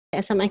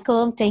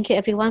Assalamualaikum. Thank you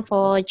everyone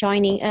for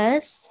joining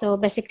us. So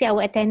basically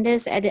our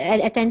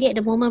attendee at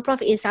the moment,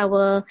 Prof, is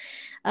our,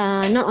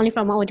 not only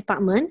from our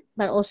department,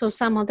 but also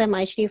some of them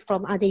are actually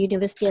from other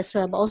universities as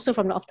well, but also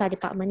from the Ophtha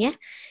department, yeah?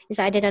 It's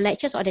either the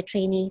lecturers or the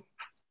trainee.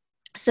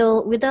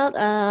 So without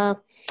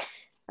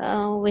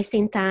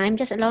wasting time,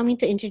 just allow me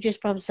to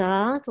introduce Prof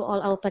Zah to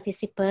all our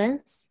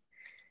participants.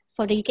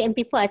 For the UKM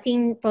people, I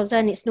think Prof Zah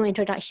needs no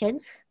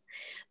introduction.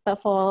 But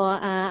for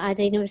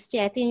other university,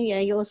 I think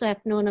you also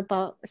have known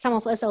about, some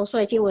of us also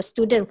actually were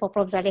students for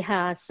Prof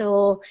Zaleha.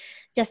 So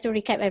just to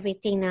recap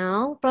everything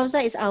now, Prof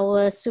Zah is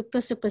our super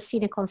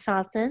senior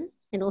consultant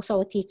and also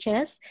our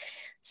teachers.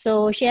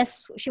 So she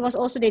was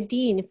also the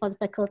dean for the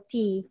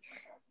faculty.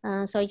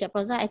 Sorry,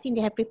 Prof Zah, I think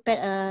they have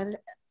prepared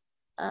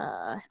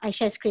I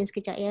share screen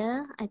sekejap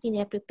ya. I think they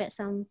have prepared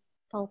some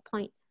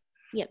PowerPoint.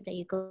 Yep, there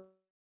you go.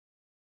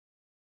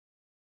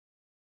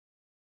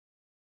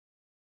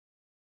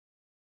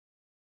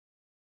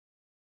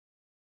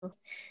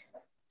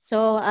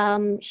 So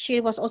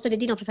she was also the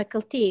dean of the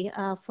faculty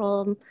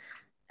from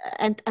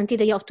until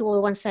the year of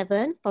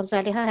 2017. Prof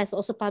Zaleha has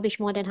also published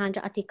more than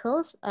 100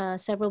 articles,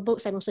 several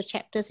books and also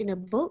chapters in a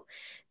book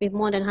with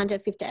more than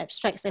 150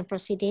 abstracts and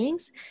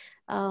proceedings.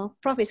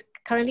 Prof is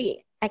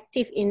currently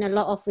active in a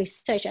lot of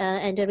research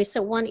and the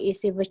recent one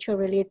is the virtual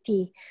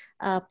reality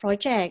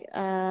project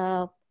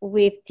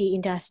with the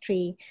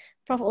industry.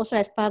 Prof also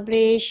has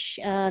published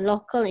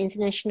local and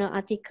international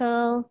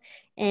article,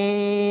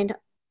 and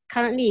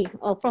currently,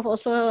 Prof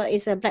also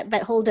is a black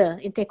belt holder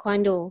in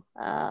Taekwondo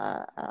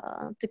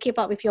to keep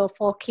up with your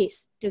 4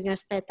 kids during your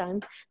spare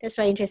time. That's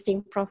very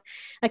interesting, Prof.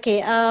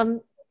 Okay,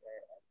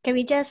 can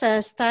we just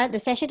start the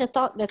session? The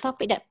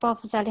topic that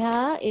Prof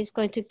Zaleha is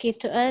going to give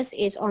to us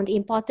is on the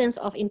importance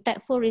of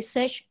impactful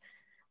research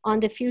on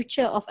the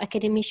future of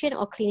academician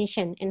or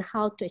clinician and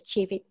how to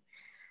achieve it.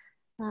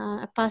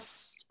 I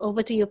pass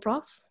over to you,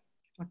 Prof.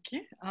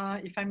 Okay,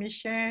 if I may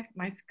share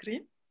my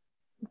screen.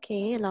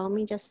 Okay, allow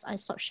me I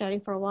stop sharing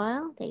for a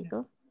while. There you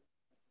go.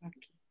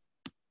 Okay.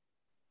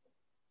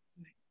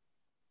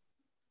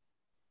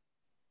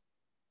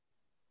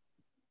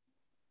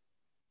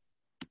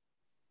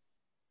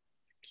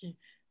 Okay,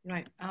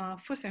 right.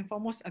 First and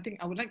foremost, I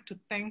think I would like to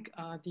thank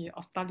the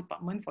Ophtha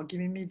department for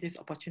giving me this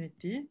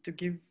opportunity to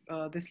give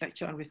this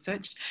lecture on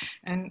research.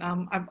 And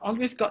I've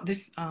always got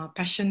this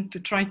passion to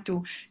try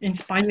to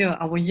inspire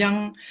our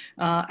young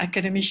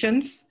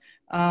academicians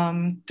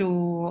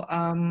to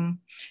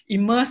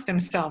immerse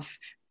themselves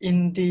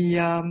in the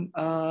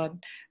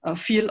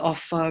field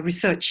of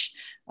research.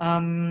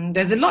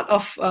 There's a lot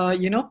of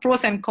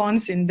pros and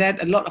cons in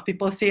that. A lot of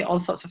people say all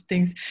sorts of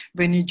things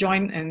when you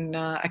join an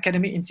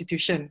academic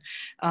institution,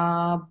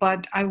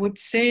 but I would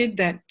say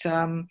that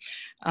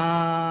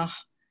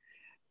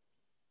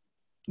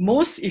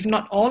most, if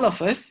not all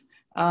of us,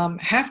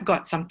 have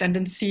got some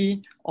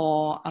tendency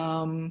or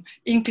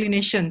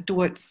inclination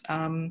towards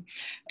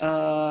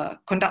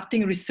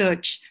conducting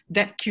research,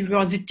 that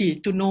curiosity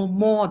to know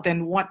more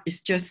than what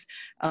is just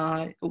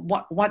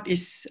what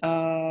is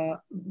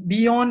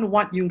beyond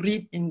what you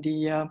read in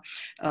the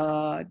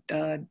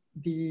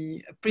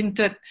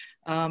printed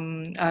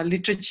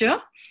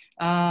literature.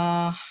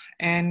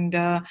 And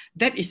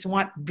that is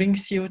what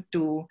brings you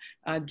to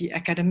the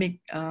academic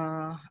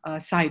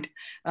side.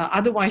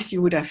 Otherwise,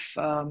 you would have,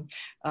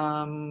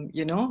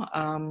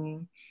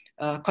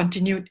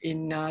 continued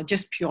in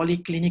just purely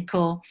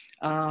clinical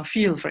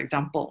field, for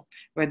example,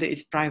 whether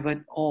it's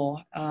private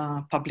or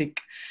public.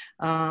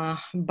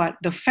 But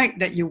the fact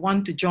that you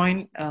want to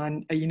join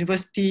a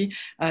university,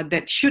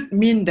 that should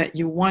mean that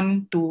you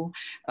want to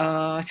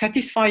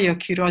satisfy your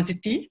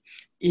curiosity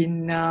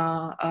in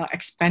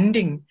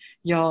expanding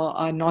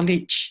your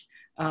knowledge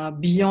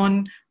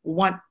beyond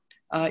what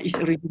is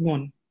already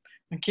known.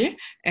 Okay,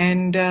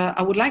 and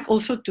I would like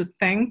also to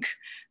thank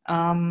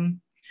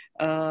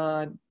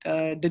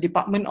the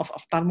Department of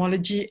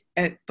Ophthalmology,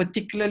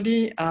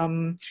 particularly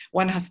Wan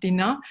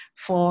Hasdina,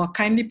 for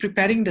kindly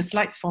preparing the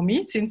slides for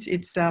me, since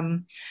it's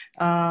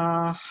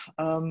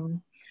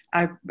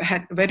I've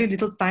had very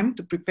little time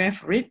to prepare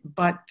for it,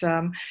 but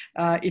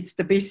it's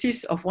the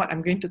basis of what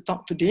I'm going to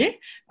talk today.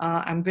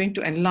 I'm going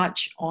to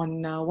enlarge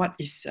on what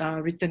is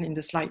written in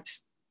the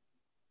slides.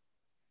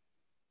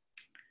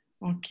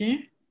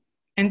 Okay,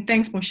 and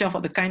thanks Musha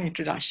for the kind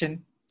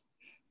introduction.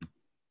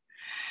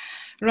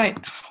 Right,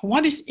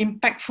 what is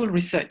impactful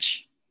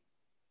research?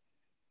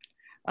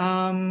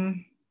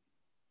 Doing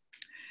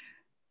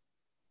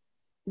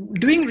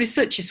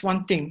research is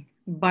one thing,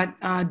 but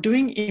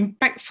doing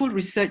impactful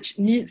research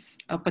needs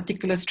a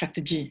particular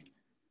strategy.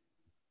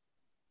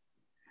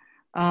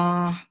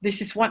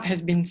 This is what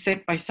has been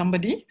said by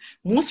somebody.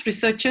 Most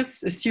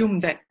researchers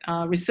assume that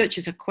research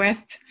is a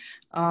quest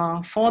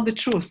for the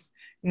truth.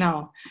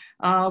 Now,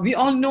 we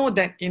all know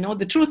that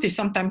the truth is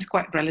sometimes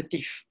quite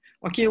relative.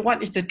 Okay,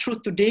 what is the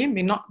truth today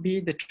may not be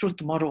the truth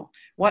tomorrow.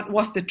 What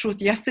was the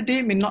truth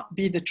yesterday may not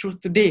be the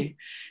truth today.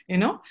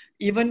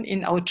 Even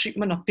in our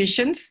treatment of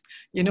patients,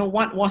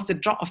 what was the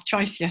drug of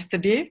choice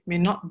yesterday may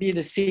not be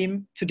the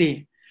same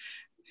today.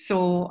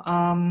 So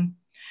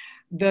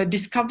the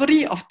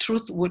discovery of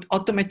truth would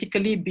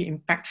automatically be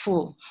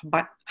impactful.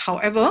 But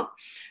however,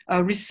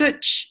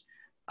 research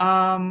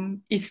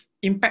is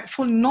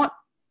impactful not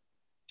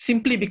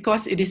simply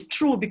because it is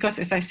true, because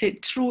as I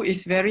said, true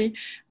is very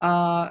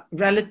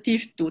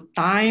relative to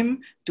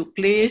time, to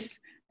place,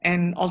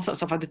 and all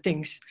sorts of other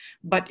things.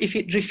 But if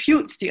it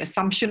refutes the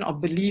assumption of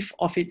belief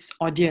of its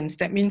audience,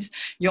 that means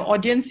your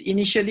audience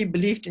initially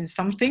believed in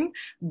something,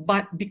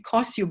 but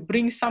because you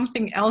bring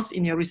something else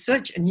in your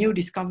research, a new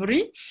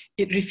discovery,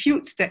 it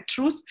refutes that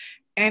truth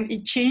and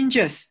it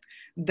changes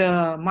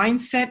the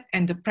mindset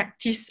and the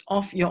practice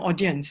of your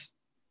audience.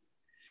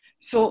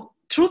 So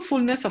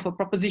truthfulness of a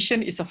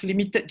proposition is of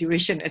limited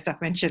duration, as I've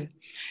mentioned.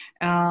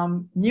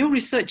 New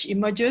research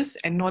emerges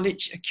and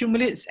knowledge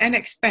accumulates and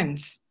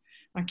expands.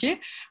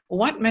 Okay,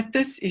 what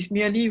matters is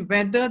merely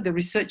whether the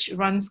research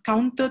runs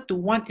counter to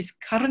what is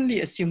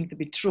currently assumed to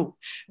be true,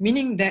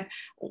 meaning that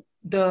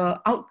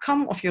the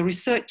outcome of your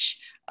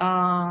research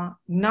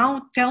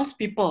now tells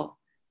people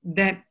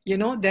that, you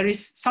know, there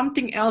is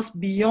something else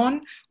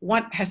beyond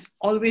what has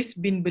always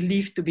been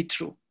believed to be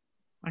true.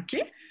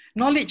 Okay,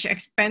 knowledge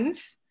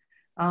expands,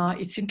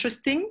 it's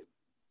interesting.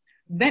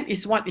 That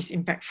is what is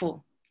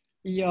impactful.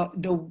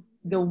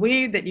 The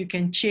way that you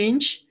can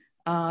change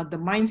the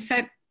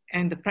mindset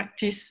and the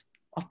practice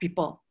of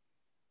people.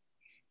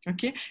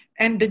 Okay,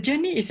 and the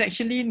journey is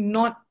actually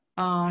not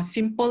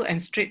simple and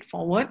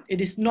straightforward.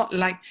 It is not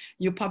like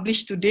you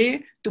publish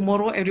today,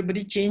 tomorrow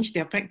everybody change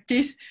their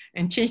practice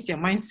and change their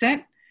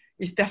mindset.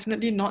 It's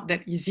definitely not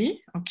that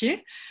easy.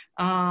 Okay,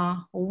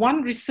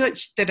 one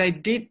research that I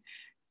did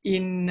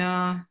in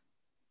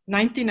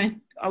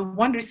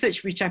one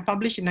research which I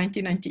published in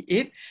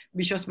 1998,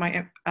 which was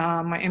my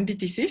MD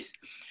thesis.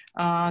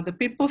 The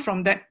paper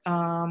from that,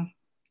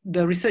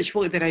 the research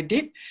work that I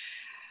did,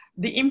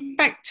 the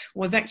impact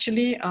was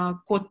actually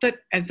quoted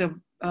as a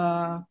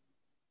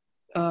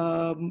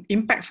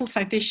impactful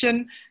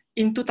citation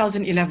in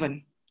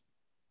 2011.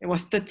 It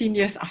was 13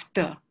 years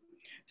after.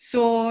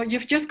 So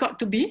you've just got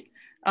to be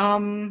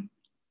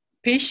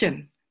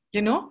patient.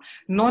 You know,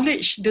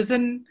 knowledge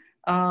doesn't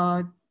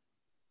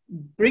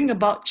bring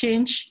about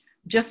change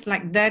just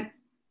like that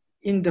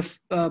in the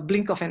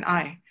blink of an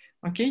eye.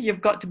 Okay, you've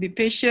got to be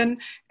patient,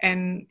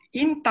 and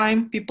in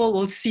time, people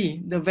will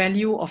see the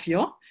value of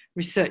your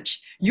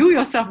research. You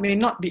yourself may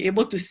not be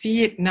able to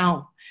see it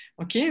now,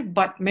 okay,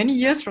 but many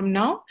years from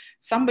now,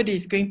 somebody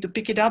is going to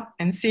pick it up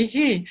and say,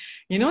 hey,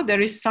 you know,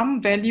 there is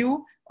some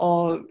value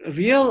or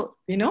real,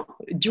 you know,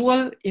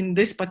 jewel in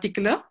this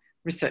particular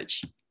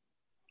research.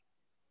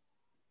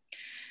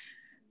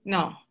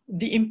 Now,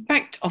 the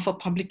impact of a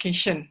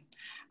publication.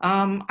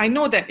 I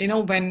know that, you know,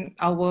 when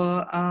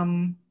our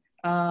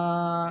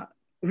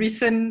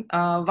recent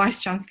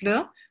Vice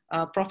Chancellor,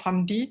 Prof.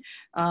 Mahdy,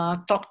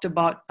 talked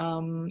about,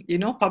 you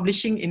know,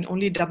 publishing in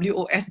only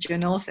WOS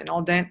journals and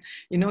all that,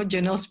 you know,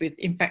 journals with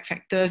impact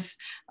factors.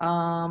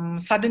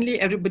 Suddenly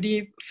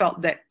everybody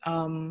felt that,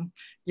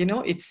 you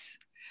know, it's,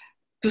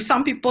 to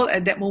some people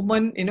at that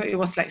moment, you know, it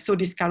was like so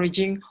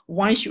discouraging.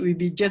 Why should we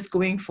be just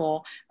going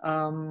for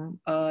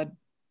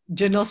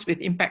journals with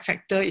impact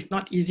factor? It's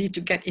not easy to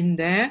get in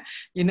there,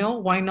 you know,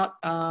 why not,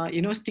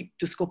 you know, stick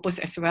to Scopus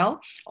as well,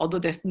 although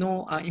there's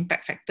no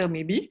impact factor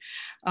maybe.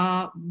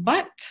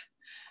 But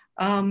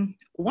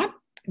what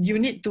you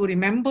need to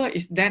remember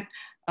is that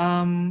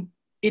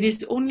it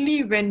is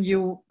only when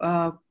you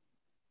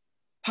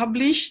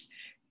publish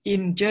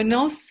in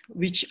journals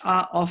which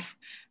are of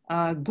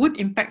good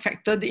impact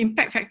factor, the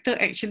impact factor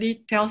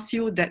actually tells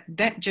you that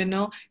that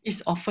journal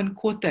is often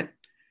quoted.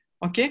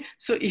 Okay,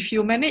 so if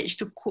you manage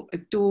to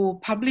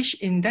publish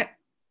in that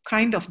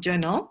kind of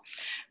journal,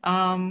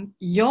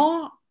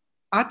 your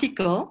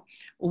article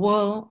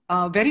will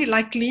very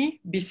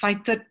likely be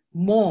cited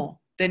more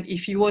than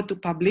if you were to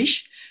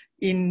publish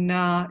in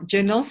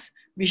journals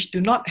which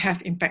do not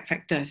have impact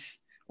factors,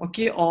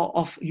 okay, or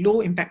of low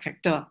impact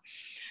factor.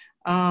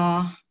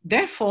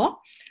 Therefore,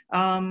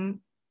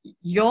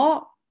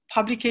 your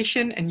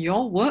publication and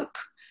your work,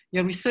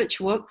 your research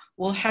work,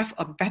 will have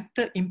a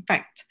better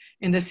impact,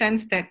 in the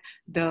sense that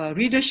the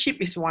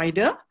readership is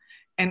wider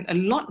and a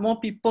lot more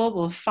people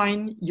will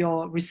find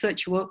your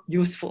research work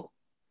useful.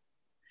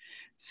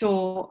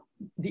 So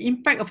the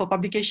impact of a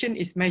publication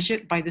is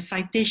measured by the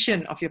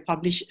citation of your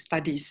published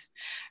studies.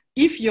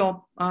 If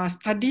your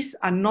studies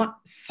are not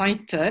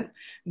cited,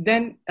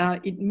 then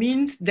it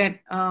means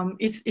that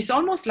it's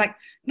almost like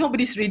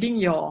nobody's reading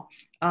your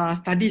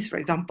studies, for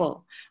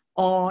example.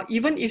 Or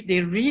even if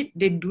they read,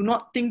 they do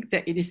not think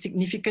that it is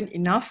significant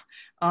enough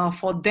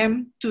for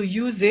them to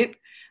use it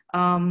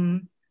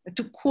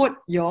to quote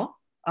your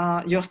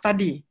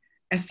study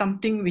as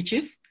something which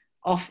is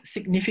of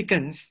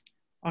significance.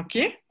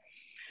 Okay,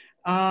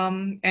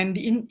 and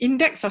the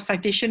index of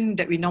citation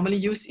that we normally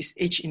use is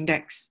H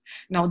index.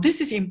 Now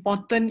this is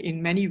important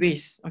in many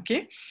ways.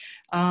 Okay,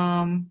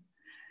 and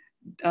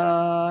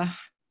the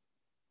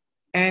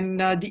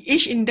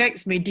H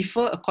index may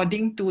differ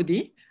according to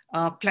the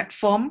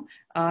platform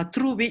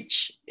through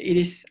which it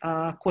is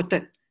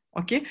quoted.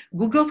 Okay,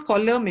 Google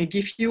Scholar may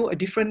give you a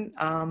different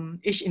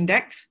H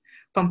index,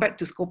 compared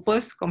to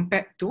Scopus,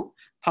 compared to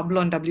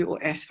Pablon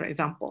WOS, for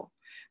example.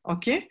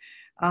 Okay,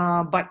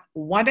 but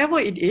whatever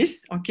it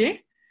is,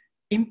 okay,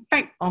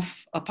 impact of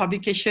a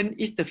publication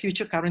is the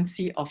future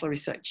currency of a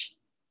research.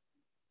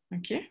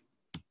 Okay.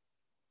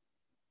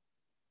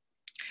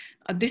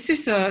 This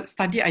is a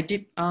study I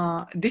did.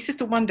 This is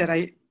the one that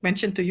I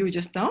mentioned to you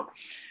just now.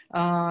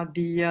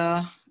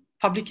 The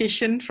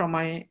publication from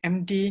my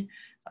MD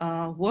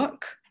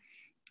work.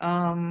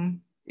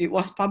 It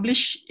was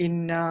published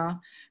in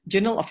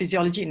Journal of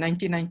Physiology in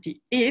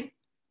 1998,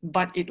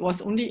 but it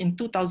was only in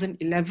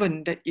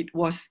 2011 that it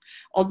was,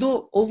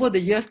 although over the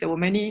years there were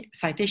many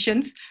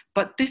citations,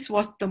 but this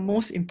was the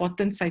most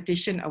important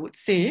citation, I would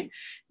say,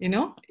 you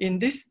know, in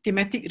this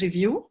thematic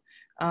review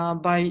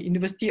by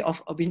University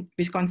of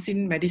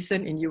Wisconsin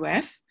Medicine in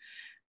US,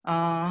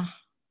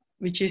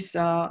 which is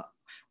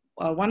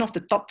one of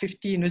the top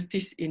 50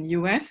 universities in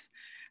US.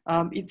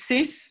 It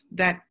says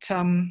that,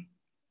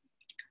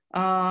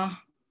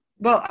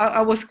 well,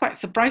 I was quite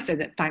surprised at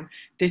that time.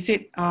 They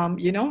said,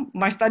 you know,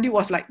 my study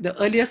was like the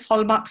earliest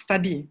hallmark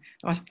study.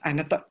 And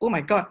I thought, oh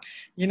my God,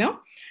 you know,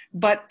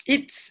 but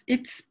it's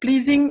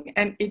pleasing,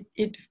 and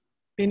it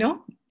you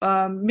know,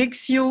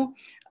 makes you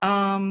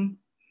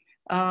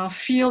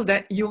feel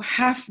that you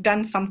have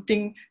done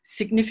something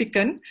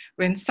significant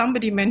when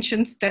somebody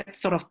mentions that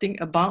sort of thing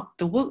about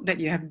the work that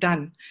you have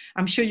done.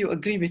 I'm sure you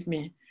agree with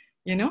me,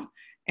 you know.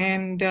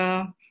 And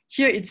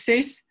here it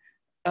says,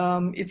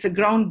 it's a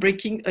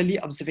groundbreaking early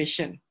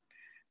observation.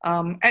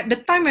 At the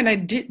time when I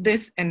did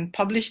this and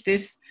published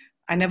this,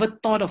 I never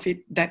thought of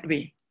it that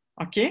way,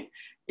 okay?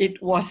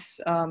 It was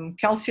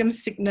calcium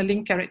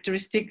signaling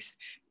characteristics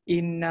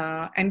in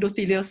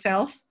endothelial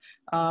cells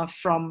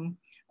from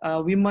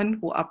women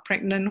who are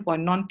pregnant, who are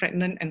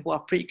non-pregnant, and who are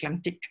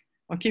pre-eclamptic.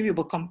 Okay, we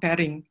were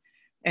comparing,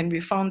 and we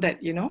found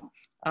that, you know,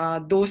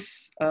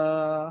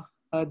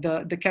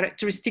 the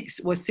characteristics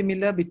were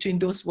similar between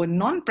those who were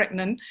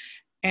non-pregnant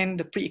and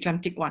the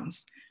pre-eclamptic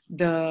ones.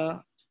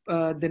 The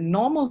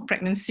normal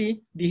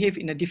pregnancy behave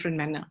in a different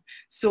manner.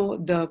 So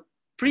the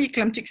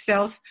pre-eclamptic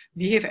cells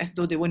behave as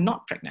though they were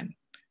not pregnant,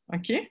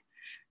 okay?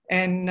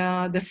 And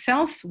the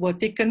cells were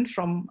taken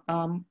from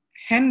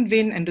hand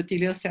vein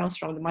endothelial cells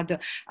from the mother.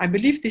 I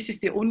believe this is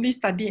the only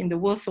study in the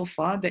world so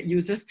far that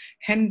uses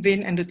hand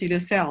vein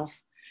endothelial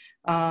cells.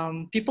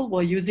 People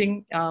were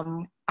using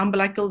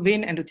umbilical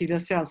vein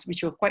endothelial cells,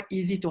 which were quite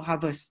easy to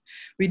harvest.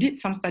 We did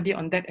some study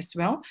on that as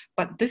well,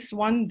 but this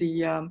one,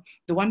 the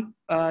one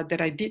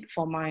that I did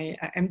for my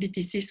MD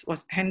thesis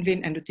was hand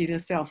vein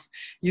endothelial cells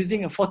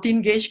using a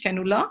 14-gauge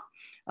cannula,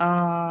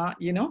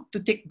 you know, to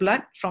take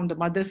blood from the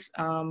mother's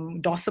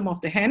dorsum of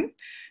the hand.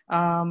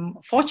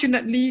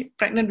 Fortunately,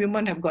 pregnant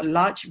women have got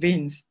large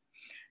veins,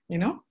 you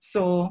know,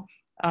 so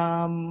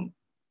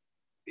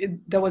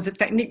there was a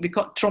technique we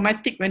called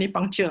traumatic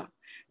venipuncture.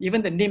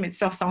 Even the name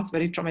itself sounds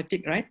very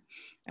traumatic, right?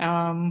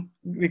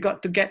 We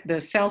got to get the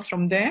cells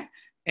from there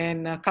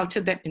and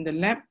culture that in the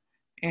lab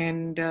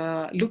and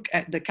look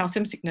at the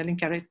calcium signaling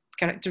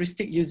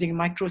characteristic using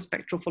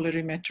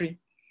microspectropolarimetry.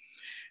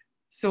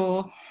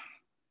 So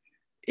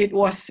it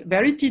was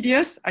very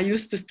tedious. I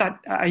used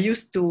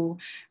to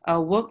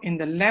work in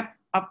the lab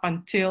up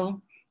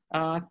until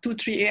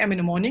 2-3 a.m. in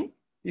the morning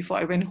before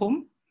I went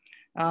home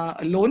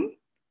alone.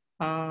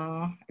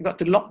 I got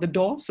to lock the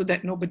door so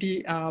that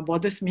nobody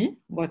bothers me,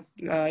 but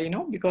you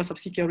know, because of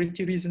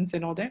security reasons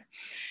and all that.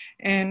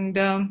 And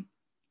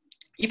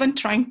even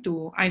trying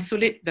to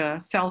isolate the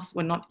cells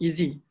were not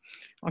easy.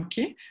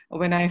 Okay,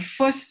 when I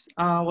first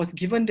was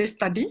given this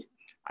study,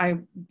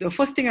 the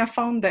first thing I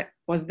found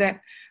was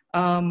that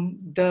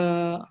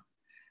the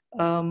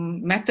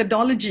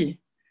methodology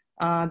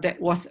that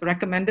was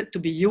recommended to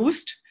be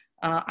used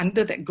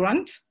under that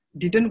grant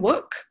didn't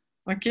work.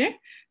 Okay,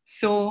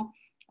 so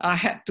I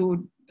had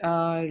to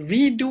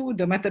redo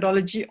the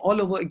methodology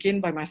all over again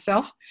by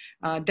myself.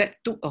 That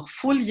took a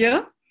full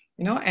year,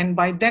 you know, and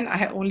by then I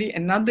had only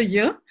another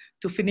year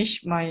to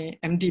finish my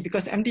MD,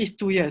 because MD is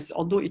 2 years,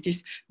 although it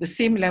is the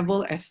same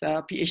level as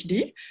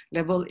PhD,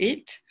 level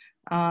 8.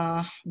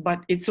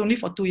 But it's only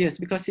for 2 years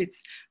because it's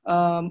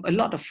a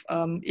lot of,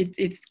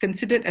 it's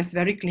considered as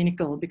very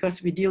clinical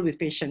because we deal with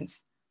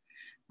patients.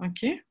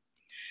 Okay.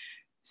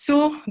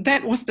 So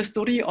that was the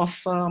story of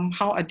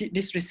how I did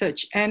this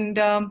research. And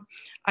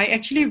I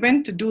actually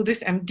went to do this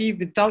MD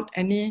without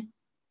any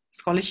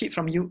scholarship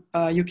from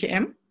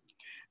UKM.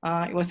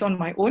 It was on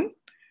my own.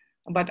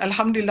 But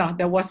Alhamdulillah,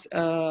 there was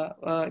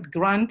a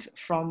grant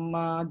from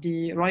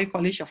the Royal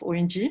College of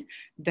ONG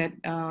that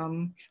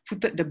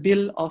footed the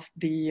bill of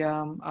the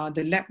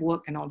lab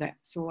work and all that.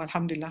 So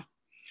Alhamdulillah.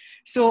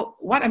 So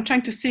what I'm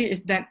trying to say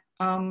is that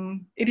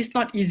it is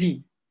not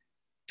easy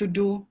to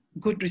do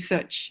good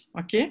research,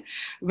 okay?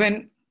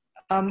 When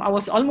I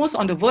was almost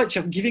on the verge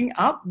of giving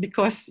up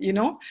because, you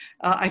know,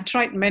 I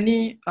tried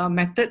many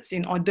methods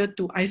in order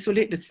to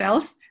isolate the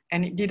cells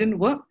and it didn't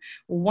work.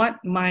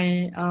 What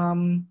my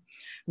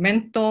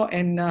mentor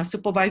and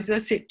supervisor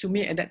said to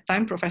me at that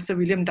time, Professor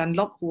William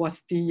Dunlop, who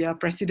was the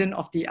president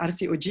of the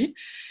RCOG,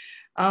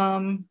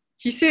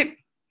 he said,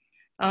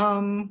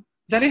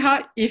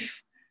 Zaleha,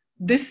 if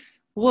this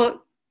work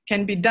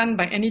can be done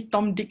by any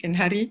Tom, Dick and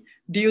Harry,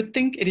 do you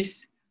think it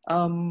is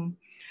worth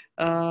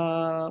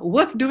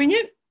doing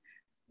it?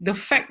 The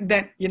fact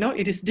that, you know,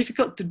 it is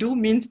difficult to do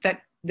means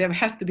that there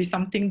has to be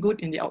something good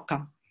in the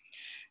outcome.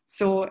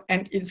 So,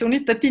 and it's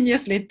only 13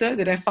 years later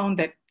that I found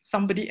that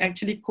somebody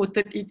actually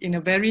quoted it in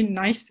a very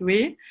nice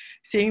way,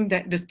 saying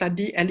that the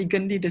study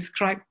elegantly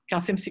described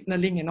calcium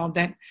signaling and all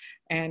that.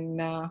 And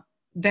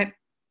that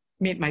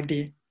made my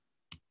day.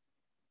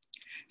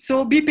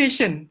 So be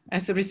patient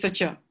as a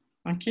researcher,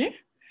 okay?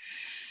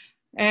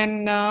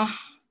 And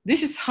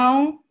this is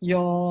how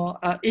your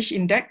age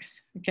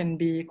index can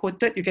be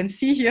quoted. You can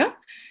see here,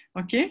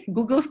 okay,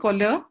 Google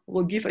Scholar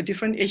will give a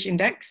different age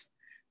index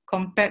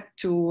compared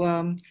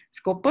to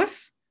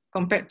Scopus,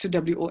 compared to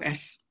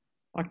WOS,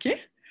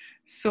 okay?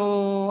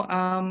 So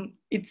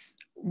it's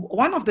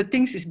one of the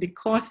things is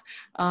because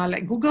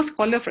like Google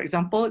Scholar, for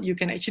example, you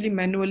can actually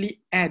manually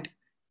add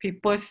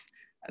papers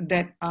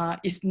that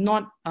is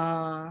not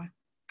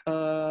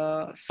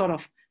sort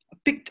of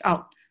picked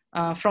out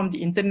from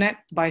the internet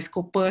by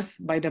Scopus,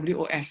 by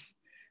WOS,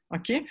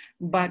 okay?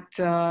 But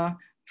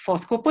for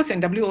Scopus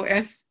and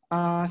WOS,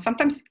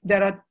 sometimes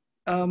there are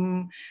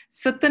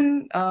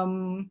certain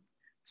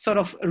sort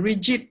of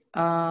rigid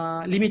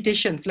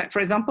limitations. Like for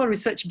example,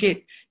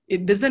 ResearchGate,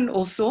 it doesn't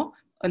also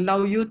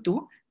allow you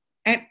to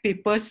add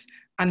papers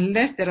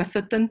unless there are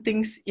certain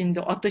things in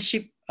the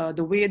authorship,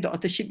 the way the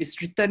authorship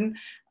is written,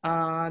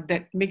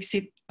 that makes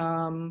it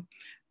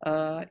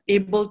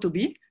able to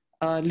be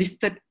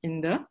listed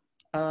in the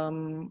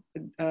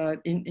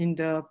in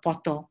the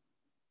portal.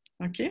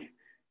 Okay,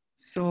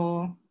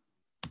 so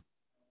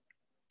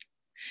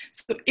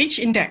age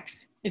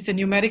index is a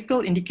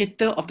numerical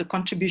indicator of the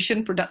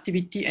contribution,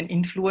 productivity, and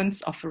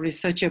influence of a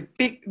researcher.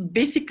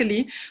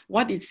 Basically,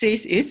 what it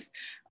says is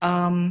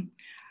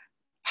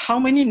how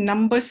many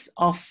numbers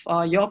of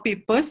your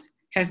papers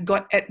has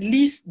got at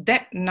least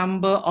that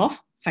number of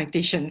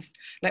citations.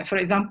 Like for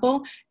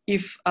example,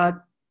 if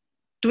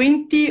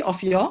 20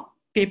 of your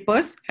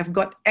papers have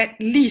got at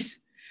least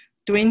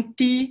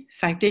 20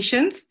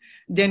 citations,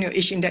 then your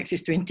age index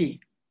is 20.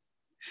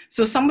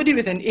 So somebody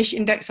with an age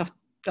index of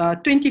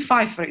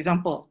 25, for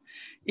example,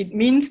 it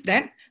means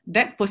that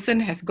that person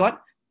has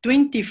got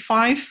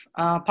 25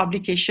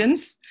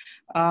 publications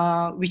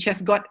which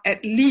has got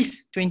at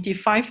least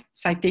 25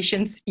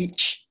 citations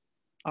each.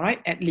 All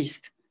right, at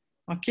least.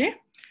 Okay,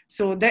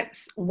 so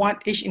that's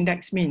what age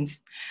index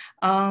means.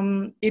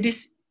 It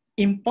is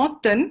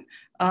important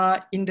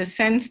in the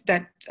sense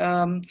that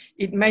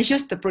it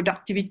measures the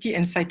productivity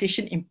and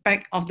citation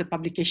impact of the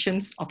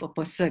publications of a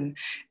person.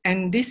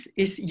 And this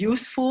is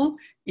useful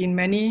in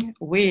many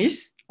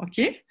ways,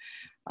 okay?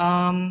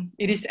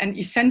 It is an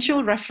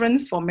essential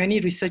reference for many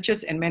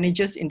researchers and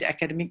managers in the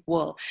academic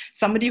world.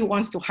 Somebody who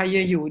wants to hire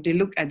you, they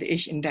look at the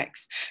age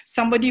index.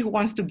 Somebody who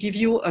wants to give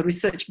you a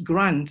research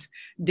grant,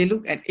 they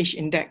look at age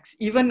index.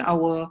 Even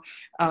our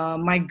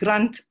My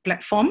Grant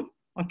platform,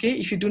 okay,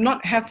 if you do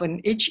not have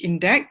an age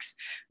index,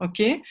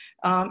 okay,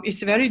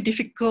 it's very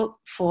difficult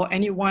for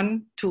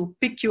anyone to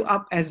pick you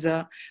up as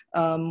a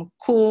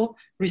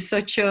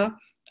co-researcher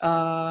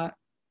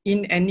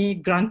in any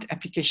grant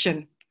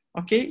application.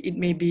 Okay, it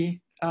may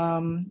be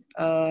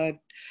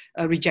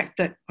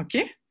rejected,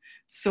 okay?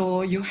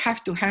 So you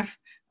have to have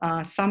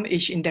some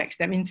age index,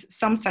 that means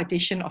some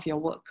citation of your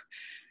work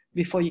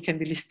before you can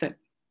be listed.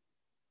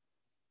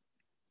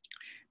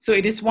 So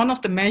it is one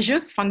of the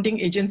measures funding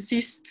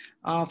agencies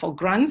for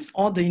grants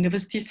or the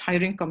university's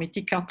hiring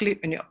committee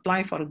calculate when you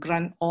apply for a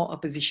grant or a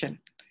position.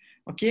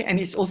 Okay, and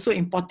it's also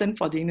important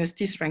for the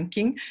university's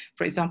ranking,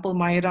 for example,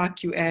 Myra,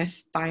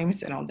 QS,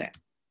 Times, and all that.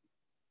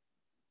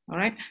 All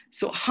right,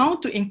 so how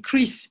to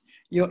increase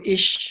your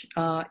age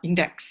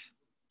index?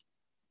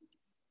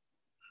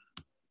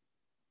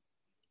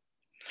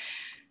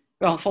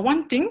 Well, for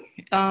one thing,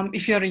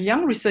 if you're a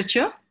young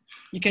researcher,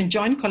 you can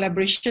join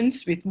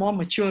collaborations with more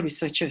mature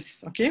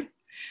researchers, okay?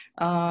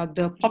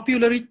 The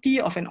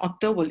popularity of an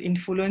author will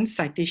influence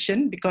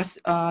citation because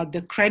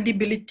the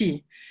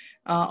credibility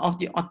of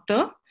the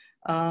author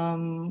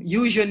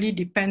usually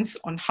depends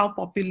on how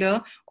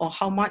popular or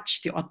how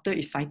much the author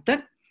is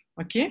cited,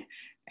 okay?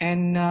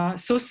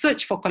 And so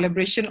search for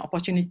collaboration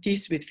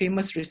opportunities with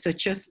famous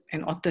researchers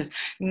and authors.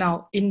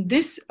 Now, in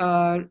this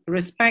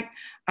respect,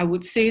 I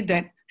would say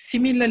that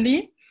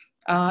similarly,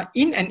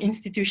 in an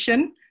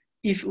institution,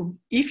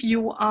 if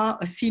you are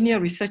a senior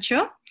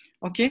researcher,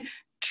 okay,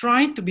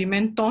 try to be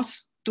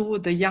mentors to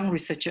the young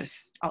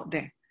researchers out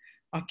there,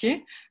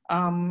 okay?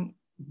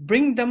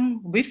 Bring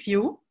them with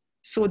you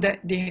so that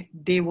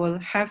they will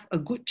have a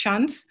good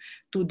chance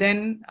to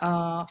then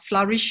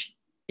flourish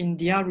in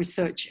their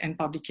research and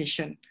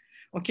publication,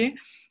 okay?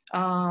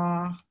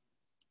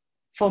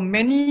 For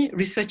many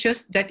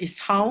researchers, that is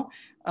how,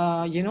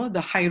 you know,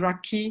 the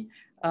hierarchy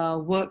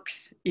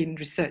works in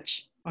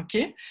research,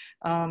 okay?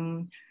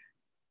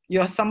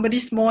 You're somebody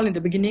small in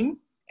the beginning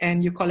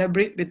and you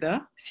collaborate with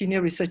the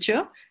senior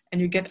researcher and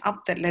you get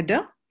up that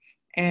ladder.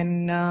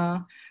 And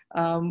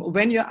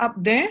when you're up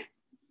there,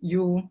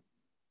 you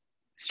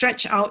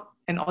stretch out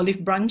an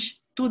olive branch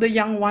to the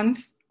young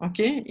ones,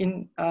 okay,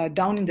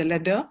 down in the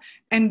ladder,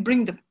 and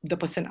bring the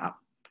person up.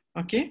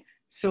 Okay,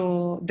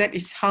 so that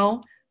is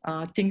how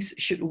things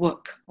should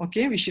work.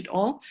 Okay, we should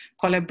all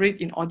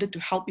collaborate in order to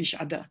help each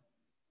other.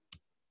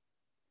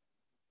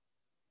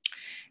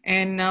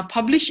 And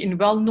publish in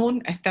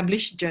well-known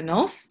established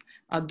journals,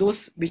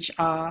 those which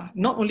are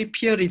not only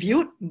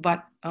peer-reviewed,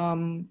 but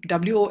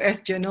WOS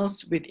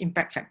journals with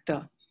impact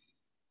factor.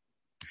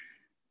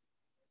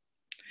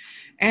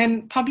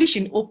 And publish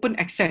in open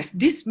access.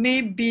 This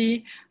may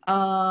be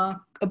a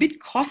bit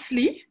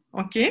costly,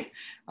 okay?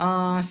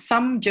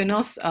 Some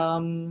journals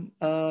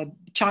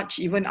charge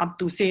even up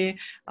to say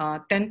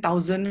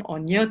 10,000 or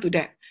near to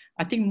that.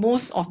 I think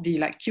most of the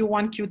like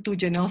Q1, Q2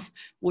 journals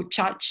would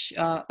charge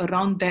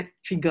around that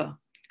figure,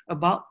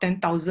 about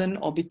 10,000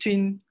 or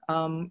between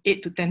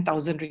 8 to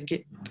 10,000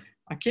 ringgit,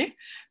 okay,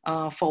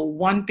 for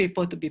one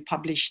paper to be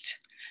published.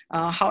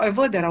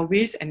 However, there are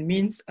ways and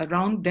means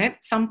around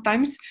that.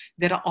 Sometimes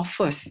there are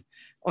offers,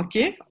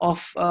 okay,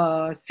 of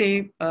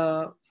say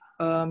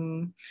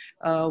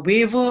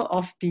waiver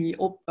of the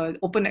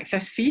open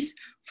access fees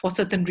for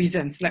certain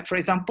reasons. Like for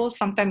example,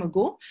 some time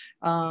ago,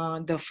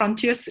 the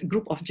Frontiers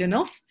group of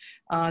journals,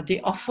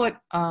 they offered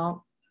a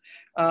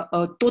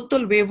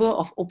total waiver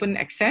of open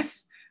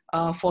access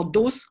for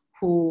those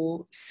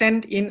who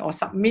send in or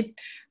submit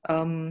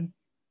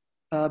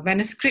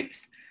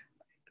manuscripts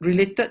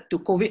related to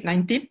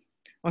COVID-19,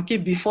 okay,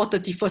 before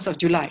 31st of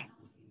July.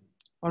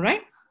 All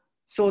right.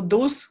 So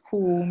those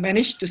who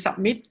managed to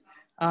submit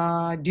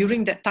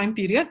during that time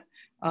period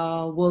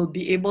will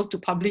be able to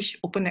publish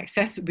open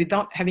access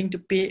without having to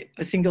pay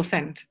a single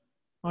cent.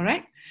 All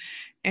right.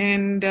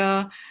 And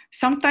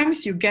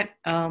sometimes you get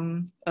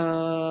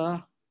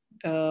what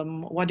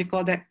do you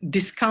call that,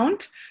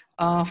 discount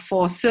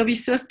for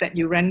services that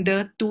you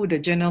render to the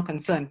journal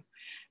concerned.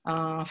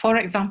 For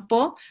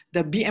example,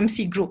 the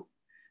BMC group,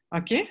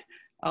 okay,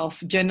 of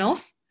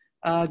journals,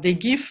 they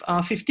give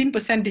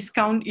 15%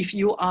 discount if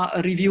you are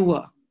a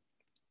reviewer.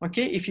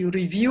 Okay, if you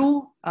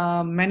review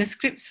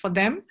manuscripts for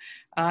them,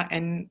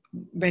 and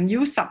when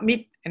you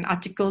submit an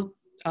article,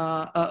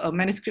 a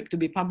manuscript to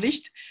be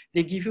published,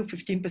 they give you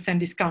 15%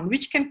 discount,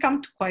 which can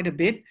come to quite a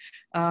bit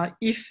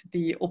if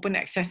the open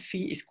access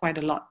fee is quite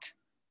a lot.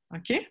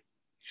 Okay.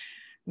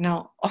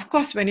 Now, of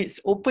course, when it's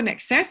open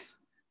access,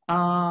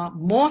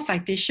 more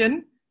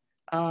citation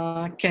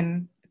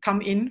can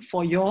come in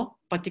for your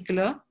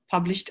particular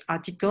published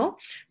article,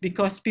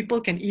 because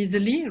people can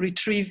easily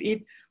retrieve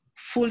it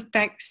full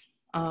text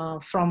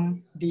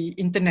from the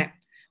internet.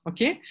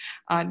 Okay.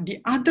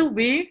 The other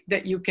way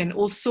that you can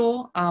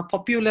also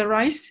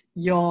popularize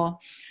your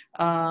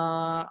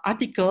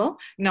article.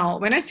 Now,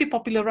 when I say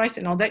popularize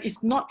and all that,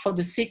 it's not for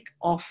the sake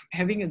of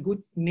having a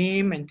good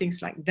name and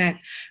things like that,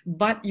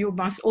 but you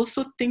must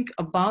also think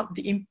about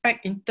the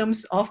impact in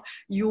terms of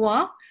you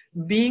are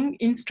being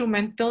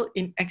instrumental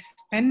in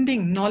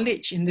expanding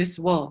knowledge in this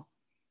world.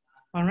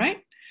 All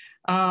right.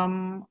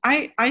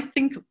 I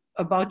think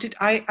about it,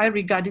 I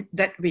regard it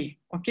that way.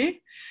 Okay.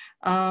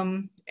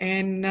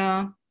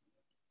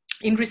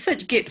 In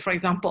ResearchGate, for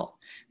example,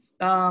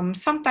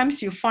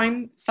 sometimes you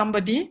find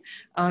somebody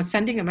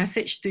sending a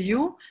message to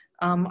you,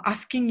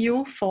 asking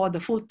you for the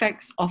full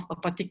text of a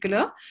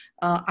particular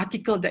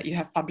article that you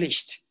have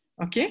published.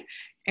 Okay.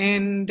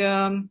 And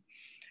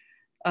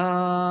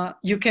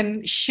you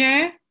can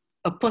share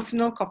a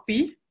personal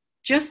copy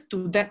just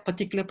to that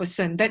particular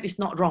person. That is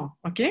not wrong.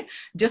 Okay.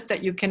 Just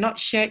that you cannot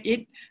share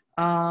it,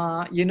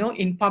 you know,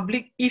 in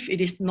public if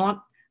it is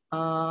not,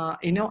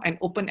 you know, an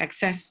open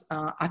access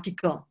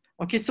article.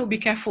 Okay, so be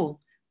careful.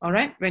 All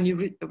right, when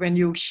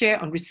you share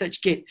on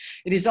ResearchGate,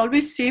 it is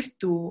always safe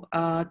to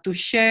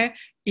share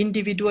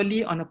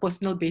individually on a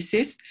personal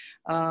basis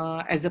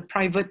as a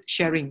private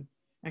sharing.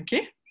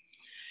 Okay.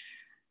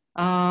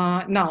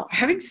 Now,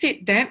 having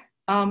said that,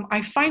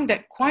 I find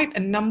that quite a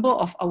number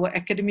of our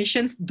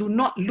academicians do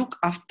not look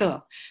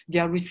after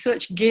their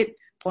ResearchGate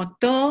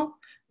portal,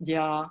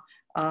 their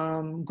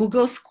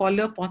Google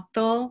Scholar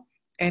portal,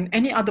 and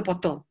any other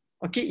portal.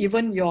 Okay,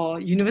 even your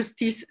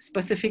university's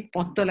specific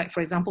portal, like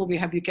for example, we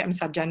have UKM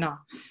Sarjana.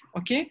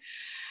 Okay,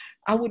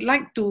 I would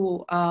like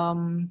to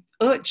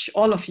urge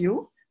all of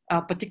you,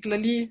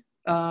 particularly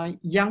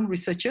young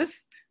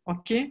researchers,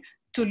 okay,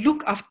 to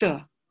look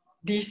after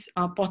these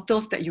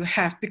portals that you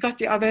have, because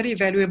they are very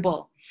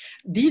valuable.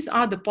 These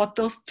are the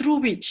portals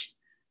through which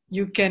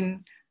you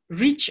can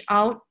reach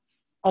out,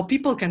 or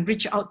people can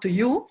reach out to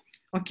you,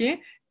 okay,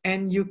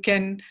 and you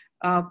can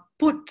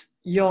put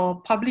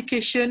your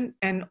publication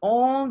and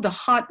all the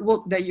hard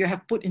work that you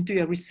have put into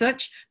your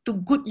research to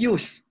good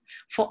use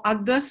for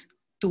others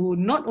to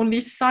not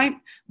only cite,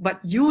 but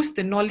use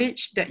the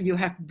knowledge that you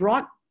have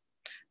brought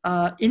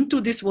into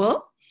this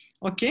world,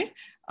 okay,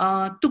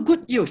 to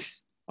good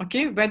use,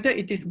 okay, whether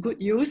it is good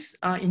use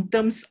in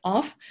terms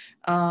of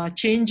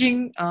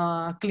changing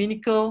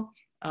clinical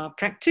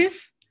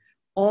practice,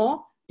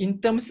 or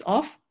in terms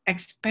of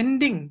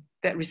expanding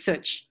that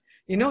research.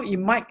 You know, you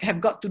might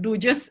have got to do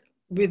just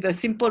with a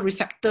simple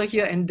receptor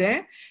here and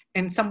there,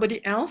 and somebody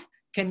else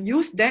can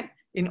use that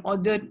in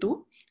order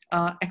to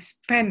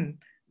expand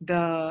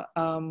the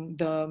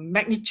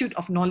magnitude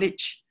of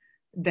knowledge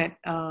that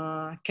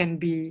can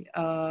be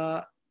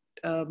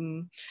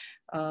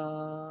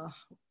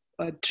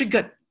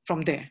triggered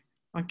from there.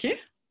 Okay.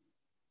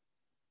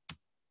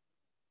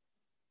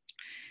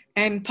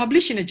 And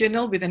publish in a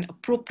journal with an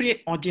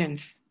appropriate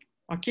audience.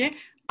 Okay.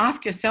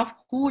 Ask yourself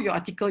who your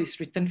article is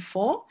written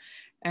for,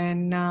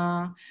 and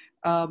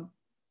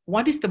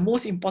what is the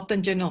most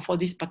important journal for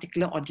this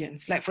particular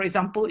audience. Like, for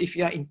example, if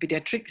you are in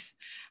pediatrics,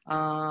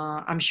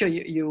 I'm sure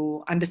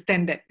you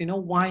understand that, you know,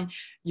 why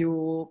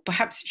you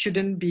perhaps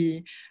shouldn't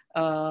be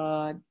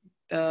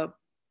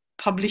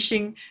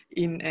publishing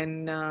in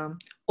an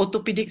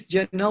orthopedics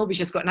journal, which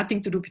has got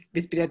nothing to do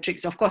with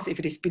pediatrics. Of course, if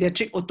it is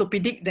pediatric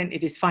orthopedic, then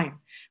it is fine.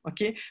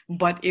 Okay,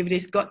 but if it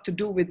has got to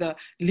do with the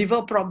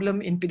liver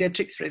problem in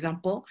pediatrics, for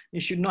example,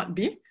 you should not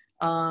be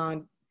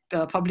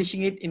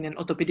publishing it in an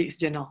orthopedics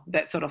journal,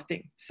 that sort of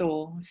thing.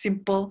 So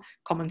simple,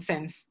 common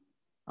sense.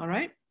 All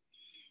right.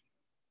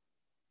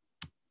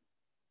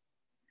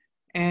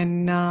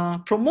 And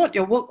promote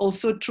your work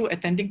also through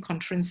attending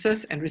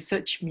conferences and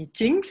research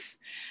meetings.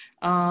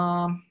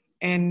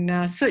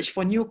 And search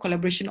for new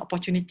collaboration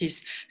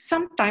opportunities.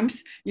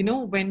 Sometimes, you know,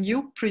 when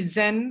you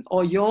present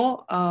or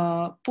your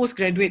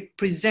postgraduate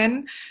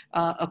present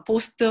a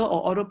poster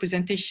or oral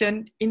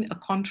presentation in a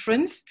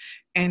conference,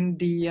 and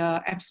the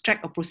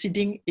abstract or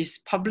proceeding is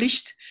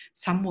published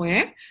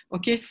somewhere,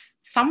 okay,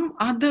 some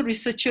other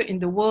researcher in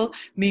the world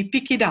may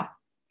pick it up,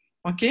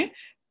 okay,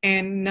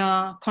 and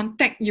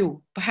contact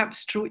you,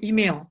 perhaps through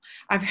email.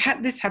 I've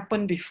had this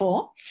happen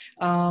before.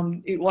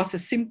 It was a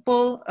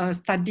simple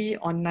study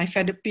on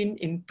nifedipine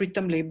in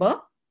preterm labor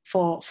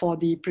for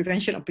the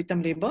prevention of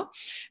preterm labor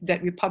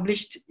that we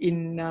published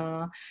in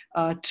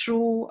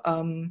through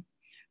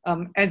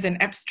as an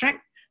abstract,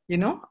 you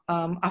know,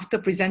 after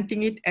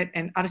presenting it at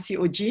an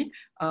RCOG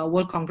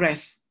World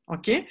Congress.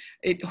 Okay,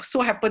 it so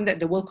happened that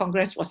the World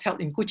Congress was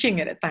held in Kuching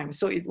at that time,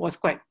 so it was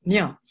quite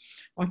near.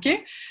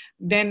 Okay.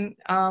 Then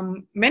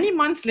many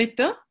months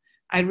later,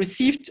 I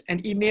received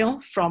an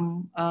email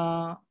from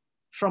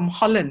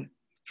Holland,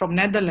 from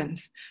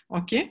Netherlands,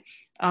 okay,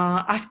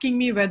 asking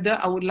me whether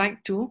I would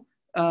like to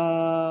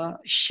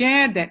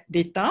share that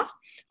data,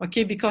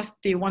 okay, because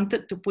they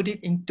wanted to put it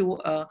into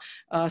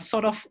a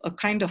sort of a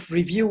kind of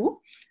review,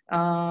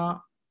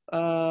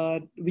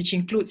 which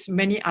includes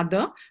many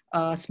other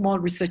small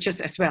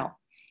researchers as well.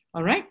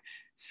 All right,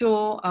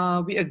 so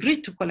we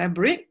agreed to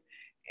collaborate.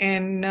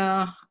 And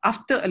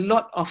after a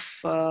lot of,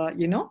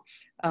 you know,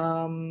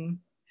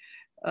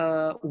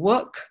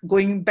 work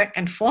going back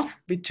and forth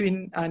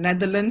between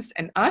Netherlands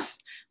and us,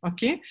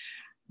 okay,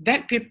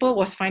 that paper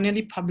was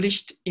finally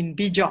published in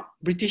BJOP,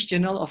 British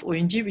Journal of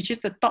ONG, which is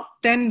the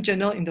top 10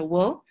 journal in the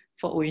world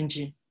for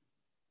ONG.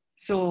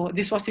 So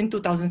this was in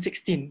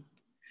 2016.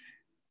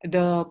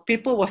 The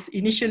paper was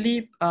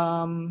initially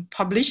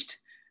published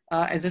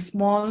as a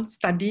small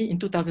study in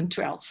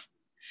 2012.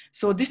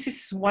 So this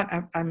is what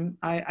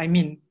I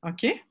mean,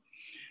 okay?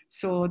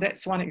 So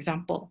that's one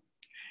example.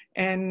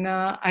 And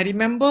I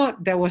remember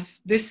there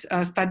was this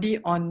study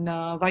on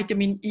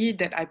vitamin E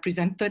that I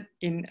presented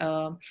in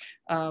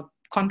a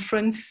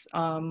conference,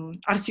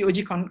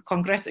 RCOG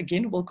Congress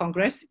again, World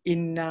Congress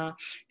in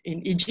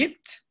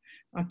Egypt,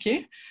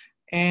 okay?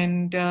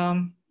 And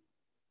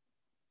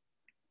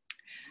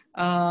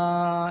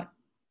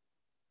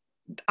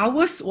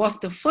ours was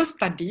the first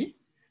study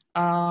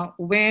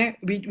where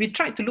we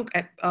tried to look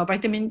at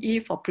vitamin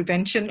E for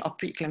prevention of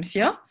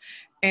preeclampsia.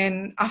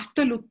 And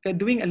after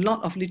doing a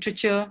lot of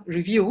literature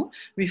review,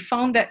 we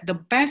found that the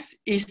best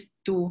is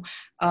to,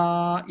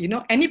 you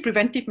know, any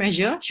preventive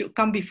measure should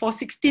come before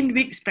 16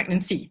 weeks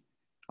pregnancy.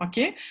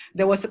 Okay,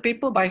 there was a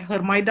paper by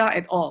Hermida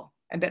et al.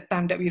 At that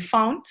time that we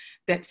found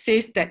that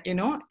says that, you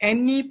know,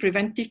 any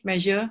preventive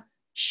measure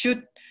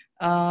should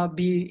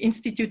be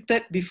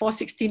instituted before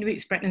 16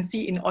 weeks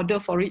pregnancy in order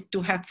for it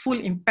to have full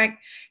impact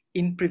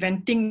in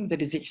preventing the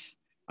disease.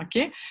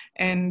 Okay,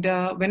 and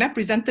when I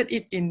presented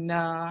it in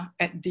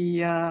at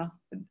the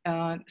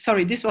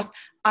sorry, this was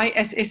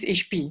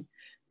ISSHP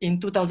in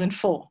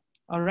 2004.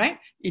 All right,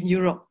 in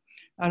Europe.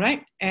 All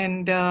right,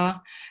 and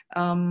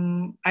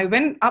I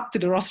went up to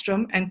the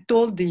rostrum and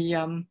told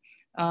the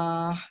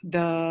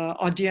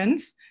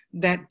audience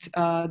that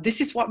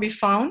this is what we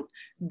found,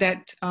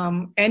 that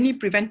any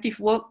preventive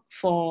work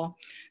for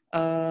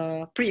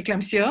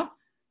preeclampsia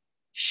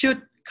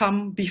should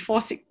come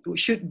before,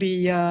 should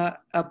be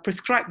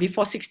prescribed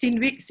before 16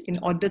 weeks in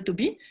order to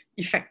be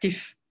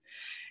effective.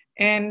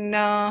 And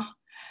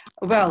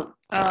well,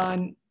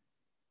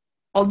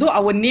 although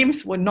our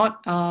names were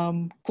not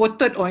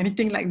quoted or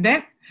anything like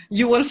that,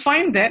 you will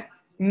find that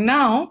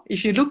now,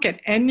 if you look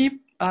at any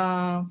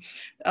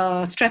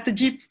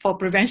strategy for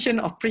prevention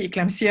of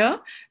preeclampsia,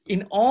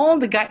 in all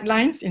the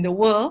guidelines in the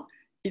world,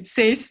 it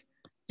says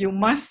you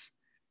must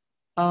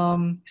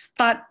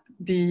start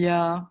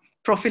the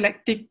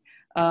prophylactic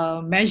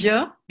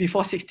measure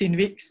before 16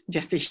 weeks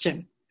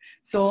gestation.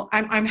 So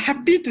I'm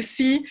happy to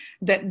see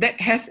that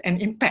that has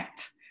an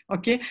impact.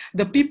 Okay,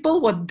 the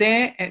people were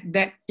there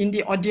in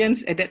the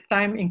audience at that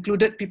time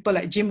included people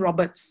like Jim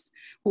Roberts,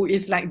 who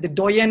is like the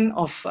doyen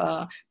of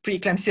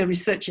preeclampsia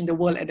research in the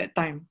world at that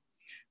time.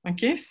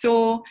 Okay,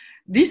 so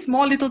these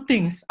small little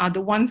things are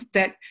the ones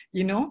that,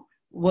 you know,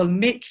 will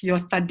make your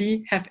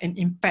study have an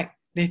impact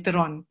later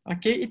on.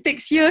 Okay, it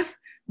takes years,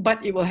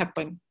 but it will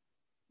happen.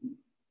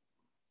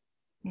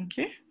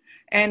 Okay.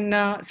 And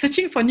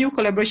searching for new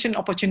collaboration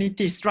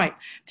opportunities, right?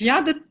 The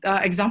other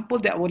example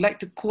that I would like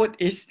to quote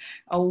is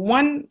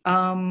one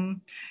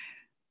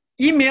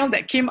email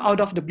that came out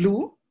of the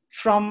blue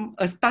from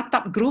a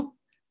startup group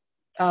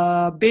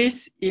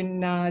based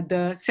in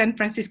the San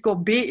Francisco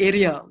Bay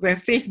Area, where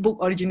Facebook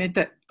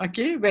originated,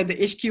 okay, where the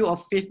HQ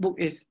of Facebook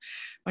is,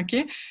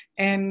 okay,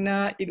 and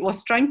it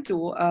was trying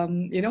to,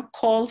 you know,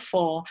 call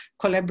for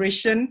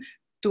collaboration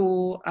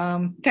to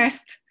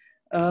test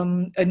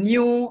a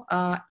new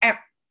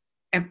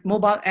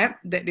mobile app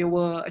that they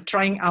were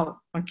trying out,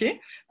 okay,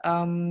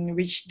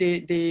 which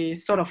they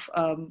sort of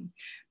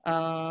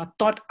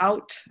thought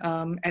out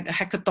at a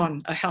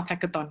hackathon, a health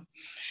hackathon.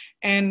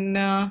 And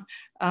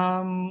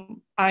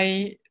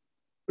I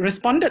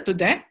responded to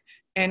that.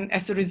 And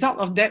as a result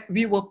of that,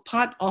 we were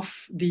part of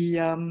the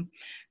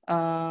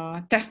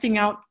testing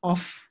out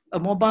of a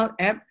mobile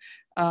app,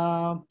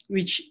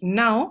 which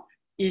now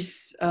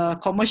is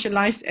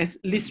commercialized as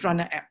List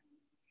Runner app.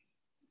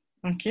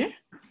 Okay,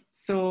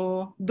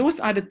 so those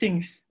are the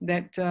things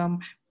that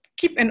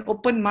keep an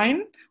open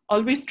mind,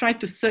 always try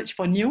to search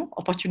for new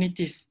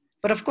opportunities.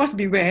 But of course,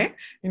 beware,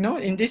 you know,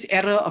 in this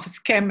era of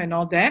scam and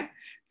all that.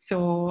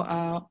 So,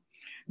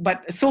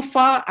 but so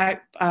far,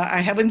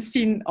 I haven't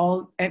seen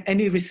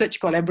any research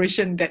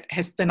collaboration that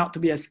has turned out to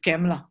be a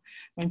scam lah.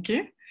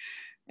 Okay,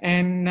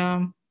 and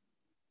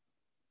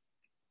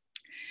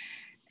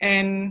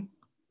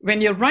when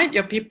you write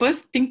your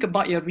papers, think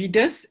about your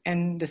readers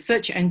and the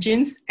search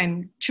engines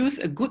and choose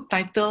a good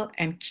title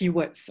and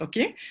keywords,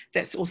 okay?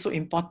 That's also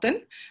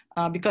important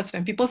because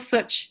when people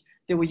search,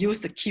 they will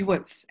use the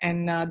keywords,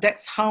 and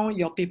that's how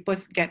your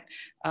papers get,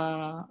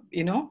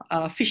 you know,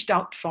 fished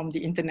out from the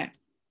internet.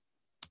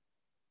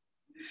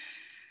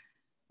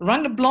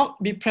 Run a blog,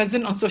 be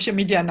present on social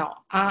media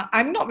now.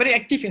 I'm not very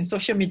active in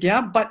social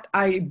media, but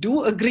I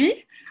do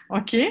agree,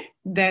 okay,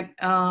 that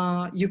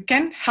you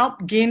can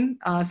help gain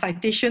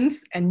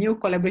citations and new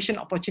collaboration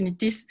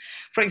opportunities.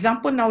 For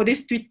example,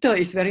 nowadays, Twitter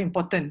is very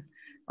important.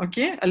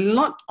 Okay, a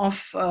lot of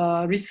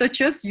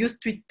researchers use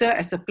Twitter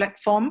as a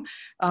platform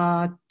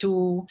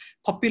to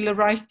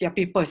popularize their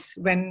papers.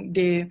 When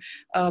they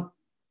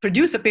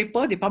produce a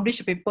paper, they publish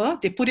a paper,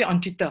 they put it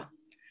on Twitter.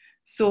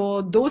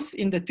 So those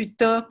in the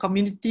Twitter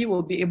community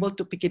will be able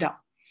to pick it up.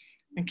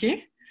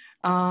 Okay,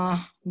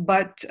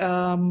 but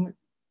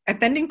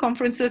attending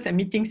conferences and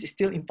meetings is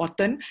still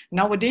important.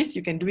 Nowadays,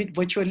 you can do it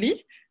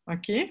virtually.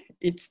 Okay,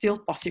 it's still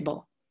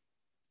possible.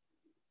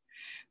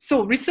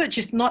 So research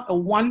is not a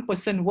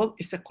one-person work,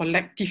 it's a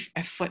collective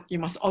effort. You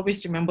must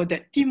always remember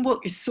that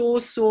teamwork is so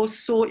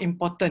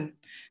important.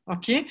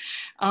 Okay,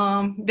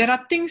 there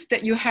are things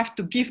that you have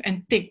to give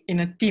and take in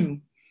a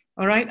team.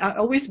 All right, I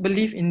always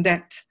believe in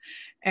that.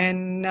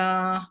 And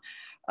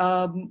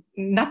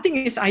nothing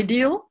is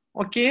ideal.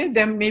 Okay,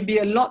 there may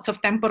be lots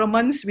of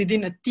temperaments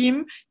within a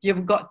team.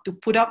 You've got to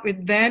put up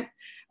with that,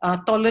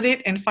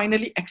 tolerate, and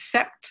finally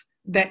accept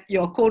that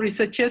your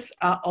co-researchers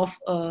are of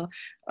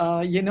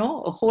you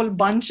know, a whole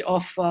bunch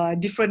of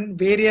different,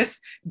 various,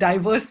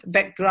 diverse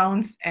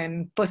backgrounds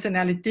and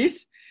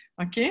personalities.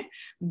 Okay,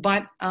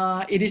 but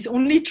it is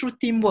only through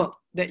teamwork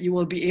that you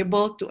will be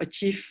able to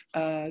achieve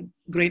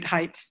great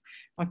heights.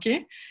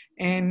 Okay,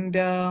 and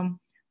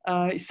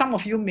some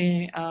of you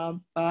may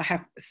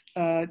have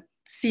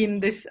seen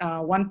this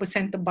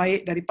 1%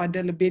 terbaik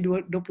daripada lebih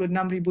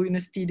 26,000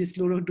 universiti di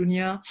seluruh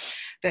dunia,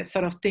 that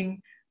sort of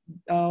thing.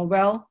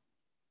 Well,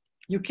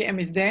 UKM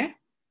is there,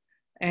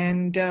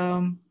 and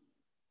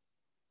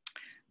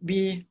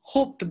we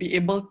hope to be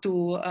able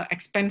to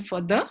expand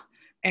further,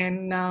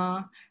 and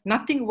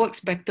nothing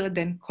works better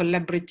than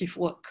collaborative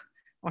work.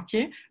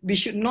 Okay, we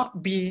should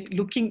not be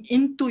looking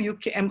into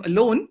UKM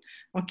alone,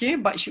 okay,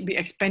 but should be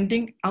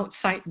expanding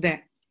outside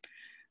that.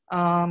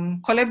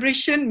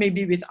 Collaboration may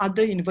be with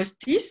other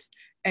universities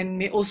and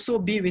may also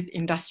be with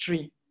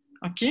industry.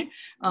 Okay,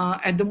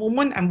 at the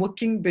moment I'm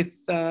working with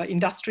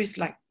industries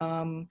like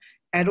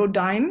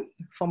Aerodyne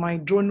for my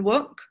drone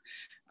work,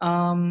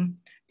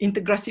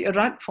 Integrasi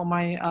Erat for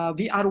my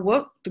VR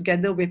work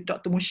together with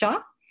Dr.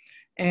 Musha,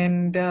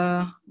 and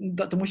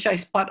Dr. Musha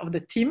is part of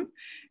the team,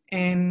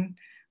 and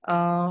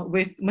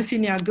with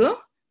Mesin Niaga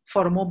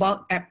for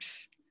mobile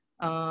apps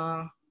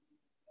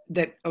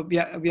that we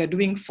are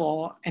doing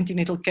for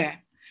antenatal care.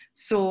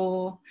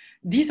 So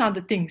these are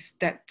the things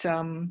that,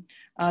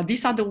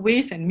 these are the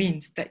ways and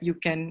means that you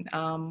can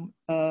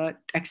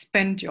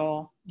expand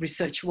your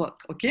research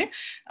work, okay?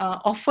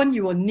 Often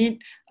you will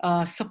need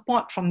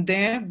support from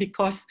there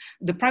because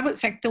the private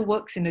sector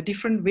works in a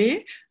different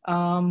way.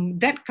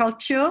 That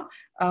culture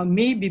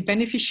may be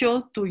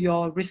beneficial to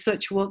your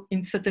research work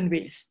in certain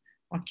ways,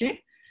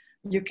 okay?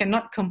 You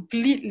cannot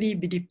completely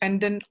be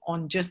dependent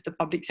on just the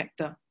public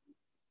sector.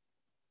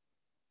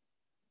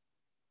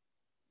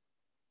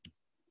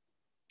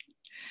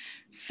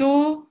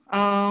 So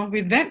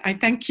with that, I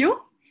thank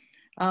you.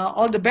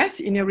 All the best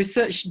in your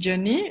research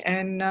journey.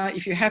 And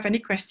if you have any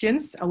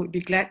questions, I would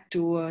be glad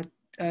to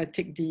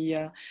take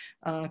the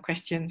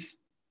questions.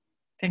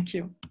 Thank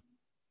you.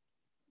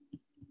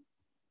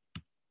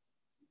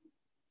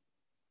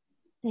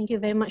 Thank you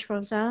very much,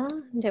 Prof. Zah.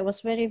 That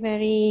was very,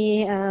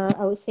 very,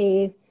 I would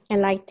say,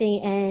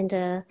 enlightening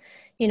and,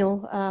 you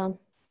know,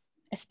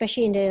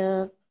 especially in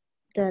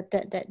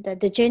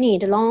the journey,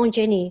 the long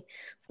journey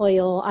for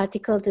your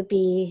article to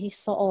be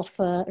sort of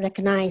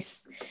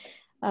recognized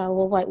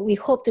worldwide. We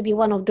hope to be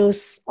one of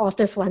those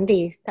authors one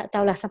day. Tak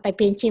tahulah sampai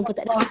pencin pun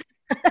tak ada.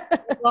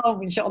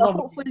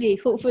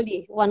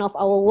 Hopefully, one of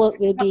our work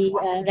will be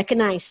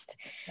recognized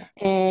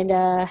and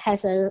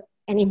has an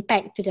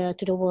impact to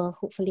the world,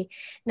 hopefully.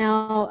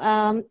 Now,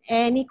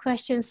 any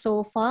questions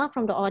so far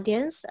from the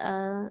audience?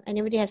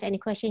 Anybody has any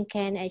question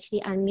can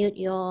actually unmute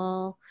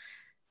your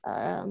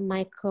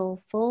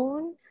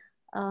microphone.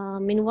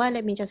 Meanwhile,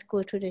 let me just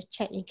go through the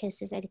chat in case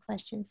there's any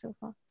questions so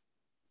far.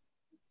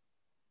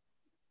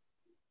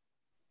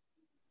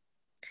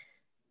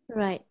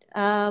 Right.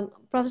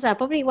 Professor,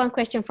 probably one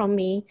question from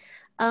me.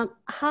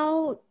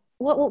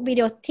 What would be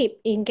your tip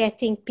in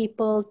getting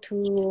people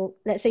to,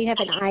 let's say you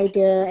have an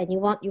idea and you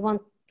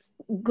want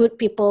good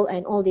people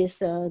and all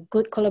these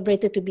good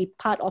collaborators to be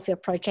part of your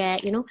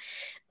project, you know,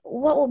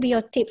 what would be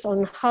your tips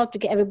on how to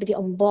get everybody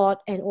on board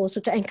and also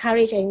to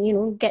encourage and, you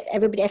know, get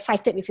everybody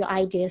excited with your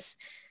ideas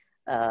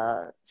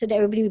so that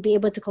everybody will be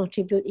able to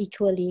contribute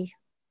equally?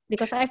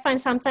 Because I find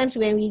sometimes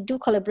when we do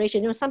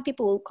collaboration, you know, some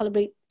people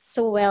collaborate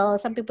so well,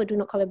 some people do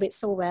not collaborate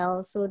so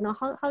well. So now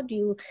how do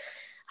you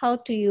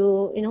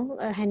you know,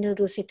 handle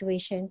those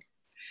situations?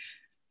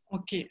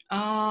 Okay,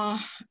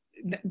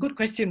 good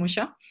question,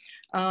 Musha.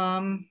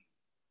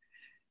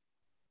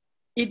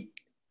 It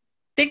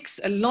takes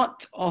a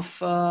lot of,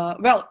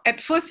 well, at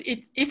first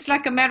it's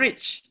like a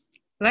marriage,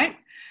 right?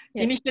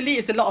 Yeah. Initially,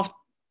 it's a lot of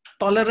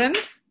tolerance.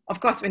 Of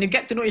course, when you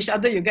get to know each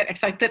other, you get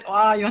excited.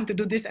 Oh, you want to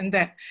do this and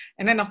that.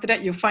 And then after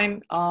that, you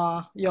find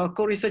your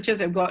co-researchers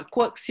have got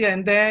quirks here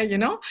and there, you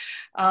know.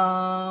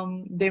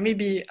 There may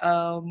be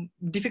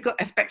difficult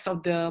aspects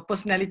of the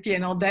personality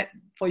and all that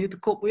for you to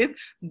cope with.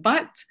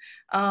 But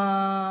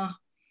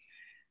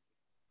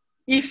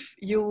if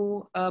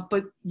you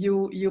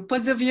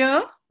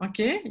persevere,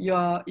 okay,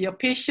 you're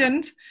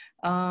patient,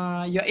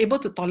 you're able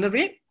to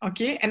tolerate,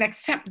 okay, and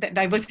accept that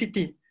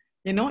diversity,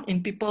 you know,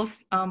 in people's,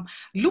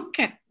 look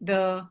at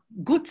the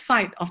good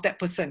side of that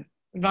person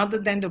rather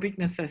than the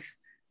weaknesses.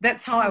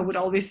 That's how I would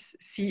always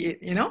see it,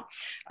 you know,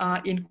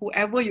 in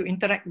whoever you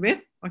interact with,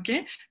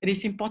 okay, it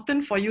is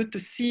important for you to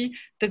see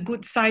the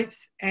good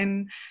sides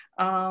and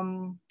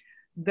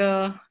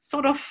the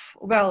sort of,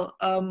 well,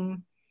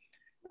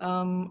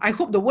 I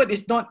hope the word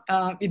is not,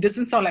 it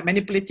doesn't sound like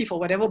manipulative or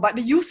whatever, but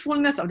the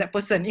usefulness of that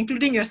person,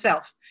 including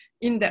yourself,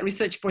 in that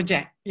research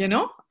project, you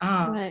know?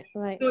 Right.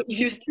 So if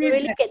you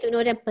really get to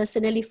know them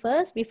personally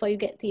first before you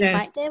get to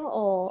invite them,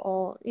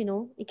 or, you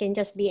know, it can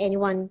just be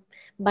anyone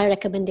by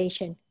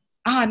recommendation.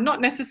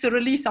 Not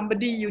necessarily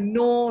somebody you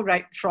know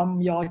right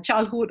from your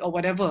childhood or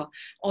whatever.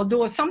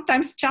 Although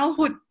sometimes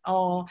childhood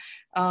or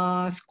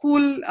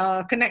school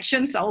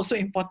connections are also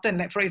important.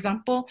 Like for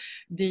example,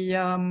 the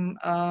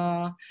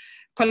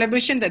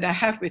collaboration that I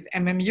have with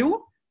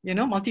MMU, you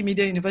know,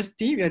 Multimedia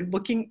University, we are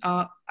working,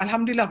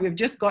 Alhamdulillah, we've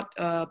just got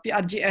a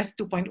PRGS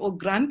 2.0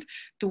 grant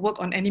to work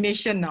on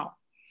animation now.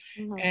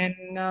 Mm-hmm. And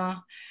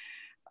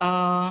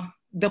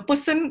the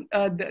person,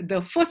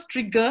 the first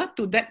trigger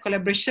to that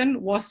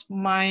collaboration was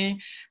my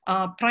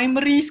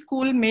primary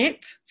school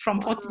mate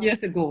from 40 years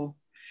ago.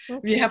 Okay.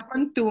 We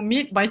happened to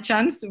meet by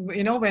chance,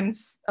 you know, when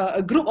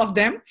a group of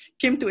them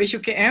came to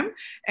HUKM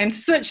and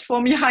searched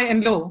for me high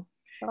and low.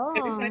 Oh.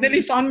 And they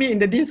finally found me in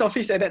the dean's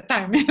office at that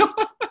time, you know.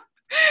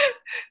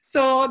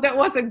 So that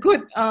was a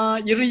good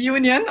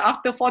reunion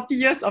after 40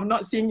 years of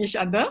not seeing each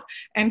other.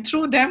 And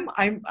through them,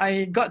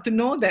 I got to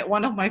know that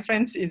one of my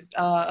friends is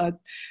a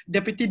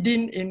deputy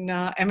dean in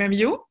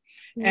MMU.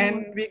 Mm.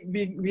 And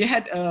we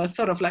had a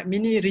sort of like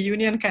mini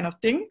reunion kind of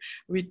thing.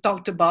 We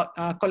talked about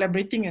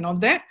collaborating and all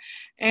that.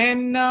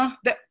 And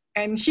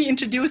she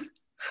introduced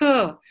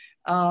her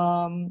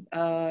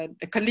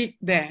colleague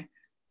there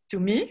to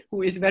me,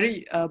 who is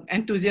very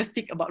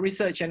enthusiastic about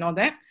research and all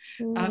that.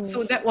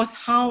 So that was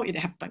how it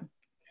happened,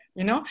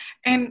 you know.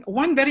 And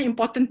one very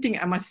important thing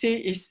I must say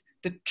is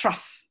the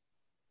trust.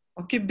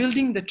 Okay,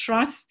 building the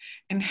trust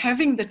and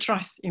having the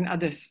trust in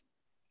others.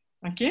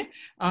 Okay,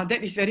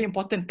 that is very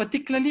important,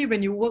 particularly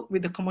when you work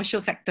with the commercial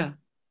sector.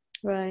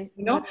 Right.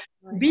 You know,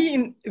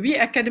 right. We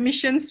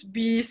academicians,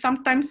 we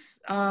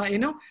sometimes, you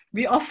know,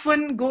 we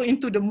often go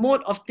into the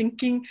mode of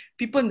thinking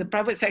people in the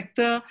private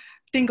sector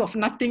think of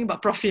nothing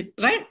but profit,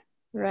 right?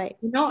 Right.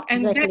 You know,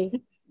 and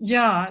exactly.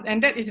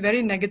 and that is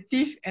very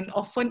negative and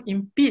often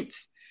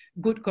impedes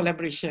good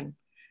collaboration.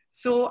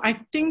 So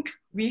I think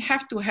we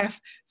have to have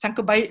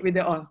sangka baik with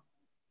it all,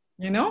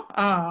 you know,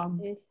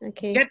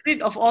 okay. Get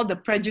rid of all the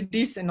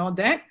prejudice and all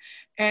that,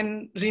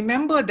 and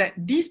remember that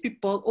these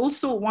people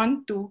also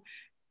want to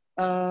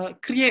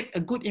create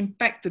a good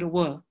impact to the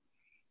world,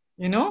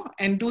 you know,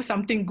 and do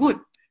something good,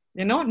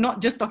 you know, not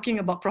just talking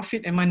about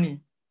profit and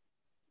money.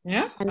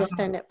 Yeah,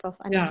 Understand that, Prof.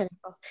 yeah. Understand that,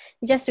 Prof.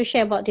 Just to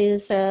share about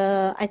this,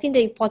 I think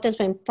the importance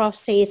when Prof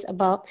says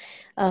about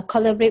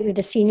collaborate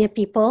with the senior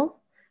people,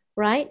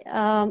 right?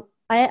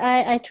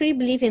 I truly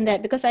believe in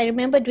that, because I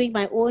remember doing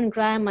my own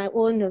grant, my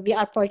own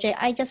VR project.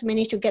 I just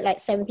managed to get like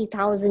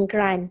 70,000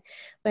 grant.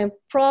 When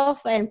Prof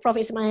and Prof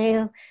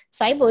Ismail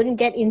Saibun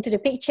get into the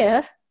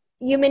picture,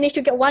 you managed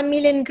to get 1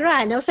 million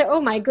grant. I was like,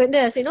 oh my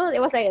goodness, you know, it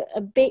was like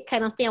a big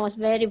kind of thing. I was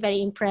very, very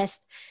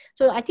impressed.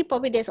 So I think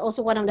probably that's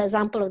also one of the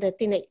example of the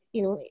thing that,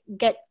 you know,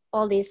 get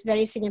all these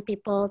very senior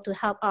people to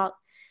help out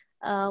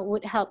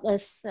would help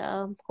us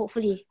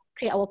hopefully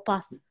create our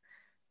path,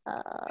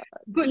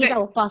 ease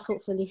our path,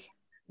 hopefully.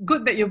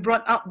 Good that you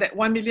brought up that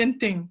 1 million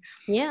thing.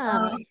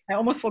 Yeah. I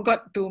almost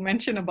forgot to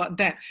mention about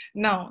that.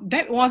 Now,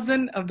 that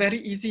wasn't a very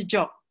easy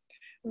job.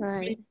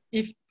 Right.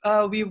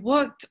 We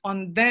worked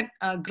on that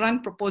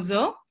grant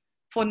proposal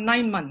for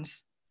 9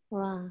 months.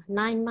 Wow,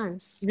 9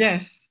 months.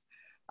 Yes.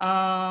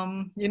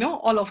 You know,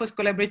 all of us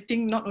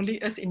collaborating, not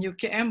only us in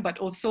UKM, but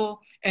also,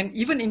 and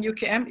even in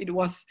UKM, it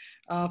was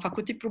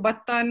Fakulti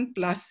Perubatan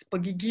plus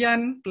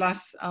Pergigian plus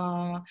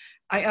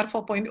IR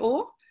 4.0,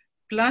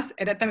 plus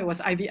at that time it was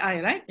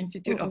IVI, right?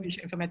 Institute of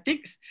Visual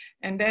Informatics.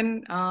 And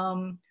then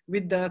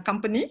with the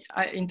company,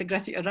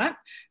 Integrasi Erat,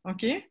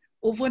 okay,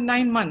 over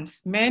 9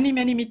 months, many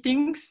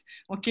meetings,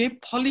 okay,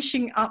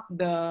 polishing up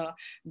the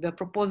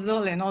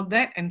proposal and all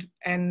that,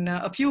 and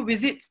a few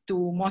visits to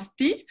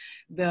MOSTI,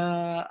 the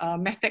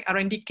Mestec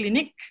R&D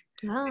clinic.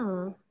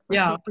 Oh, okay.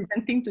 Yeah,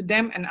 presenting to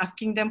them and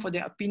asking them for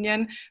their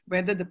opinion,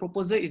 whether the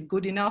proposal is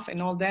good enough and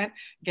all that,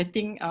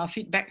 getting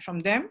feedback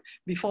from them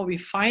before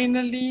we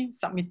finally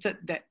submitted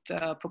that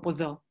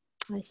proposal.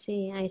 I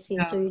see.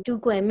 Yeah. So you do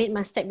go and meet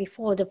Mustapha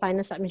before the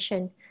final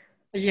submission.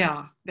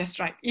 Yeah, that's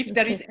right. If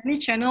there is any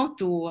channel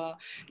to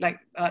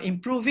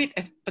improve it,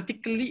 as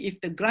particularly if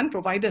the grant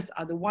providers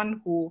are the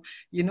one who,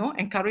 you know,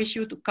 encourage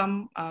you to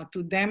come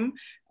to them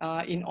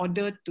in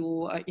order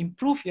to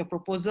improve your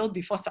proposal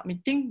before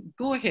submitting,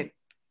 go ahead.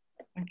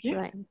 Okay.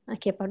 Right.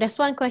 Okay, Prof. There's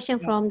one question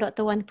from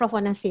Prof.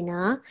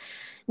 Wanasina.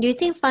 Do you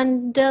think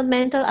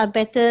fundamental are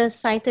better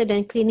cited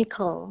than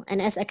clinical?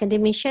 And as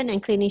academician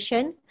and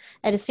clinician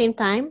at the same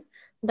time,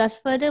 does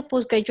further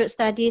postgraduate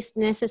studies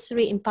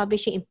necessary in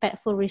publishing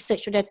impactful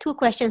research? So there are 2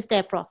 questions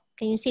there, Prof.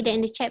 Can you see that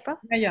in the chat, Prof?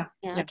 Yeah.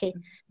 Okay.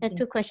 There are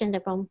 2 questions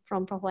there from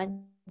Prof.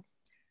 Wan. You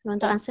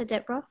want to answer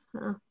that, Prof?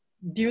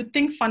 Do you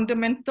think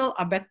fundamental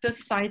are better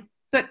cited,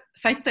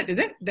 is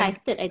it?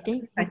 Cited, I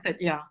think. Cited,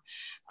 yeah.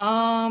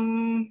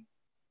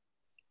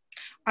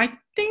 I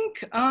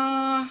think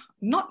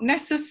not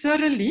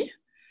necessarily,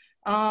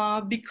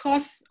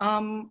 because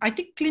I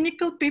think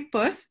clinical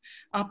papers,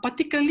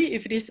 particularly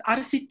if it is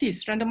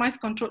RCTs, randomized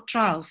controlled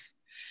trials,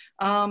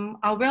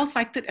 are well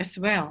cited as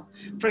well.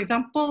 For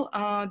example,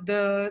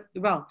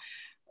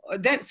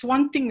 that's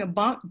one thing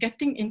about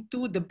getting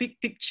into the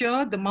big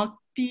picture, the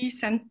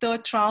multi-center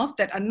trials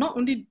that are not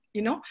only,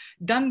 you know,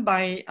 done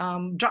by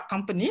drug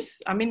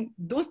companies. I mean,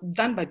 those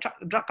done by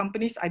drug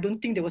companies, I don't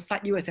think they will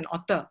cite you as an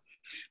author.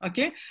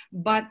 Okay,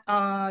 but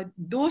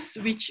those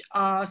which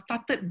are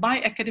started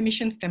by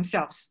academicians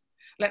themselves.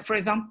 Like for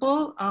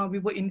example, we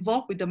were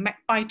involved with the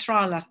MAGPIE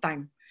trial last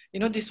time.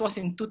 You know, this was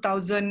in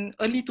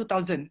early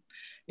 2000,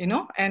 you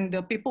know, and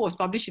the paper was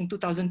published in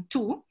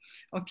 2002.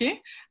 Okay,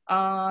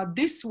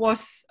 this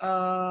was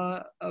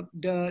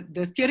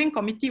the steering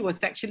committee was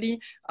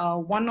actually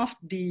one of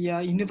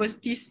the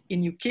universities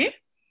in UK.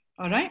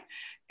 All right,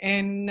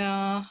 and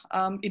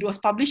it was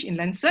published in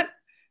Lancet.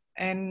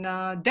 And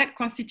that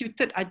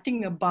constituted, I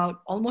think,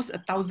 about almost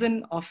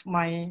 1,000 of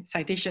my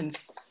citations,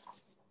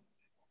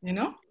 you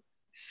know.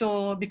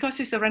 So because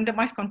it's a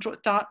randomized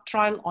controlled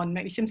trial on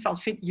magnesium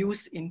sulfate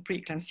used in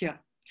preeclampsia.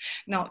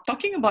 Now,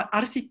 talking about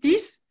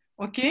RCTs,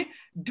 okay,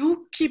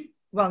 do keep,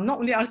 well, not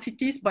only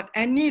RCTs, but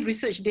any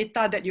research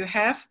data that you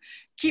have,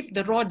 keep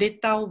the raw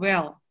data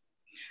well.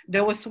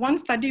 There was one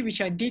study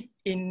which I did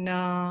in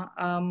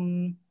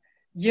early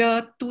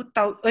year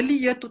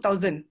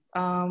 2000.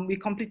 We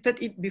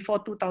completed it before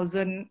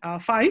 2005,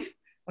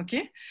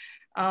 okay?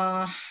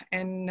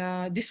 And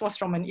this was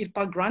from an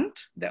IRPA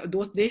grant.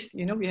 Those days,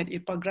 you know, we had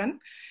IRPA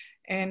grant.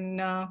 And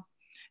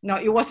now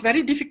it was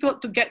very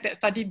difficult to get that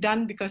study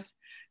done because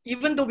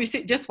even though we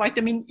said just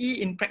vitamin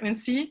E in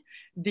pregnancy,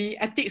 the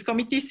ethics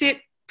committee said,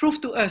 prove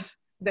to us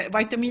that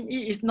vitamin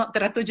E is not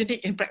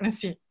teratogenic in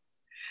pregnancy.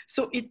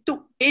 So it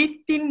took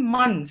 18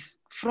 months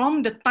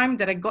from the time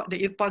that I got the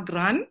IRPA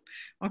grant,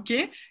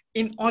 okay,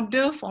 in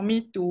order for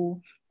me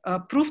to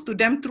prove to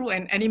them through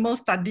an animal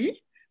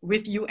study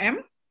with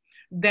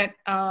that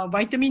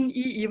vitamin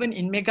E, even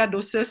in mega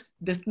doses,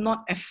 does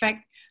not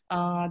affect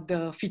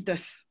the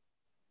fetus.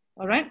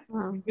 All right,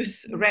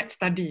 use rat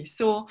study.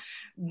 So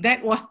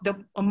that was the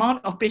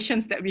amount of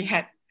patients that we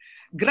had.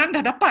 Grant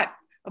dah dapat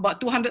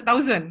about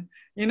 200,000,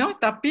 you know,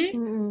 tapi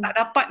tak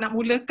dapat nak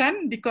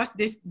mulakan because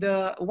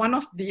one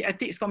of the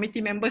ethics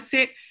committee members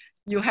said,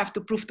 you have to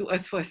prove to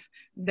us first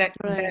that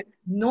there's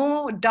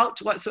no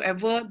doubt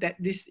whatsoever that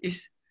this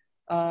is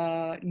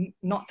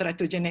not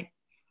teratogenic,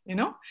 you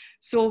know.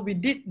 So we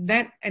did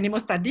that animal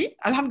study.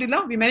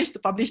 Alhamdulillah, we managed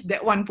to publish that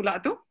one pula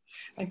tu.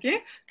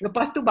 Okay.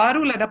 Lepas tu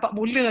barulah dapat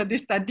mula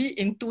this study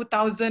in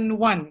 2001.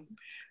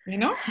 You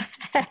know.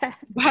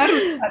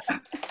 Baru.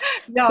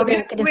 Yeah, so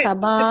dia kena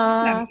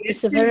sabar,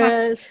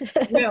 perseverance.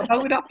 Yeah,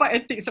 baru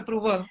dapat ethics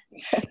approval.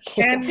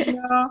 Okay. And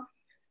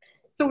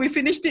so we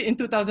finished it in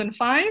 2005.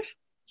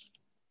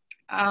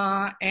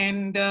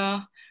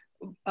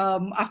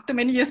 After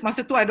many years,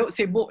 masa tu I duk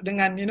sibuk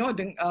dengan, you know,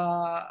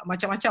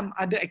 macam-macam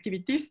other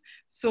activities.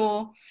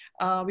 So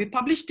we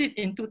published it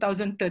in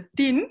 2013,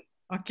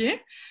 okay.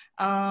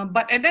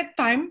 But at that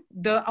time,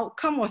 the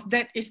outcome was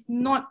that it's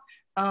not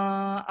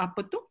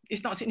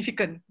it's not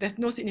significant.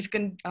 There's no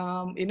significant,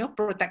 you know,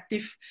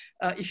 protective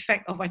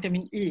effect of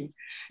vitamin E.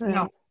 Right.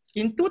 Now,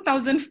 in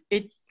 2014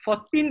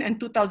 and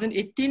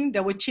 2018,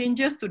 there were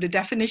changes to the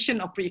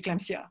definition of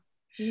preeclampsia.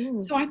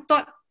 So I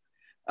thought,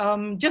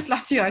 just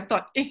last year, I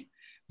thought,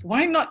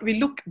 why not we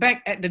look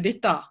back at the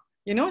data?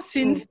 You know,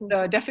 since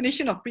the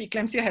definition of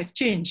preeclampsia has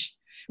changed,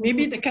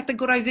 maybe the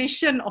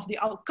categorization of the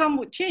outcome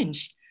would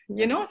change.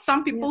 You know,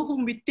 some people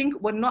whom we think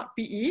were not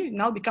PE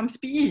now becomes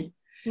PE.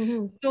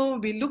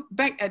 So we look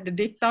back at the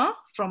data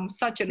from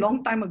such a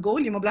long time ago,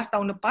 15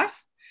 tahun lepas,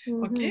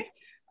 okay,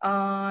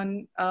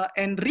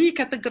 and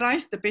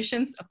recategorize the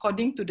patients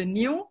according to the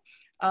new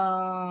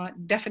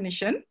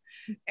definition.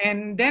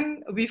 And then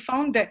we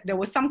found that there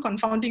were some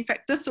confounding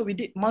factors, so we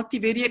did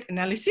multivariate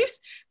analysis,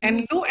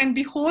 and lo and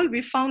behold,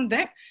 we found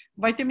that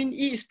vitamin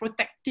E is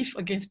protective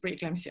against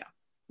preeclampsia.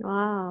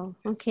 Wow,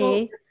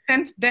 okay. So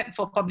sent that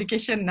for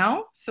publication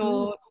now,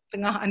 so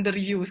tengah under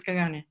review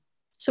sekarang ni.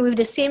 So with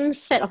the same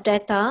set of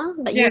data,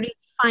 but you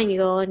redefine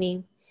your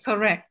name.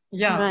 Correct,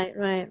 yeah.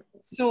 Right.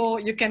 So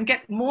you can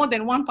get more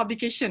than one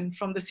publication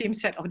from the same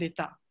set of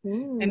data.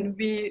 And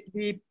we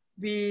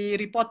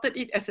reported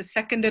it as a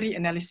secondary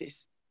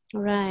analysis.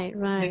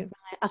 Right.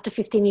 After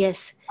 15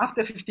 years.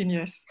 After 15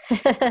 years.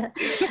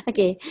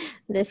 Okay.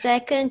 The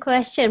second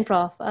question,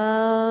 Prof.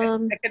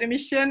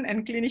 Academician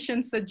and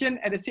clinician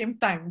surgeon at the same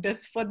time.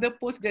 Does further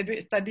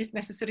postgraduate studies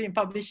necessary in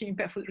publishing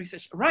impactful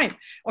research? Right.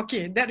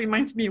 Okay. That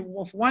reminds me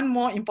of one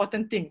more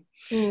important thing.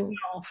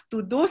 Now, to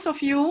those of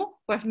you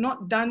who have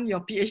not done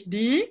your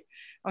PhD,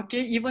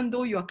 okay, even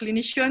though you are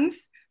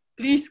clinicians,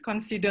 please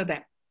consider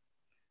that.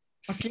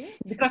 Okay,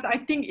 because I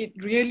think it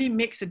really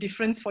makes a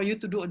difference for you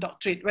to do a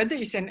doctorate, whether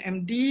it's an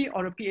MD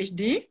or a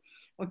PhD.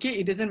 Okay,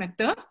 it doesn't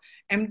matter.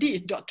 MD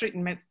is doctorate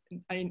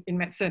in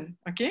medicine.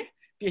 Okay,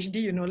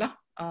 PhD, you know lah,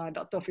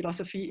 Doctor of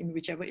Philosophy in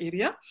whichever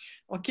area.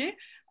 Okay,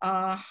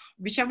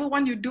 whichever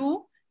one you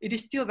do, it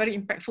is still very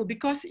impactful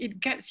because it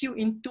gets you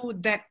into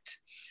that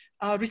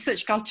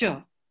research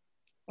culture.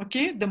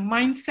 Okay, the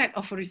mindset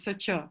of a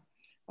researcher.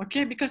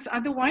 Okay, because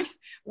otherwise,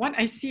 what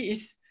I see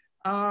is,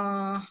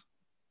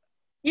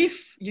 if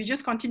you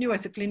just continue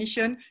as a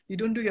clinician, you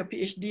don't do your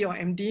PhD or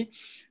MD,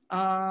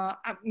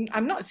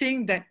 I'm not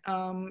saying that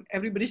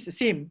everybody's the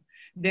same.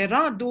 There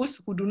are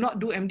those who do not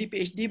do MD,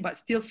 PhD, but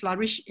still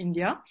flourish in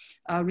their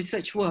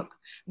research work.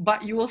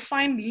 But you will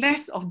find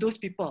less of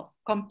those people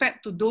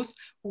compared to those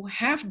who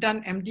have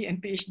done MD and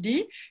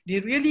PhD. They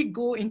really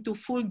go into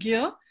full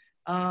gear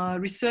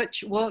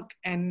research work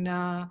and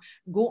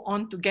go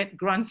on to get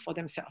grants for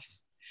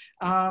themselves.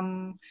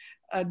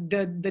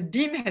 The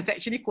dean has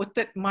actually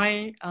quoted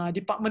my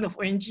department of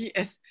ONG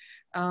as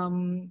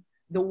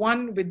the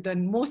one with the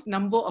most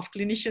number of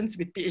clinicians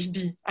with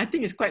PhD. I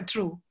think it's quite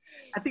true.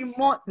 I think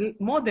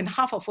more than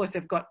half of us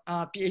have got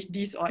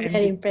PhDs or MD.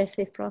 Very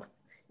impressive, Prof.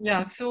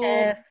 Yeah, so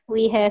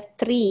we have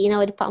 3 in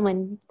our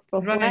department.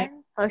 Prof.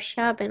 Wan, Prof.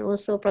 Shab, and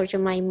also Prof.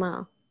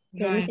 Jemima.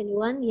 Can you say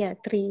anyone? Yeah,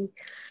 3.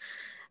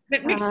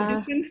 That makes a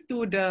difference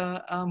to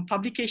the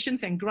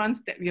publications and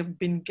grants that we have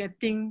been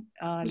getting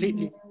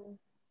lately.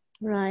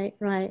 Right.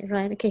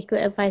 Okay,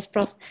 good advice,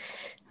 Prof.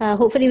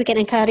 Hopefully we can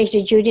encourage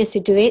the juniors to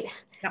do it.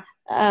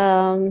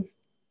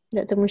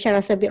 Dr. Musha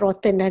rasa a bit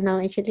rotten dah now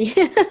actually.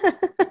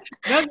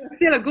 Well, you're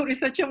still a good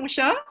researcher,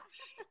 Musha.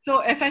 So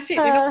as I said,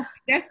 you know,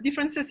 there's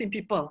differences in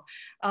people.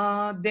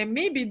 There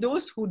may be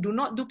those who do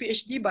not do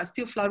PhD but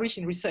still flourish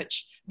in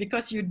research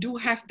because you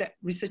do have that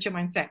researcher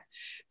mindset.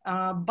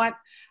 But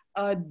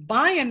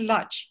by and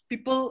large,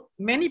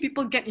 many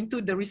people get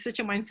into the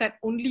researcher mindset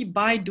only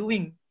by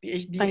doing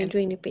PhD. By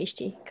doing the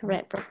PhD,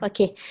 correct, Prof.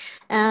 Okay.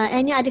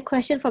 Any other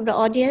question from the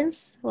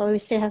audience? Well, we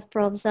still have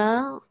Prof.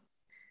 Zah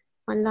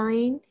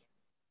online.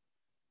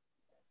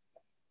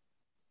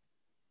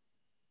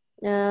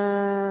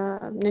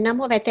 The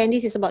number of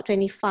attendees is about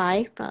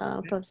 25,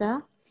 Prof.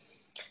 Zah.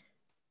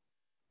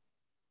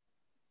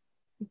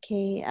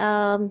 Okay.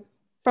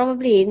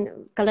 Probably,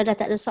 kalau dah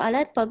tak ada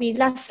soalan, probably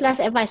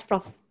last advice,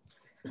 Prof.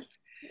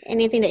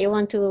 Anything that you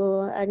want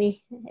to, at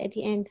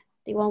the end,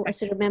 that you want us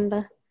to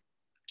remember?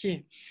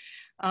 Okay.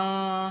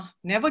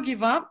 Never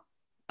give up.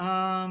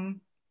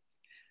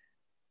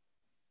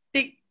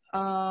 Take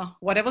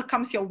whatever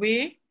comes your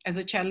way as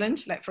a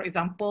challenge. Like for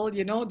example,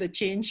 you know, the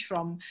change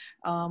from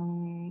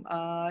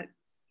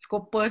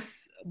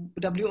Scopus,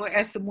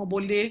 WOS semua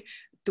boleh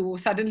to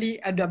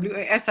suddenly a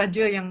WAS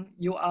saja yang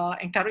you are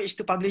encouraged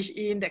to publish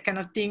in, that kind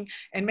of thing,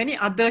 and many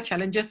other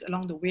challenges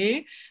along the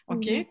way,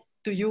 okay,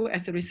 to you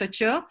as a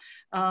researcher,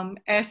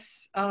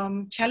 as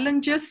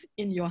challenges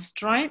in your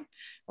stride,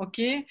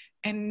 okay,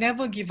 and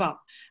never give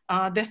up.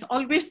 There's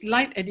always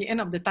light at the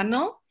end of the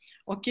tunnel,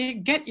 okay,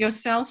 get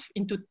yourself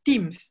into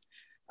teams.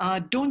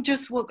 Don't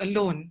just work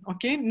alone,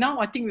 okay?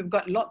 Now I think we've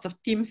got lots of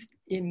teams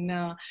in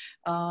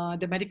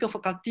the medical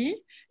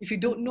faculty. If you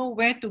don't know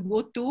where to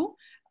go to,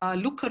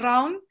 look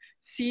around,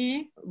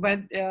 see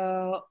when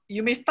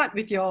you may start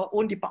with your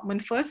own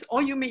department first,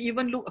 or you may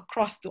even look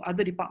across to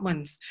other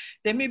departments.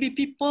 There may be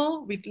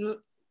people with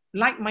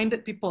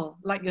like-minded people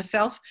like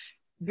yourself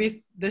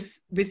with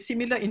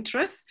similar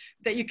interests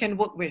that you can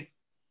work with.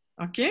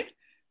 Okay,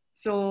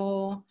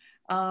 so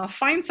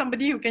find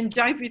somebody who can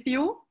jive with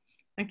you,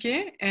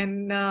 okay,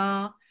 and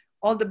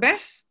all the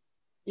best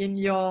in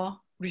your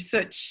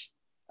research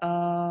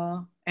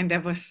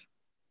endeavors.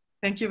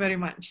 Thank you very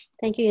much.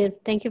 Thank you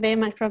very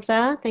much, Prof.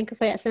 Zah. Thank you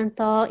for your excellent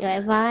talk, your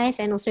advice,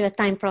 and also your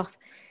time, Prof.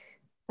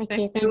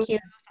 Okay, thank you.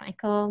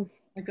 Assalamualaikum.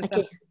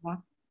 Okay.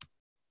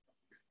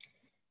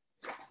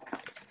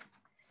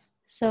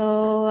 So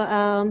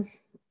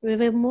we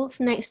will move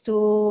next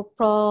to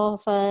Prof.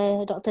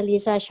 Dr.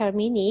 Liza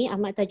Sharmini,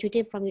 Ahmad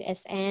Tajudin from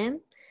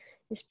USM.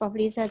 Is Prof.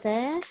 Liza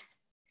there?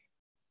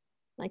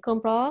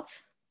 Assalamualaikum, Prof.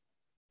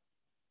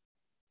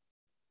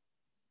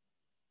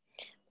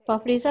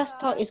 Prof. Liza's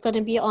talk is going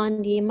to be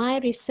on my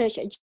research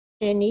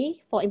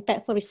journey for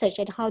impactful research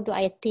and how do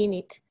I attain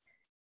it.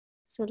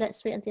 So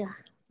let's wait until.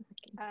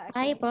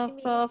 Hi,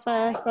 Prof.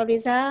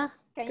 Liza.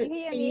 Can Good you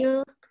hear to see me?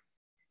 you.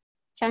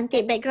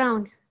 Cantik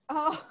background.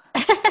 Oh,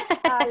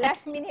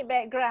 last minute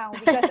background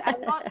because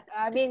I'm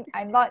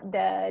not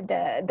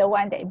the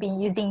one that been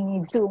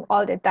using Zoom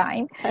all the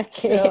time.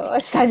 Okay. So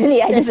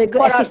suddenly I have just a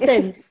good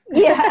assistant.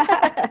 Yeah.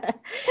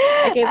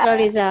 Okay, Prof.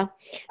 Liza.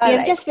 We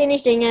have Alright. just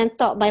finished dengan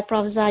talk by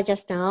Prof. Zah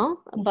just now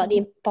about the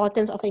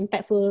importance of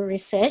impactful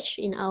research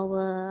in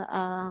our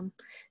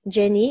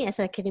journey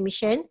as an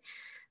academician.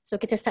 So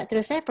kita start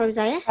terus Prof.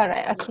 Zah.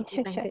 Alright, okay,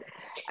 sure.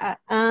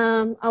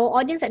 Our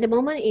audience at the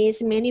moment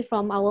is mainly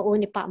from our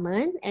own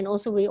department, and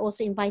also we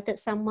also invited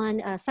some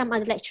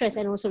other lecturers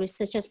and also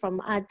researchers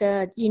from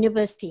other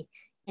university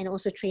and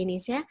also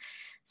trainees. Yeah.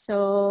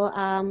 So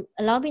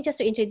allow me just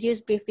to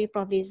introduce briefly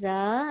Prof.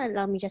 Liza.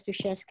 Allow me just to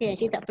share screen.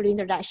 Actually tak perlu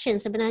introduction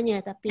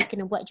sebenarnya, tapi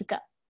kena buat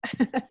juga.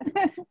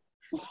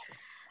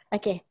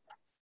 Okay.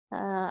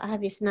 I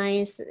have this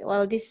nice.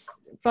 Well, this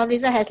Prof.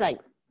 Liza has like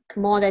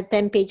more than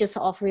 10 pages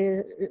of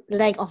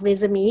length of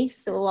resume.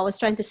 So I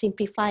was trying to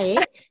simplify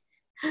it.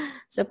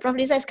 So Prof.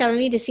 Liza is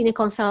currently the senior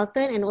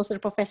consultant and also the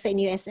professor in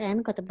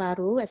USM, Kota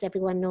Baru, as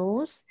everyone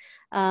knows.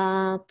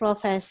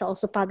 Prof has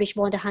also published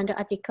more than 100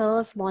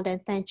 articles, more than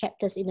 10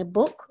 chapters in a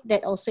book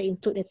that also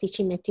include the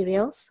teaching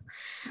materials.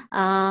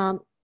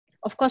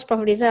 Of course,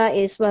 Prof. Liza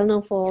is well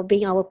known for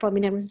being our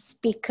prominent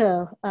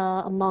speaker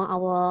among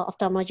our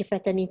ophthalmology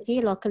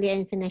fraternity, locally and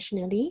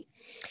internationally.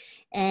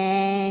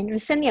 And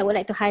recently, I would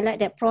like to highlight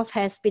that Prof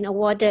has been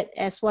awarded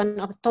as one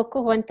of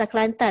Tokoh Wanita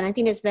Kelantan. I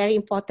think that's very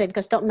important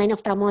because not many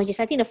ophthalmologists.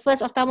 I think the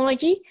first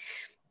ophthalmology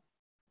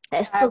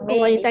as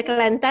Tokoh Wanita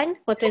Kelantan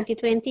for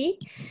 2020.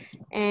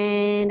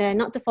 And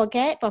not to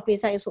forget, Prof.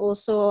 Liza is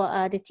also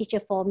the teacher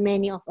for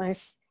many of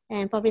us.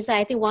 And Prof. Liza,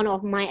 I think one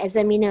of my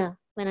examiner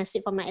when I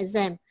sit for my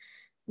exam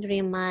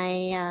during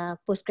my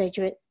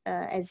postgraduate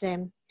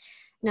exam.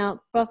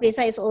 Now, Prof.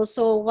 Liza is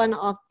also one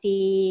of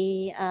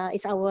the,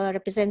 is our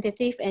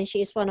representative, and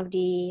she is one of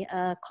the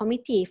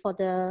committee for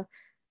the,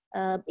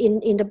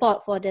 in the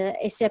board for the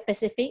Asia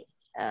Pacific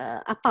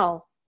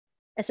APAO,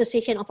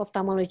 Association of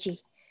Ophthalmology.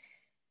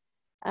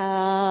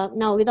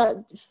 Now,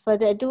 without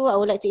further ado, I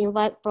would like to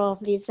invite Prof.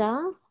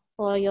 Liza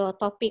for your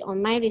topic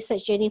on my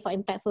research journey for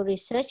impactful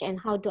research and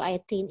how do I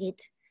attain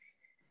it.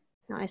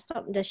 Now, I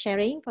stop the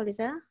sharing, Prof.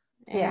 Liza,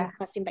 and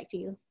passing back to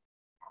you.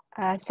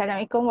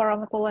 Assalamualaikum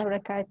warahmatullahi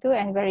wabarakatuh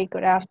and very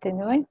good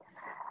afternoon.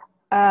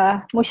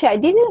 Musha, I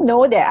didn't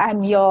know that I'm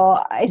your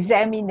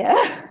examiner.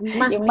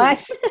 Must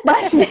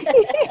be.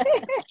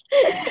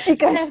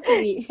 Because, have to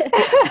be.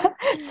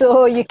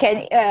 So you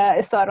can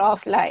sort of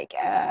like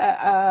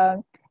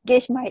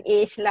gauge my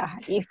age lah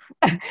if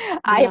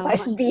I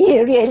must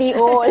be really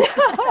old.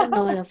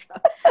 No,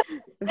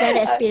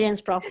 very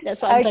experienced, Prof.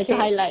 That's what I'm trying to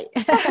highlight.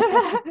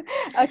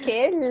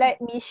 Okay, let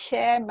me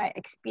share my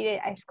experience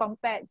as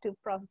compared to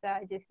Prof.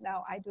 Zah just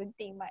now. I don't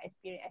think my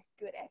experience is as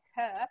good as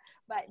her,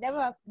 but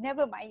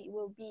never mind. It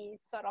will be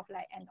sort of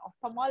like an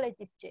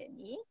ophthalmologist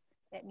journey.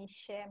 Let me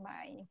share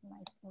my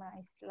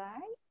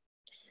slide.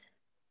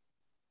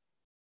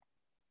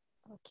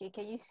 Okay,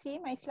 can you see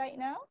my slide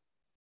now?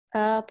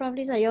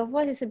 Probably so. Your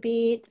voice is a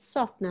bit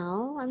soft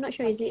now. I'm not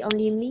sure, is it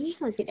only me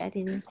or is it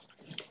Attain?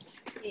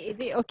 Is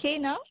it okay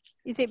now?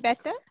 Is it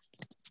better?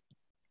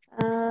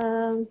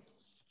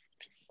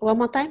 One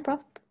more time,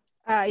 Prof.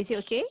 Is it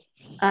okay?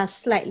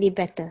 Slightly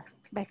better.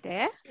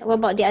 Better. What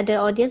about the other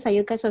audience? Are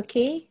you guys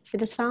okay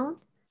with the sound?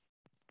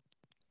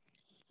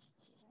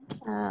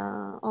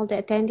 All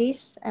the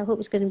attendees, I hope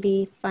it's going to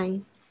be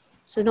fine.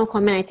 So no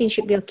comment. I think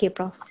should be okay,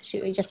 Prof.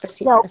 Should we just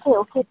proceed? Yeah,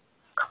 okay.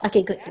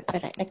 Okay, good. All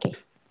right, okay.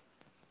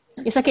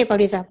 It's okay,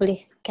 Prof. Liza.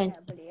 Boleh. Can.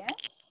 Yeah, boleh ya.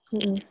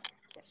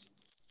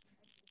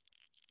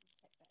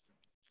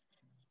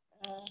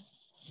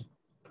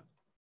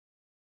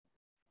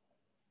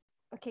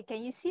 Okay,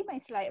 can you see my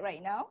slide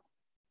right now?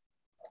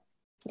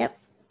 Yep.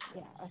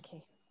 Yeah,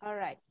 okay. All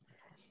right.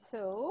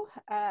 So,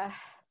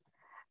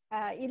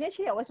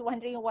 initially I was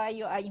wondering why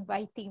you are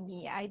inviting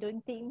me. I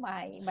don't think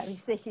my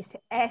research is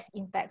as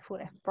impactful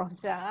as Prof.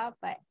 Zah,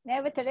 but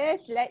nevertheless,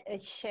 let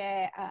us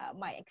share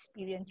my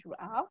experience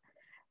throughout.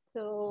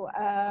 So,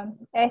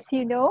 as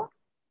you know,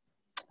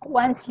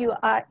 once you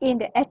are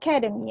in the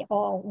academy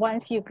or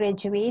once you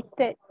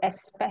graduated as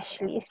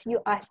specialist,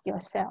 you ask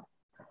yourself,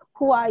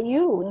 who are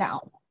you now?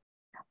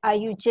 Are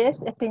you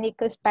just a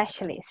clinical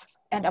specialist,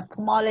 an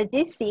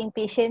ophthalmologist seeing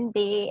patient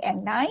day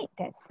and night?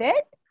 That's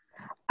it.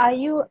 Are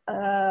you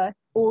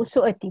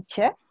also a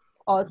teacher,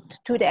 or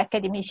to the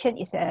academician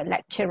is a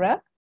lecturer?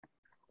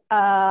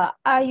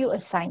 Are you a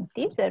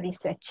scientist, a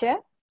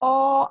researcher,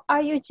 or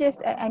are you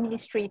just an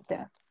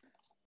administrator?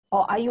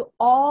 Or are you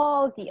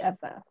all the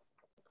above?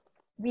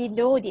 We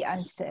know the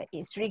answer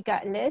is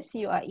regardless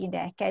you are in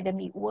the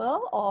academic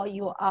world or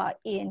you are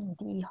in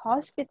the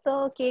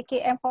hospital,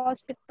 KKM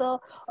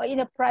hospital, or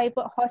in a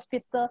private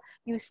hospital,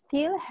 you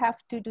still have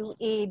to do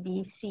A,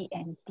 B, C,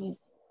 and D,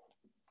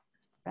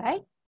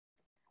 right?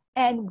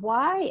 And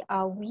why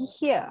are we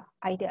here,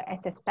 either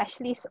as a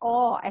specialist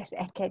or as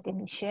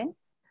academician?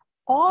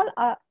 All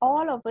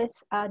of us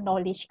are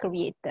knowledge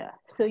creator.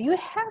 So you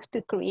have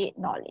to create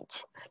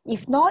knowledge.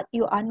 If not,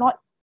 you are not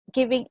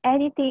giving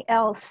anything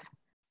else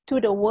to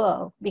the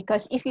world,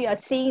 because if you are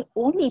seeing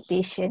only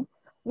patient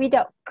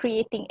without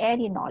creating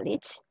any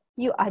knowledge,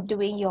 you are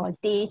doing your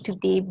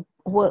day-to-day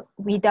work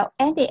without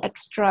any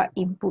extra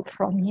input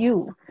from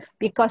you.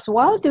 Because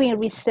while doing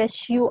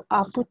research, you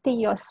are putting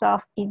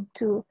yourself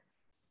into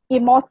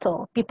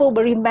immortal. People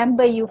will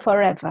remember you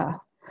forever.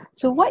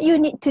 So what you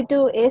need to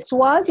do is,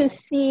 while you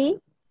see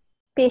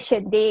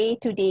patient,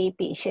 day-to-day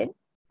patient,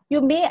 you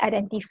may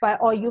identify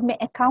or you may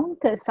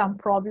encounter some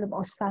problem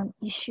or some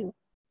issue.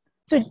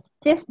 So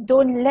just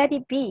don't let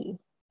it be.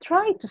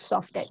 Try to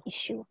solve that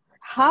issue.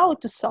 How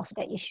to solve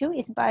that issue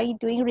is by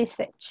doing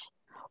research.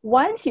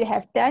 Once you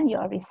have done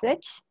your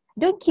research,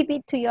 don't keep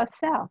it to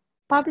yourself.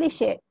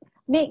 Publish it.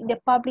 Make the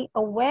public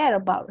aware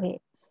about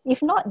it.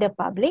 If not the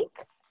public,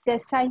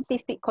 the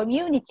scientific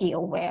community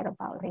aware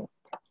about it.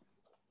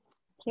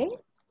 Okay?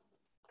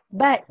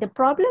 But the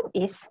problem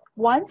is,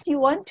 once you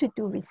want to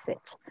do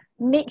research,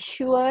 make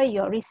sure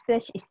your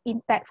research is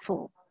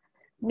impactful.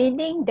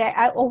 Meaning that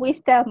I always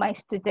tell my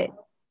students,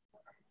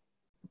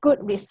 good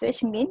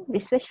research means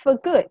research for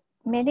good.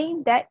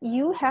 Meaning that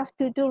you have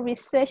to do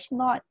research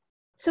not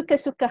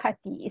suka-suka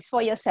hati, it's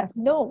for yourself.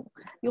 No,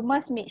 you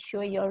must make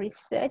sure your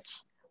research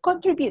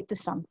contribute to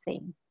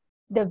something.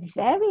 The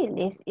very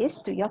least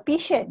is to your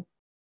patient,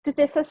 to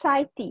the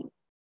society,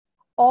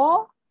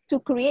 or to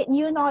create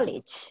new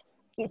knowledge.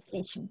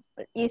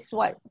 It's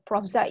what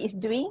Prof. Zah is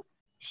doing.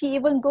 She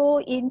even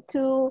go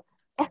into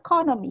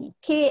economy,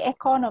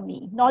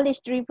 K-economy,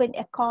 knowledge-driven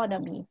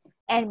economy,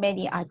 and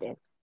many others.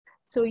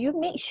 So you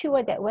make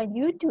sure that when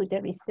you do the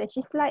research,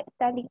 it's like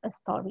telling a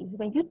story.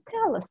 When you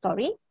tell a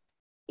story,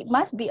 it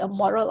must be a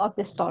moral of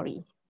the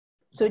story.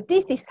 So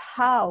this is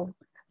how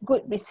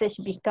good research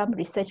become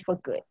research for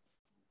good.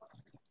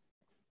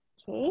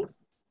 Okay.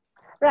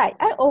 Right,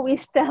 I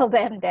always tell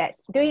them that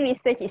doing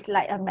research is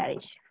like a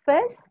marriage.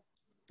 First,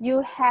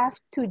 you have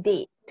to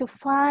date, to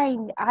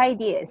find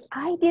ideas.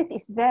 Ideas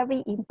is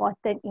very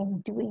important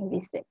in doing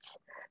research.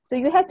 So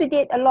you have to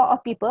date a lot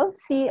of people,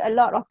 see a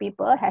lot of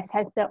people as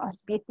handsome, as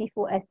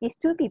beautiful as these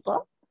two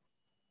people.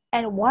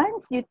 And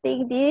once you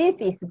think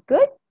this is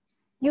good,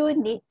 you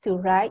need to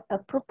write a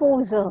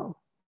proposal.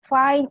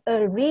 Find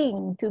a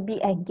ring to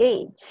be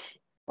engaged.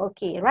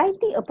 Okay,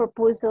 writing a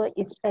proposal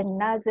is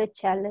another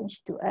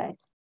challenge to us.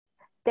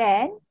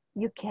 Then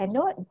you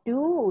cannot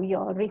do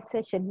your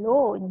research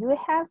alone.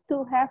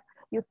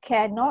 You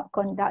cannot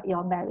conduct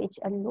your marriage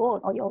alone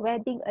or your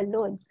wedding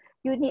alone.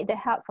 You need the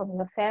help from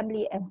your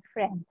family and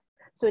friends.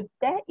 So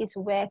that is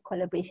where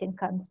collaboration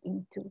comes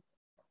into.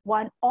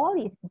 Once all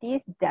is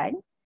this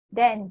done,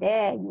 then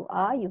there you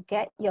are, you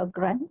get your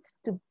grants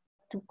to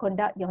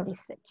conduct your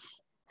research.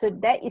 So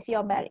that is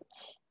your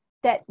marriage.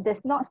 That does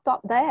not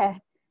stop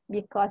there,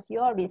 because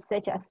your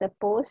research are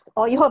supposed,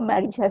 or your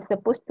marriage is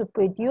supposed to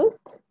produce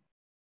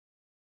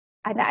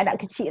anak-anak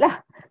kecil lah.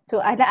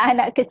 So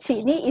anak-anak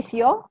kecil ni is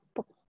your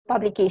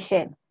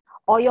publication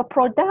or your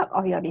product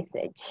of your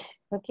research.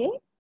 Okay?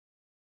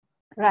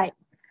 Right.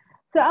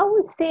 So I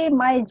would say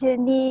my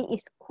journey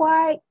is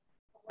quite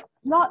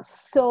not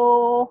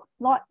so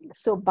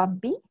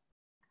bumpy,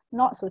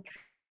 not so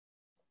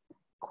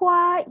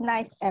quite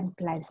nice and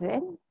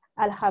pleasant.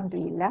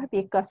 Alhamdulillah,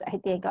 because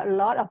I think I got a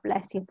lot of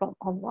blessing from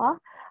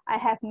Allah. I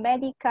have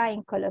many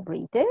kind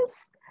collaborators,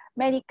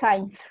 many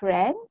kind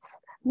friends,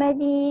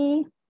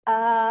 many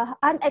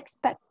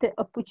unexpected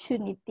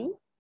opportunity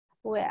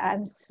where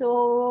I'm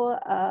so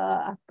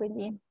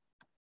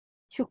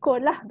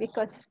syukurlah,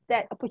 because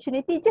that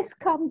opportunity just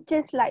come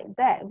just like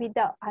that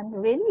without I'm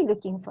really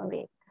looking for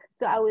it.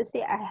 So I would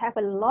say I have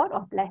a lot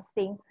of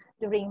blessing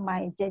during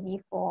my journey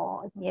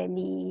for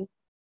nearly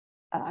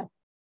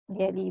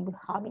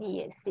how many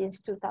years,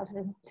 since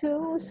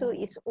 2002, so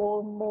it's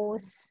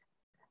almost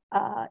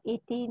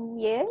 18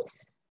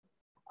 years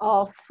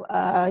of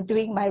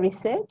doing my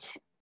research,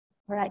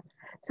 right?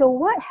 So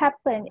what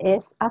happened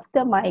is,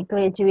 after my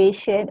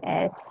graduation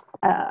as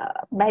a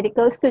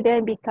medical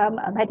student, become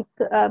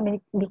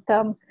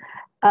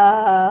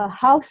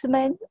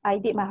houseman. I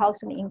did my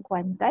houseman in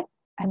Kuantan.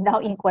 I'm now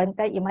in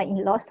Kuantan in my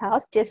in-laws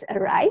house, just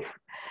arrived.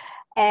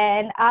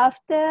 And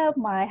after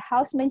my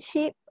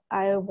housemanship,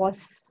 I was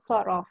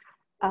sort of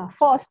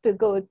forced to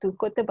go to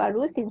Kota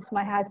Baru since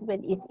my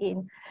husband is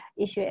in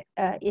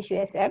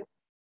HUSM.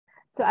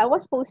 So I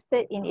was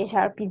posted in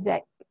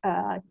HRPZ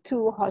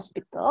 2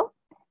 hospital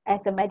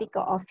as a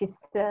medical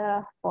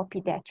officer for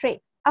pediatric.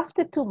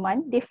 After 2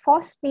 months, they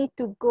forced me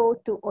to go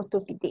to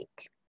orthopedic.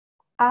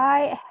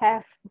 I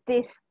have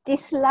this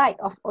dislike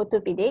of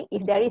orthopedic.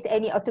 If there is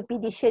any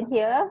orthopedician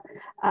here,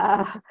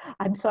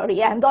 I'm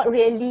sorry, I'm not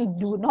really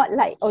do not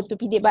like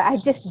orthopedic, but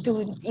it just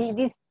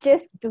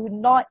do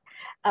not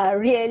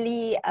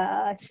really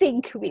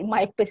sync with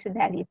my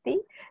personality.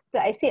 So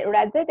I said,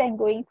 rather than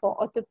going for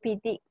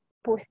orthopedic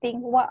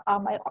posting, what are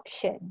my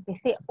options? They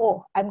say,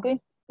 oh,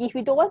 if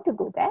you don't want to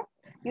go there,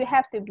 you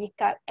have to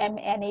become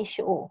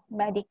MNHO,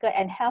 Medical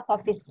and Health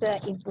Officer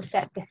in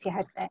Pusat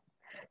Kesihatan.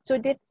 So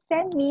they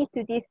sent me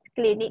to this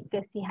clinic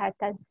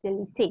Kesihatan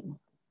Selising,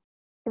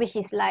 which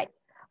is like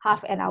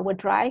half an hour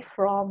drive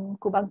from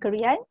Kubang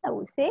Kerian, I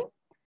would say.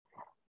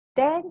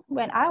 Then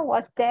when I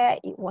was there,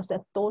 it was a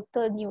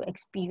total new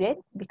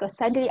experience because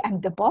suddenly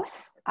I'm the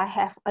boss. I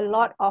have a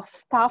lot of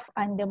staff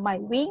under my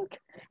wing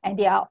and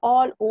they are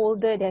all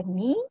older than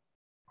me.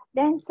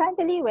 Then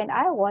suddenly when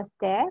I was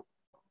there,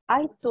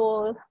 I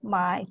told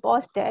my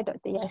boss there,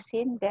 Dr.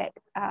 Yassin, that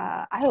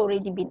I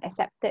already been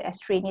accepted as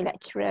trainee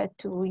lecturer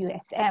to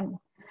USM.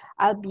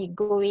 I'll be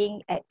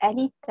going at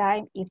any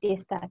time if they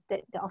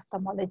started the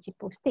ophthalmology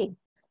posting.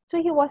 So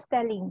he was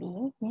telling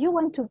me, you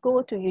want to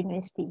go to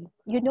university.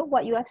 You know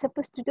what you are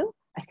supposed to do?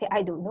 I said,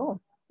 I don't know.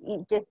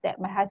 It's just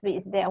that my husband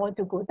is there. I want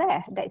to go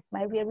there. That's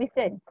my real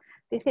reason.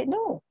 They said,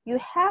 no, you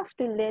have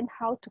to learn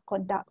how to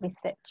conduct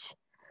research.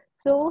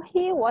 So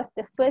he was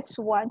the first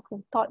one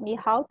who taught me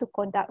how to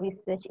conduct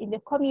research in the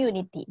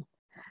community.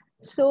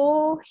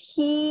 So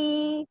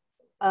he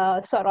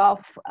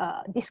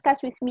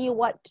discussed with me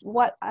what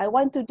I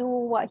want to do,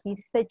 what his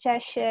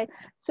suggestion.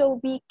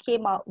 So we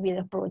came out with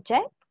a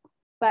project.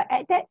 But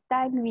at that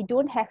time, we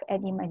don't have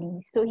any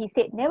money. So he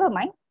said, never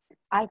mind,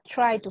 I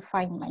try to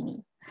find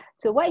money.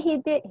 So what he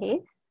did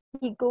is,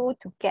 he go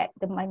to get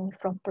the money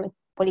from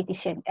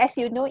politicians. As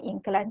you know, in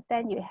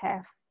Kelantan, you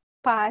have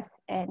PAS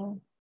and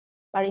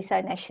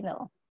Barisan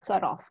Nasional,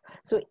 sort of.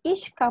 So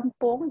each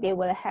kampung, they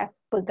will have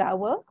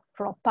pegawai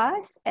from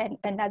PAS and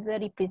another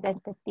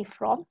representative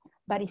from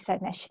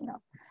Barisan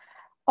Nasional.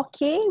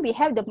 Okay, we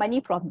have the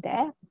money from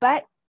there,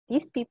 but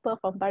these people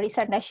from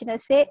Barisan Nasional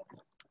said,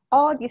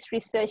 all this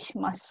research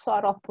must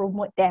sort of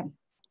promote them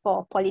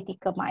for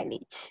political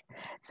mileage.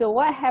 So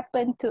what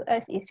happened to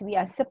us is we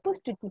are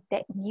supposed to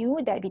detect new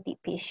diabetic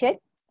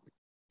patients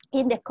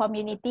in the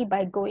community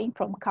by going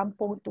from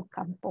kampung to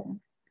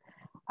kampung.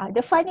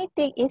 The funny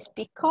thing is,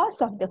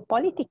 because of the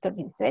political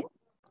reason,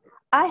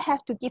 I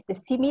have to give the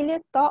similar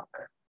talk,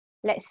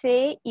 let's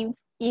say in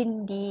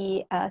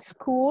the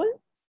school,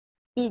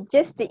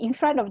 in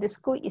front of the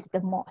school is the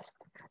mosque.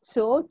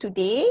 So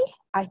today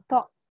I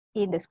talk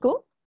in the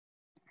school,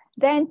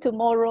 then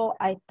tomorrow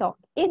I talk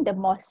in the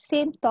mosque,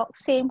 same talk,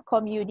 same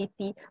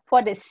community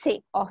for the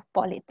sake of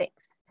politics.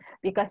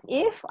 Because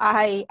if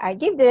I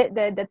give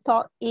the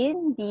talk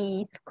in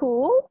the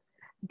school,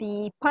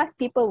 the past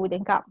people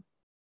wouldn't come.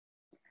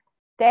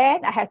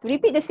 Then I have to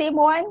repeat the same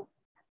one,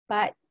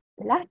 but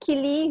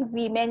luckily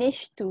we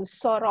managed to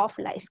sort of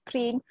like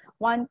screen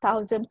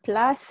 1,000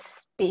 plus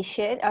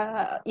patients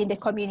in the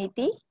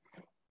community.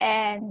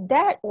 And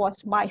that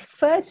was my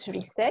first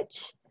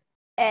research.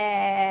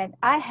 And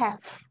I have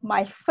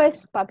my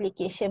first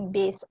publication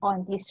based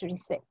on this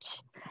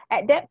research.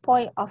 At that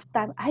point of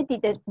time, I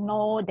didn't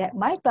know that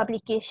my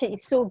publication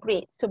is so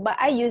great. But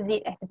I use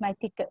it as my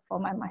ticket for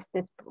my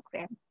master's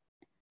program.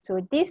 So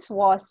this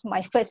was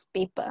my first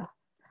paper,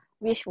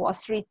 which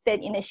was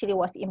written initially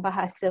was in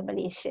Bahasa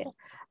Malaysia.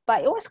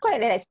 But it was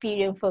quite an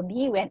experience for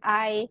me when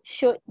I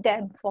showed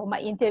them for my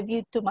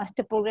interview to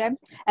master program.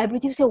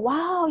 Everybody said,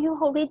 wow, you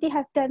already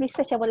have done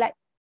research. I was like,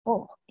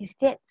 oh, is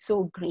that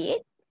so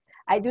great?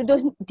 I did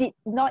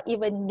not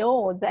even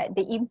know that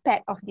the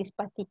impact of this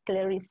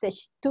particular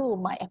research to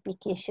my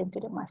application to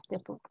the master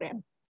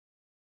program.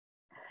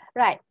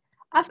 Right.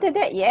 After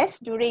that, yes,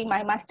 during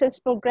my master's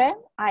program,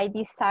 I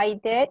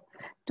decided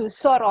to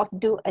sort of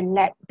do a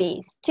lab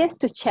base just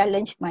to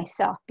challenge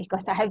myself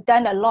because I have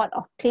done a lot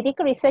of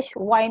clinical research.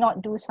 Why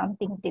not do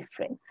something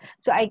different?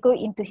 So I go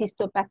into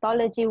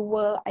histopathology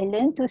work. I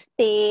learn to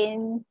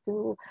stain,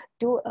 to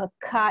do a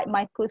cut,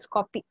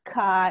 microscopic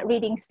cut,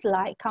 reading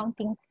slide,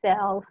 counting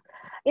cells.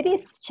 It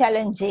is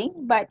challenging,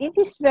 but it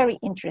is very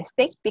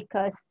interesting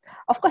because,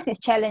 of course, it's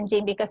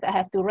challenging because I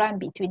have to run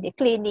between the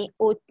clinic,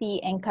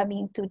 OT, and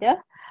coming to the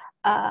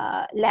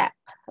lab.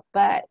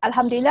 But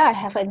Alhamdulillah, I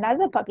have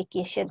another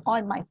publication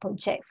on my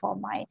project for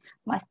my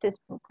master's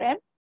program.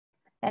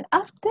 And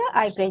after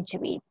I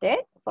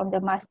graduated from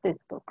the master's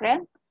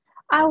program,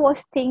 I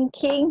was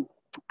thinking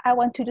I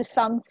want to do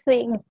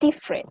something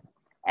different.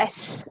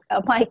 As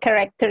my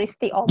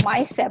characteristic or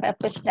myself, my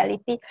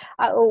personality,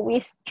 I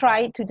always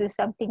try to do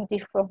something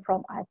different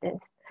from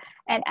others.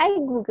 And I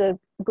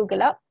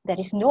Google up, there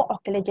is no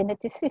ocular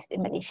geneticist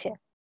in Malaysia.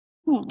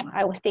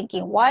 I was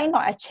thinking, why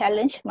not I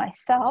challenge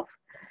myself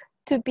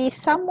to be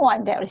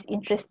someone that is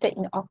interested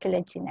in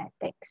ocular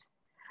genetics?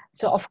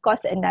 So of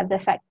course, another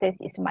factor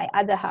is my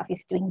other half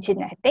is doing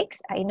genetics.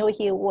 I know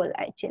he will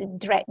actually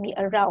drag me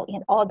around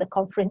in all the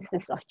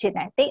conferences of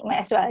genetics. Might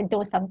as well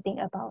know something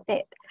about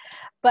it.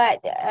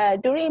 But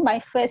during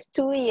my first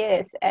 2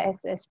 years as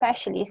a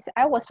specialist,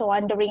 I was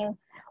wondering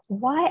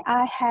why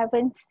I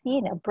haven't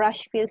seen a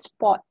brush field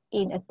spot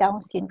in a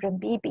Down syndrome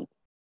baby.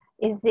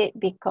 Is it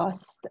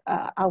because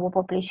our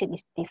population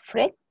is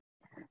different?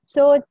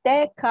 So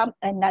there come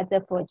another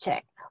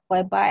project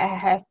whereby I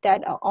have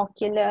done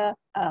ocular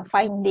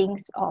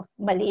findings of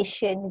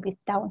Malaysian with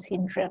Down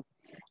syndrome.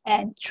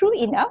 And true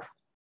enough,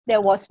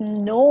 there was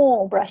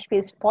no brush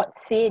field spot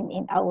seen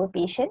in our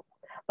patients,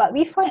 but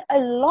we find a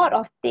lot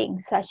of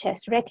things such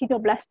as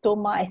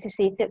retinoblastoma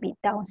associated with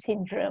Down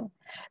syndrome.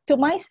 To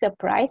my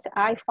surprise,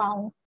 I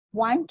found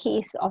one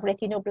case of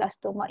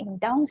retinoblastoma in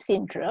Down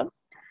syndrome.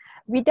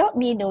 Without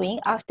me knowing,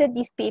 after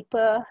this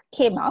paper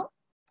came out,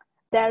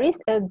 there is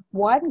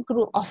one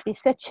group of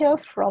researchers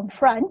from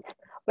France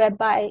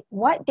whereby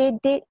what they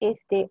did is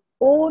they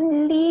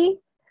only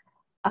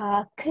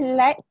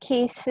collect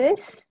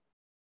cases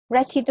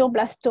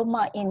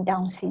retinoblastoma in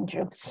Down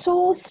syndrome.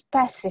 So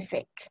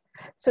specific.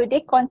 So they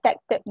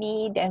contacted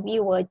me, then we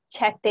were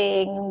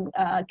chatting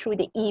through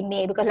the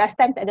email because last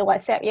time tak ada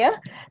WhatsApp, yeah.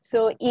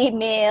 So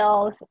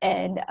emails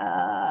and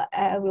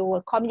we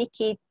were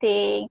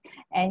communicating,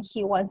 and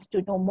he wants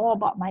to know more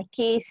about my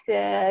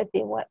cases.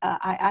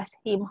 I asked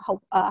him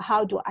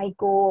how do I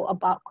go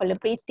about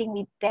collaborating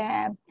with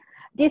them.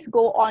 This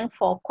go on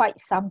for quite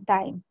some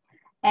time,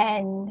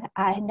 and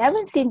I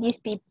never seen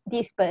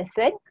this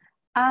person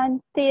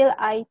until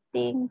I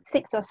think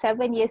 6 or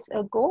 7 years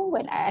ago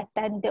when I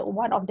attended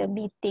one of the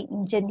meetings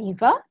in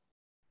Geneva.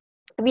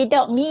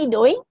 Without me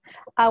knowing,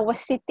 I was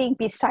sitting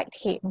beside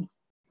him.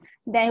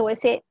 Then we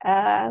said,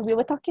 we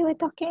were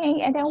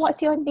talking, and then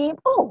what's your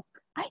name? Oh,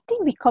 I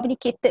think we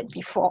communicated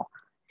before.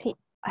 See,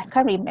 I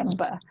can't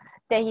remember.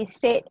 Then he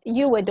said,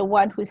 you were the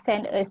one who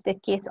sent us the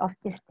case of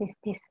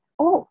this.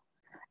 Oh,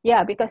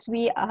 yeah, because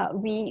we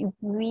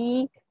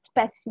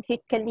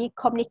specifically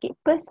communicate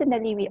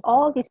personally with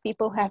all these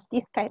people who have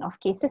this kind of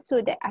cases so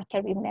that I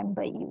can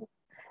remember you.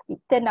 It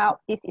turned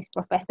out this is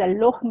Professor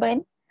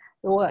Lohman,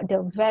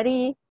 the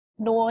very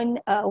known,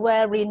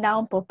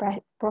 well-renowned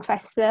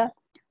professor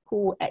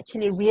who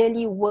actually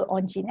really work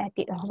on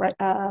genetic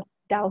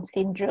Down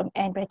syndrome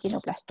and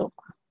retinoblastoma.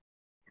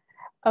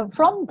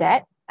 From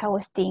that, I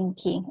was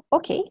thinking,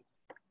 okay,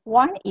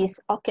 one is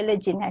ocular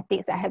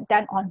genetics I have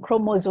done on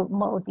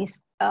chromosomal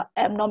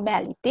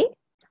abnormality.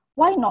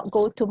 Why not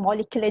go to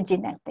molecular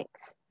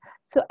genetics?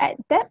 So at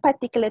that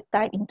particular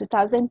time in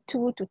 2002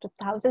 to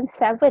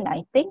 2007,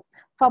 I think,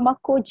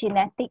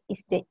 pharmacogenetic is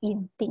the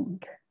in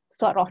thing,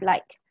 sort of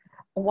like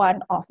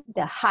one of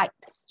the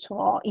hypes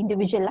for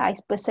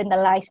individualized,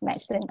 personalized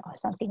medicine or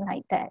something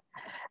like that.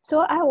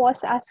 So I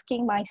was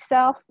asking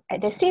myself,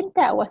 at the same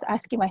time, I was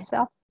asking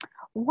myself,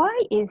 why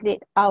is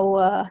it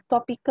our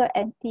topical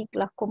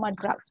anti-glaucoma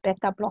drugs,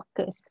 beta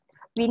blockers,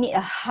 we need a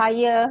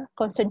higher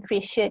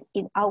concentration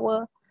in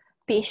our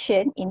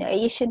patient, in an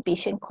Asian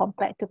patient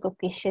compared to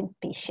Caucasian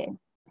patient?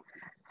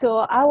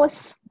 So I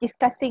was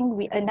discussing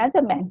with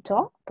another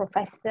mentor,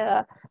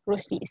 Professor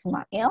Rosli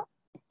Ismail.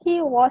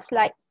 He was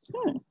like,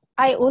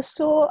 I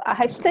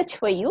searched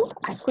for you.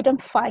 I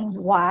couldn't find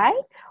why.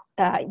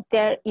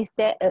 There is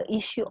an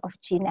issue of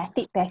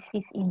genetic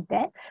basis in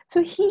that.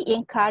 So he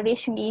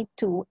encouraged me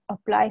to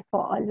apply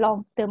for a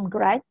long-term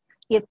grant,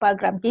 IRPA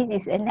grant.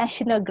 This is a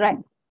national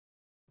grant.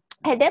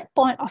 At that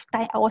point of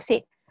time, I was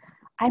saying,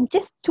 I'm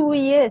just 2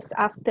 years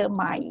after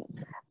my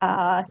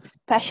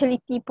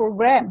specialty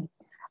program.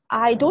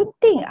 I don't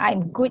think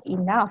I'm good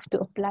enough to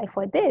apply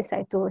for this,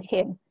 I told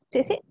him. So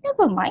he said,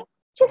 never mind,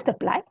 just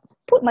apply.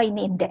 Put my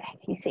name there,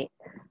 he said.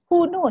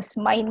 Who knows,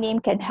 my name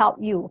can help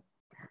you.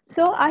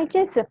 So I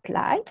just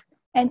applied,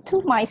 and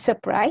to my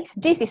surprise,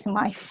 this is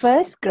my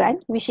first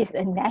grant, which is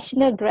a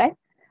national grant.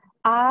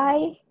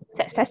 I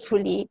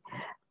successfully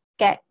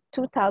get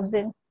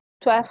 2,000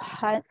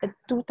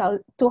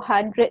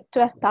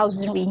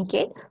 212,000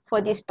 ringgit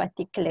for this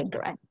particular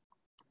grant.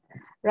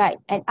 Right,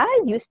 and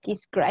I use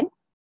this grant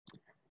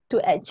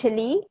to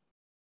actually,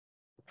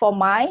 for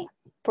my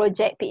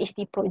project,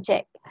 PhD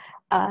project,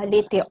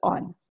 later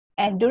on.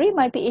 And during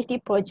my PhD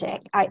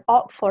project, I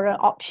opt for an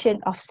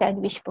option of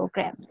sandwich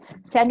program.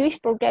 Sandwich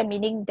program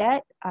meaning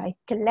that I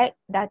collect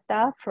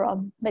data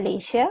from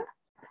Malaysia.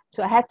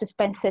 So I have to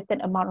spend certain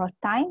amount of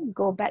time,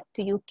 go back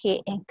to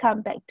UK and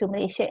come back to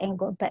Malaysia and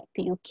go back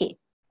to UK.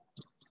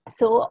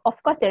 So of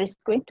course there is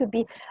going to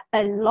be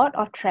a lot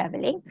of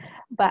traveling,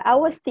 but I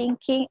was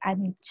thinking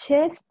I'm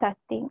just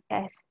starting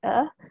as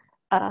a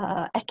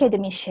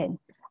academician.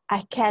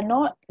 I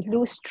cannot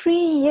lose 3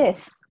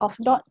 years of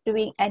not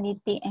doing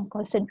anything and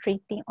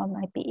concentrating on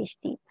my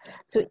PhD.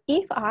 So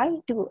if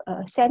I do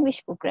a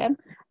sandwich program,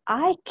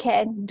 I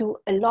can do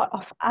a lot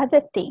of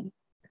other things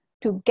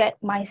to get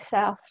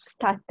myself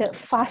started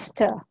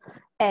faster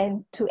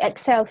and to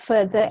excel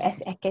further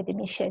as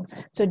academician.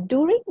 So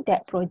during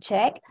that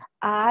project,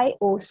 I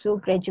also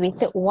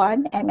graduated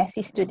one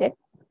MSc student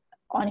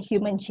on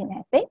human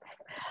genetics.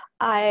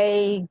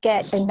 I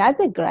get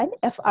another grant,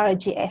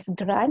 FRGS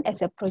grant,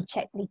 as a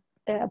project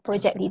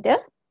leader.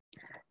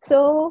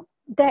 So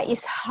that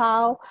is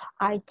how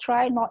I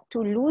try not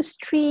to lose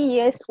 3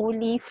 years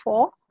only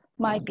for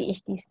my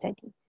PhD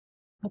study.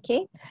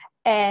 Okay,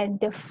 and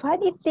the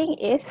funny thing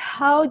is,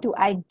 how do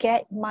I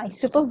get my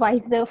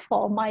supervisor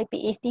for my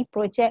PhD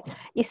project?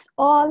 It's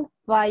all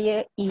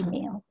via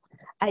email.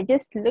 I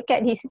just look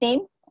at his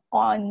name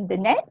on the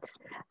net,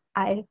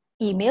 I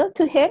email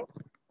to him,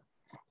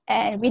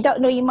 and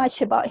without knowing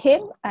much about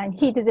him, and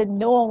he doesn't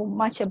know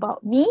much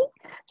about me.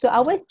 So I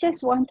always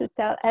just want to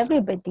tell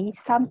everybody,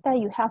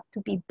 sometimes you have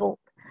to be bold.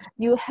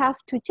 You have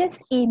to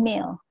just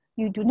email.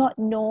 You do not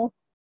know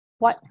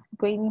what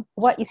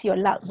is your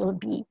luck will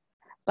be.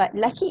 But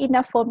lucky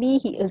enough for me,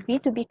 he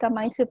agreed to become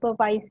my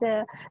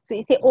supervisor. So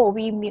he said, oh,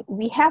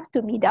 we have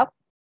to meet up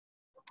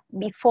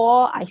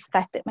before I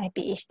started my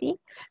PhD.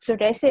 So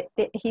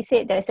he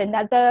said there's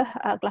another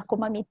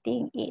glaucoma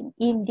meeting in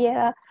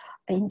India,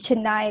 in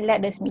Chennai,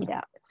 let us meet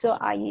up. So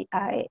I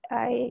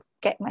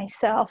get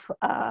myself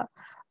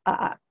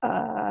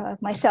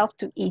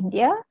to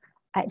India.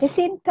 At the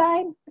same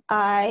time,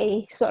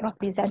 I sort of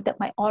presented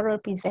my oral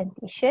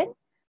presentation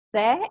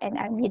there and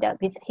I meet up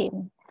with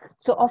him.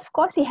 So of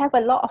course, he have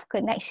a lot of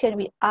connection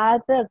with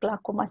other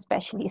glaucoma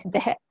specialists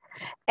there.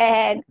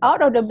 And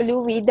out of the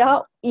blue,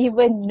 without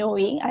even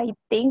knowing, I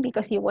think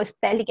because he was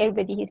telling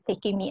everybody he's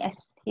taking me as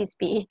his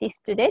PhD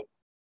student,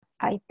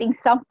 I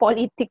think some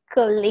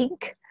political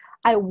link,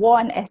 I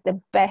won as the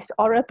best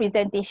oral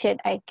presentation.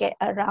 I get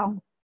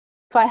around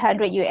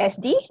 500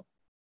 USD.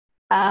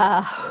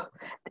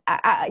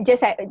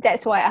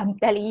 That's why I'm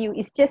telling you,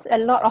 it's just a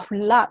lot of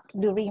luck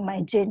during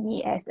my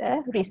journey as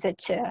a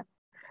researcher.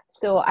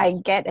 So I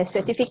get a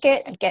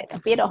certificate, I get a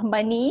bit of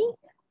money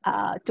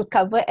to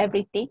cover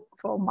everything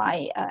for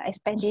my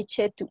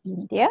expenditure to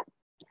India.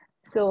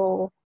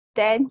 So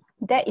then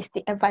that is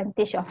the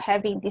advantage of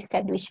having this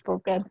sandwich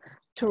program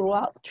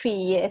throughout 3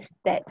 years,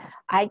 that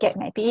I get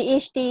my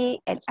PhD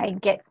and I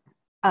get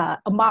a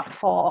mark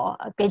for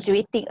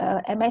graduating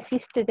a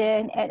MSc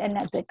student and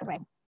another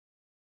grant.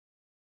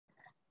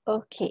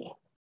 Okay.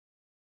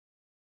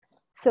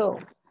 So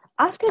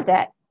after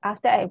that,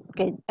 after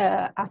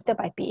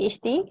my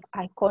PhD,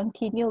 I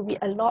continue with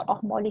a lot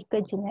of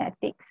molecular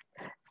genetics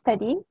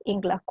study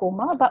in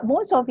glaucoma, but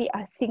most of it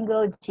are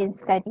single gene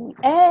study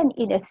and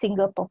in a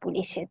single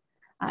population.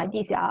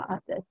 These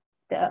are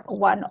the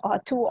one or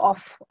two of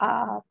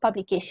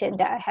publication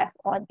that I have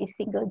on this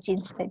single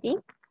gene study,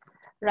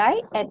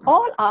 right? And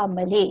all are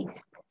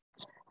Malays.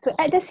 So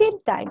at the same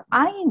time,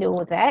 I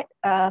know that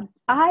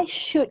I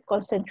should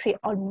concentrate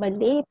on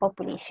Malay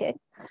population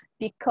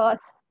because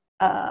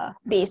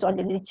based on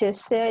the literature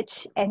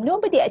search, and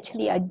nobody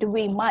actually are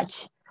doing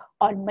much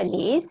on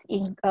Malays,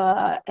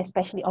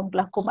 especially on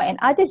glaucoma and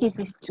other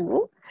diseases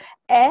too.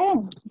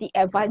 And the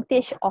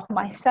advantage of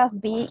myself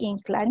being in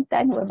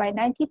Kelantan, whereby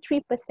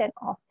 93%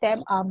 of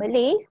them are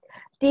Malays,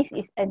 this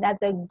is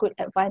another good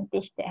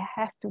advantage that I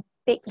have to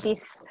take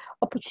this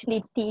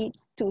opportunity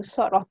to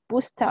sort of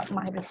boost up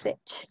my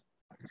research.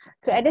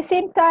 So at the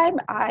same time,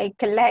 I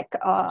collect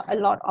a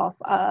lot of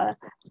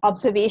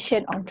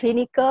observation on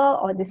clinical,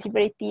 on the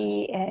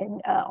severity,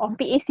 and on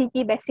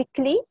PACG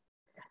basically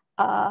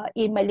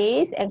in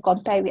Malays and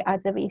compare with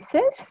other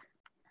races.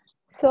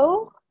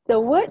 So the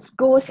word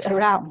goes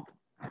around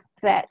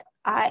that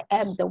I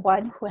am the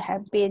one who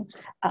have been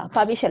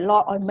published a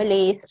lot on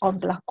Malays, on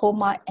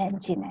glaucoma and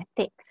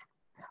genetics.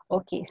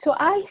 Okay, so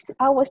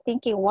I was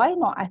thinking, why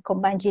not I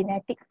combine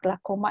genetics,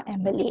 glaucoma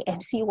and Malay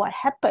and see what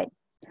happened.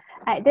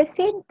 At the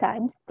same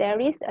time, there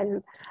is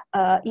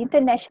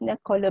international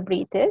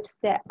collaborators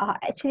that are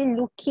actually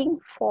looking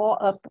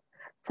for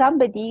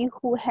somebody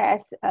who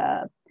has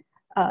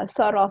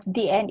sort of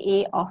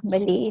DNA of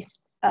Malays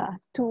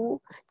to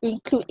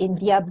include in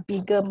their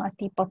bigger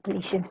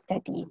multi-population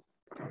study.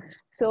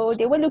 So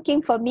they were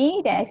looking for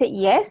me, then I said,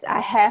 yes,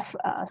 I have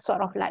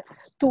sort of like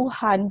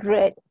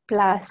 200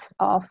 plus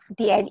of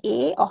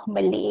DNA of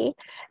Malay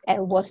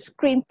and was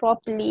screened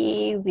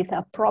properly with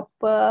a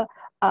proper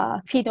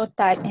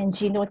phenotype and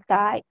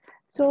genotype.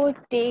 So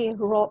they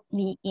wrote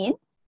me in.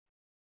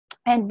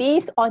 And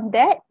based on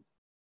that,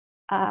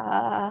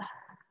 I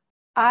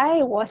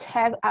was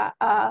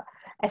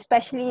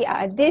especially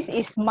this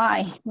is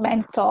my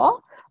mentor,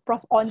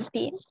 Prof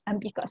Ontin, and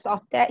because of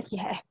that, he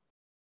had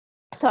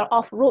sort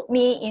of wrote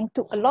me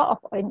into a lot of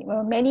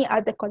many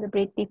other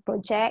collaborative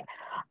projects.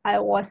 I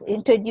was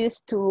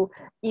introduced to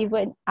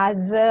even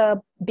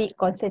other big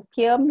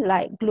consortium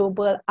like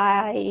Global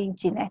Eye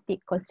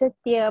Genetic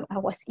Consortium. I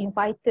was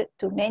invited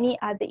to many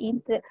other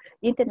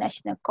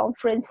international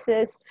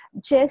conferences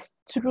just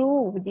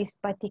through this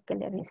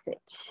particular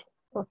research.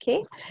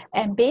 Okay,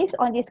 and based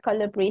on this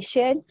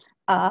collaboration,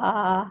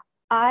 I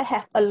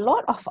have a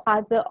lot of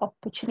other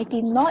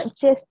opportunity, not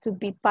just to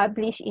be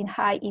published in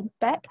high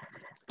impact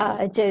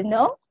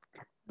journal,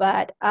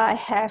 but I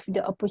have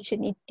the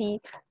opportunity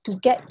to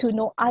get to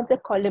know other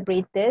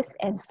collaborators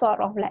and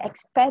sort of like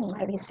expand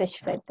my research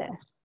further.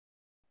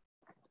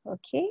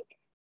 Okay.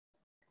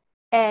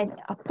 And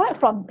apart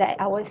from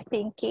that, I was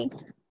thinking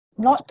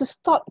not to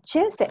stop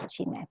just at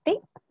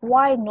genetic.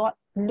 Why not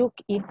look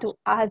into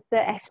other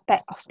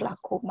aspects of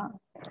glaucoma?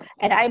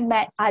 And I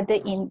met other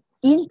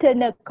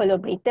internal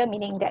collaborator,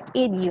 meaning that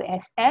in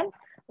USM,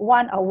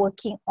 one are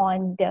working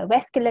on the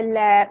vascular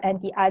lab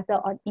and the other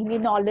on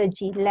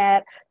immunology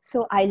lab.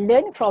 So I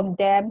learned from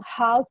them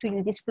how to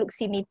use this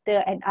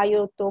fluximeter and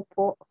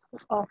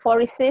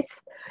iontophoresis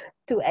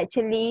to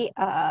actually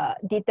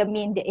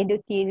determine the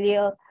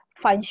endothelial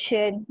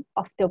function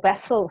of the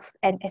vessels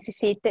and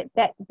associated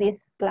that with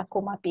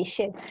glaucoma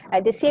patient.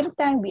 At the same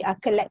time, we are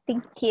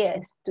collecting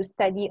tears to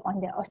study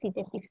on the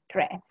oxidative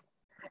stress.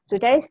 So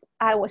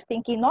I was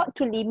thinking not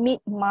to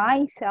limit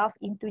myself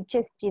into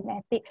just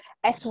genetic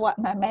as what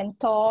my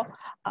mentor,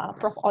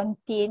 Prof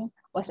Ontin,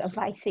 was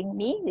advising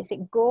me. They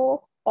said,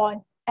 go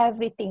on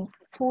everything,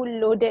 full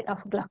loaded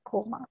of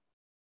glaucoma.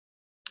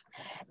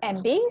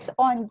 And based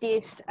on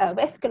this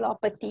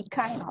vasculopathy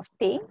kind of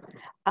thing,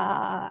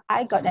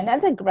 I got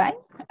another grant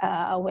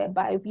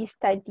whereby we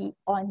study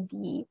on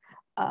the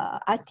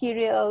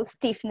arterial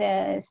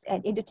stiffness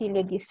and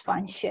endothelial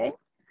dysfunction.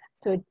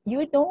 So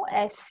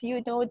as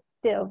you know,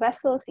 the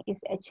vessels is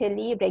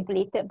actually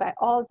regulated by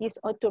all these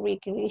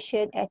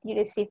autoregulation,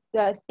 arterial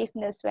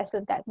stiffness,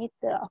 vessel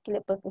diameter,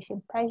 ocular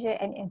perfusion pressure,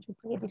 and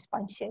endothelial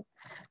dysfunction.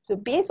 So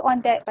based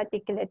on that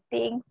particular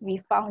thing,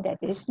 we found that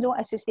there is no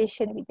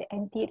association with the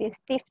anterior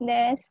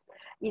stiffness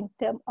in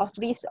terms of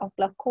risk of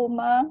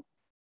glaucoma,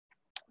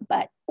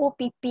 but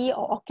OPP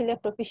or ocular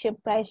perfusion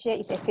pressure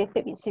is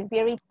associated with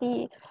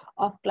severity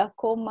of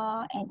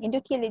glaucoma, and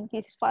endothelial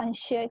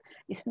dysfunction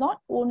is not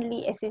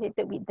only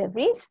associated with the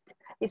risk,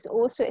 it's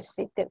also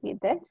associated with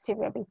the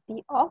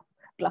severity of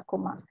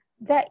glaucoma.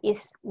 That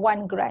is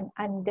one grant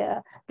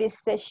under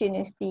Research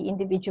University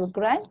individual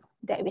grant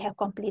that we have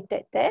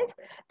completed this.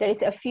 There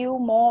is a few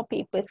more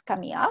papers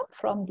coming out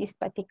from this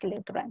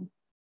particular grant.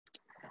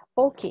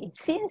 Okay,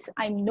 since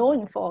I'm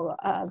known for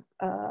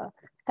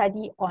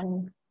study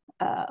on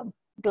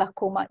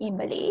glaucoma in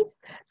Malays,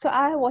 so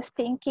I was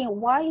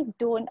thinking, why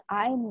don't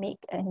I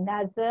make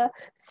another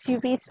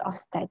series of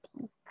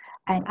studies?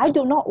 And I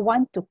do not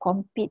want to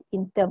compete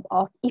in terms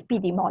of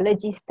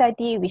epidemiology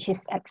study, which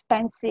is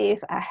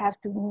expensive. I have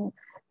to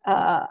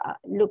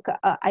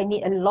I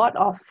need a lot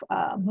of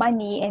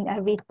money and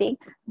everything,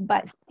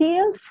 but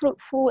still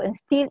fruitful and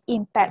still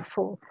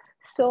impactful.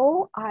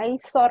 So I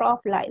sort of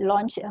like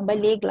launched a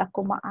Malay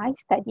glaucoma eye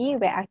study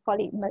where I call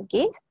it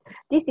MAGIS.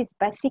 This is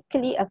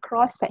basically a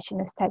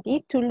cross-sectional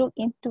study to look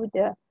into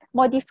the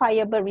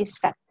modifiable risk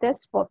factors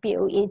for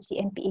POAG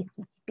and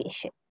PACG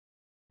patients.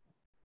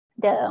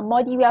 The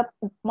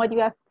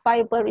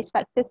modifiable risk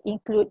factors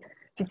include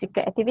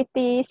physical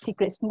activity,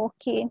 cigarette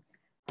smoking,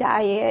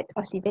 diet,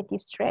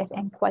 oxidative stress,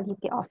 and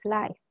quality of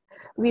life.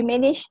 We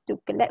managed to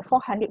collect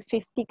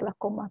 450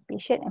 glaucoma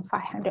patients and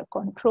 500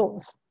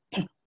 controls.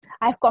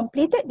 I've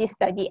completed this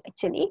study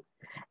actually,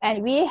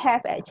 and we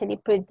have actually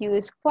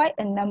produced quite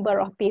a number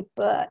of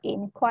papers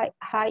in quite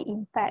high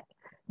impact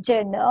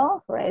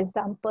journal, for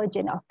example,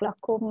 Journal of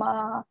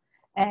Glaucoma,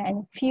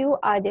 and few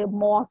other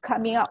more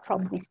coming out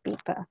from this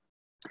paper.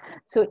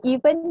 So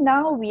even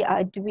now we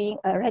are doing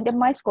a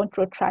randomized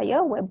control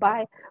trial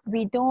whereby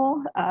we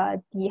know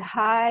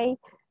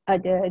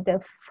the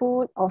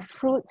food or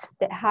fruits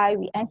that high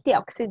with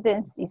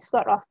antioxidants is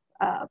sort of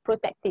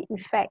protective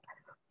effect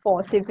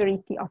for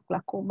severity of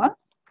glaucoma.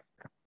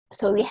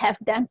 So we have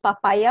done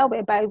papaya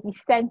whereby we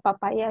send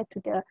papaya to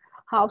the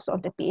house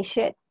of the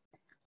patient.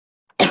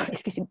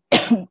 Excuse me.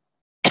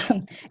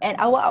 And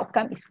our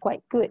outcome is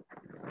quite good.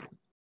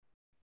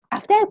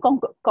 After I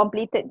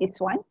completed this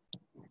one,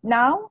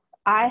 now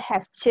I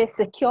have just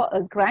secured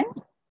a grant,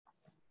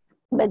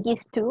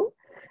 MAGIS 2,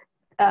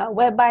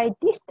 whereby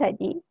this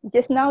study,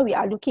 just now we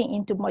are looking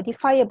into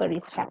modifiable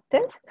risk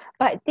factors,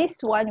 but this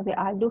one we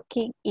are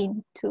looking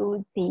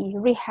into the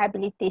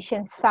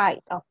rehabilitation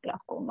side of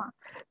glaucoma.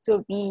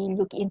 So we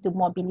look into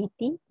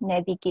mobility,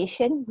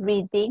 navigation,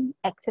 reading,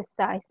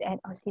 exercise, and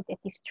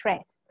oxidative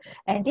stress.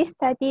 And this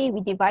study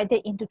we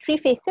divided into 3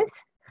 phases.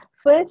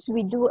 First,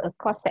 we do a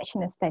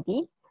cross-sectional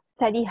study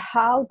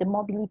how the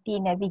mobility,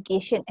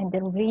 navigation, and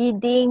the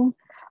reading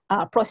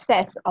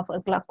process of a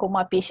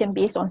glaucoma patient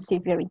based on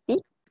severity.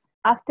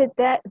 After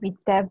that, we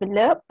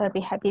develop a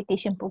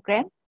rehabilitation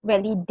program,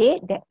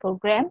 validate that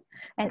program,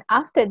 and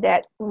after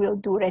that, we'll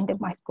do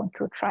randomized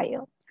control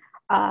trial.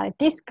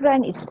 This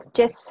grant is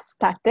just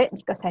started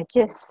because I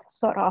just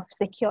sort of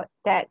secured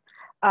that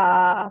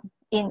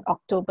in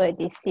October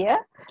this year.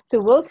 So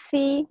we'll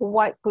see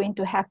what's going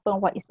to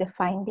happen, what is the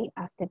finding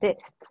after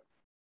this,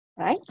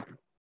 right?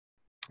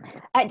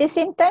 At the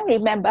same time,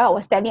 remember I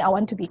was telling I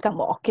want to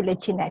become an ocular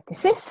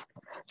geneticist.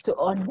 So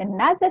on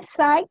another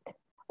side,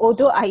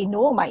 although I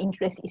know my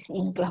interest is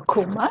in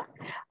glaucoma,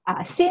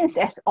 since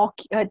as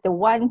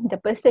the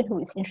person who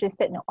is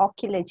interested in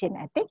ocular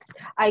genetics,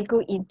 I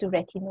go into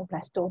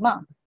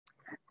retinoblastoma.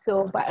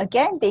 So, but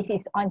again, this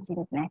is on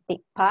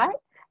genetic part,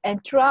 and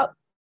throughout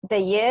the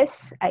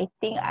years, I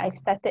think I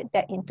started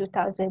that in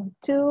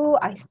 2002.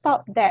 I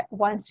stopped that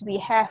once we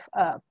have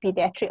a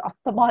pediatric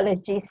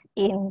ophthalmologist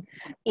in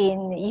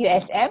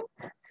USM.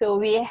 So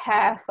we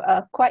have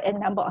quite a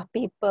number of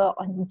papers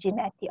on the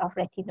genetics of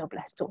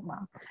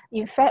retinoblastoma.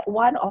 In fact,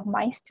 one of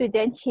my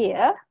students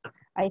here,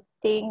 I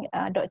think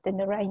Dr.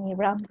 Nuraini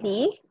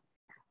Ramli,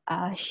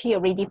 she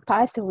already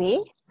passed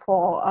away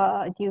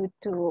due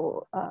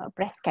to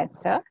breast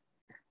cancer.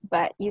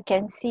 But you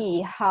can see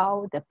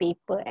how the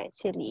paper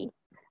actually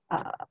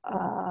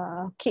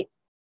keep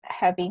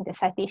having the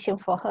citation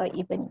for her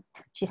even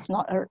she's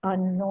no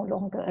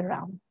longer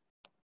around.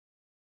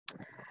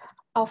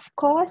 Of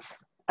course,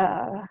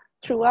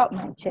 throughout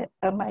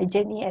my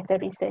journey as a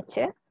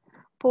researcher,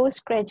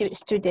 postgraduate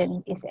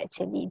student is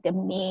actually the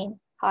main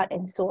heart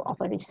and soul of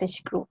a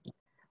research group.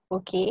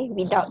 Okay,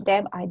 without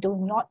them, I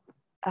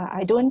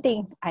don't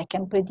think I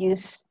can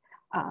produce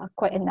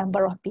quite a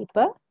number of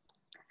people.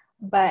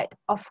 But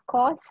of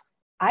course,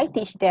 I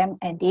teach them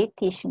and they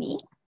teach me.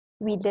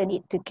 We learn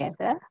it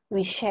together.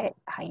 We share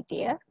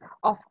idea.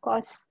 Of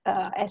course,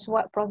 as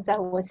what Prof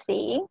Zal was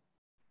saying,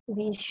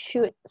 we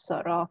should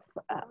sort of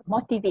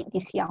motivate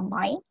this young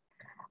mind.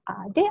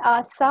 There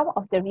are some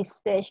of the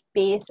research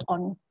based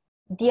on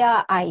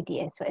their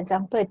ideas. For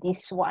example,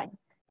 this one.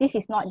 This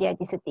is not their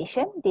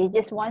dissertation. They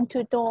just want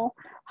to know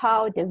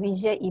how the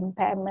visual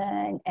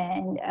impairment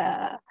and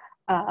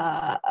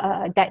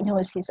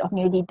diagnosis of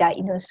newly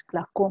diagnosed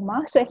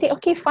glaucoma. So I say,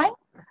 okay, fine.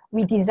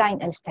 We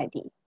design a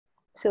study.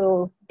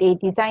 So I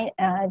design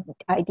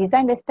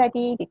the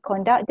study, they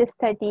conduct the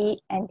study,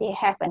 and they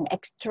have an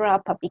extra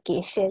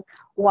publication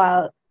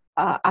while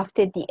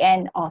after the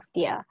end of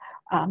their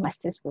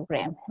master's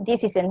program.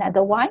 This is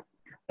another one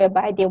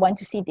whereby they want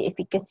to see the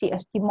efficacy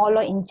of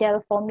timolol in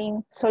gel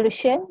forming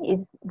solution.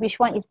 Which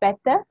one is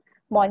better,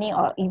 morning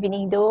or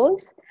evening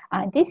dose?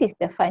 This is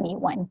the funny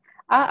one.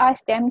 I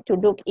asked them to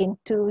look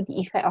into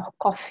the effect of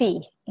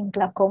coffee in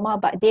glaucoma,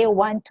 but they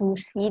want to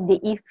see the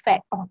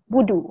effect of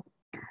voodoo.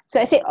 So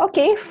I said,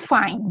 okay,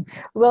 fine.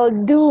 We'll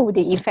do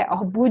the effect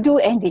of voodoo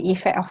and the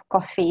effect of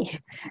coffee.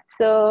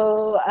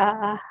 So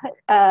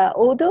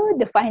although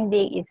the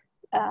finding is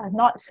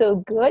not so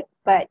good,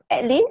 but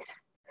at least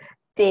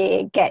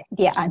they get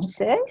their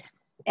answers.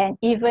 And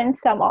even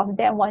some of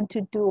them want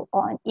to do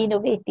on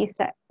innovative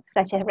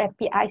such as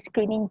rapid eye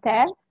screening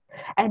test.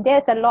 And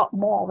there's a lot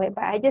more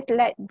whereby I just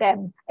let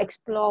them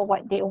explore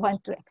what they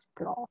want to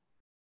explore.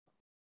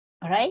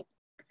 All right.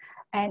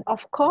 And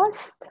of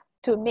course,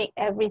 to make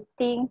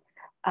everything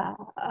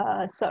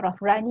sort of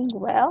running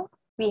well,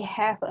 we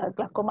have a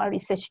glaucoma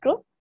research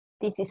group.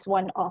 This is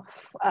one of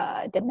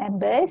the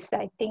members.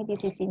 I think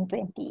this is in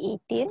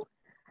 2018.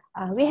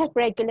 We have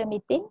regular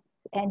meetings,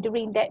 and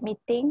during that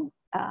meeting,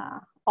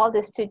 all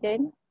the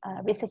students,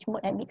 research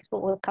mode and mixed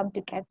mode will come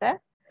together.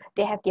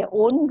 They have their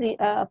own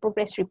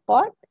progress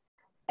report.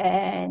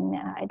 And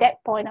at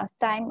that point of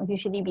time,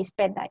 usually we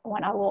spend like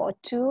 1 hour or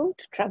 2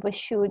 to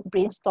troubleshoot,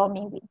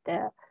 brainstorming with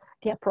their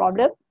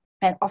problem.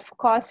 And of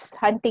course,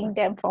 hunting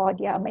them for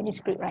their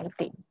manuscript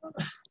writing.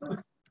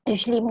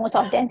 Usually most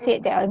of them say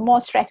they are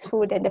more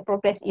stressful than the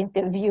progress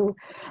interview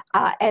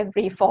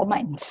every 4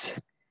 months.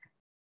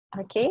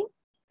 Okay,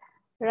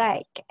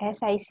 right. As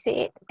I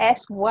said,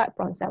 as what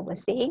Prof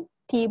was saying,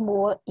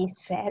 teamwork is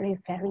very,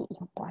 very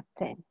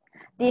important.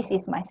 This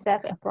is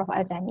myself and Prof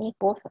Azani,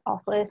 both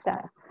of us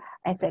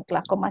as a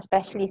glaucoma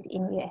specialist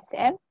in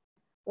USM.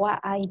 What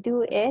I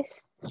do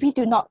is, we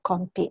do not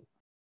compete.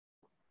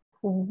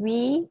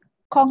 We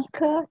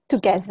conquer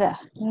together,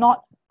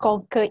 not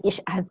conquer each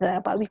other,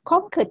 but we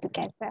conquer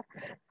together.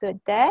 So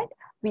that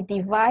we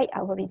divide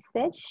our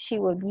research. She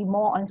will be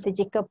more on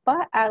surgical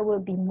part, I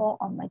will be more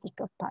on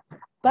medical part.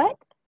 But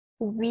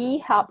we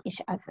help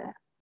each other.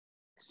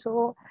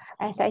 So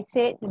as I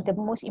said, the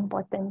most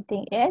important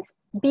thing is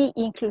be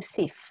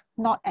inclusive,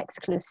 not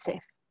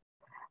exclusive.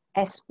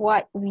 as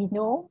what we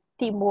know,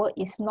 teamwork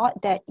is not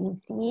that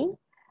easy.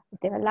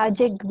 The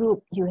larger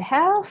group you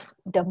have,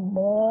 the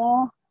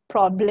more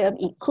problem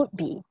it could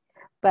be.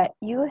 But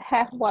you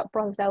have what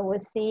Prof. Zah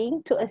was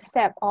saying, to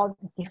accept all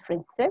the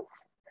differences,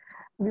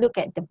 look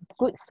at the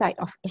good side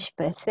of each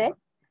person.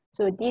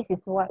 So this is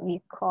what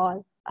we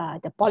call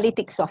the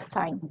politics of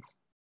science.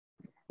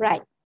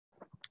 Right.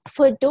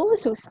 For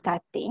those who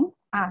starting,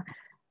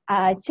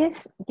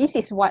 this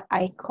is what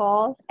I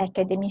call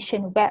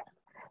Academician web.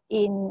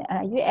 In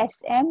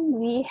USM,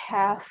 we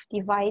have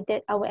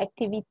divided our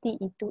activity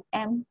into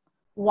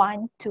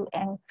M1 to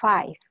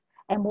M5.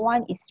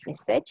 M1 is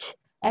research,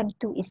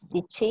 M2 is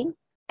teaching,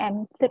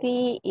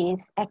 M3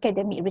 is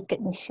academic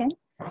recognition,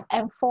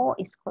 M4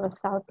 is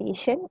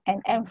consultation,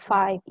 and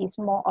M5 is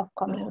more of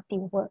community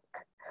work.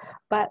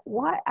 But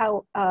what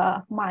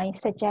my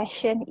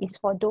suggestion is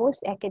for those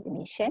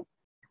academicians,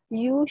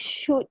 you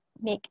should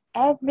make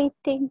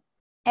everything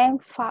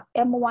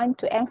M1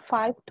 to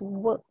M5 to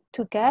work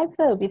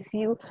together with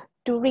you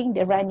during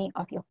the running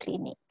of your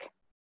clinic.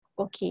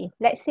 Okay,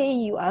 let's say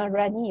you are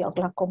running your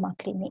glaucoma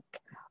clinic.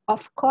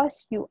 Of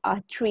course, you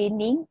are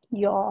training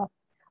your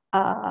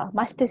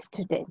master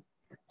student.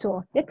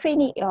 So the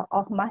training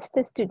of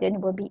master student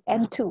will be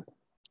M2.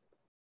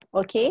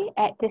 Okay,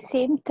 at the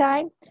same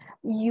time,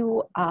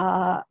 you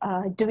are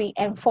doing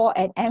M4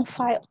 and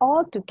M5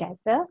 all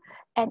together.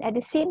 And at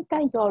the same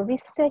time, your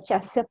research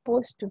are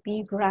supposed to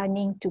be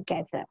running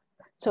together.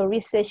 So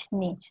research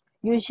niche.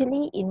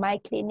 Usually in my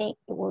clinic,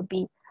 it will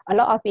be a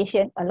lot of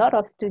patients, a lot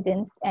of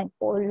students, and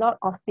a lot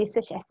of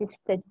research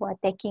assistants who are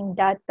taking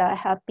data,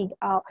 helping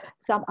out.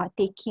 Some are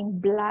taking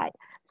blood.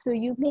 So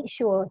you make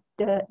sure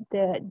the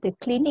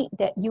clinic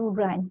that you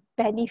run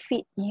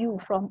benefit you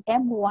from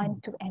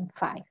M1 to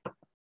M5.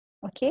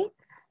 Okay,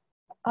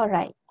 all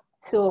right.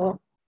 So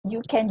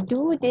you can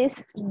do this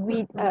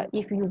with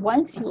if you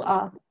once you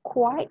are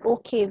quite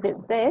okay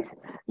with this,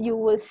 you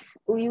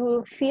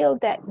will feel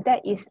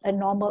that is a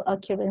normal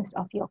occurrence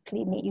of your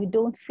clinic. You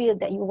don't feel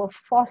that you were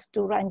forced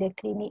to run the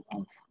clinic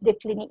and the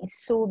clinic is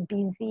so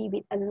busy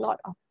with a lot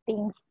of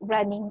things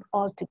running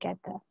all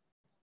together.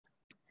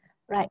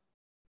 Right.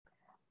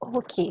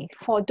 Okay,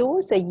 for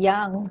those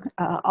young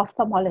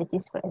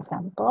ophthalmologists, for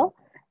example,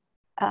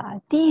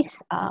 these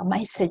are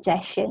my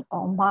suggestion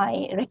or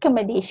my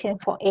recommendation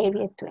for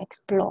area to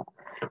explore.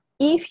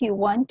 If you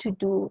want to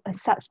do a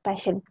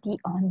subspecialty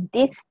on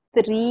these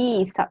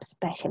 3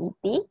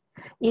 subspecialty,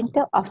 in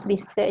terms of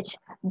research,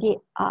 there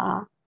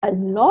are a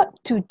lot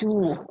to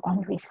do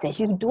on research.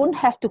 You don't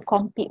have to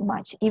compete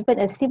much. Even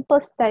a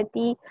simple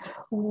study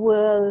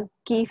will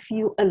give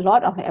you a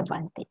lot of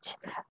advantage.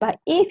 But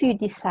if you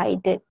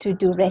decided to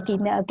do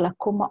retinal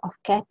glaucoma or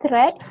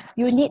cataract,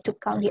 you need to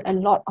come with a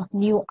lot of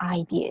new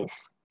ideas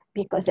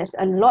because there's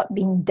a lot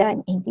being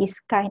done in this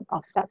kind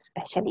of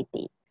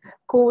subspecialty.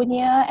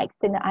 Cornea,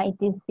 external eye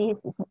disease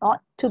is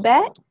not too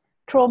bad.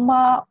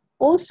 Trauma,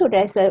 also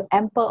there's an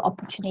ample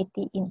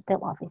opportunity in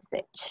terms of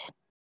research.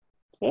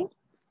 Okay.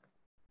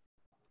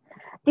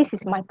 This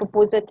is my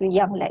proposal to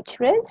young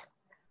lecturers.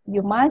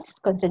 You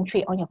must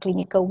concentrate on your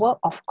clinical work,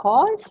 of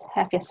course,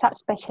 have your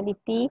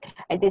subspecialty,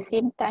 at the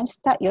same time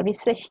start your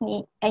research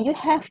need, and you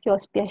have your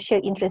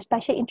special interest.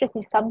 Special interest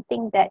is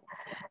something that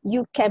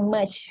you can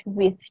merge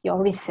with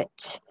your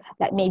research.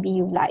 Like maybe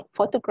you like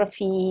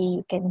photography,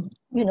 you can,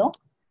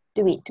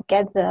 do it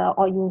together,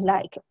 or you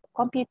like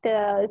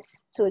computers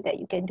so that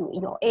you can do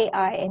your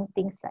AI and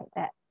things like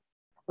that.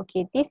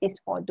 Okay, this is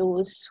for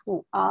those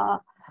who are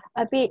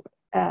a bit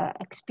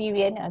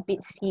experienced, a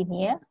bit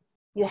senior.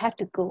 You have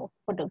to go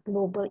for the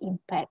global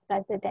impact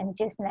rather than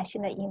just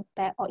national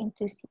impact or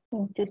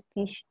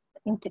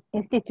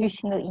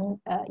institutional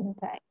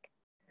impact.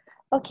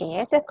 Okay,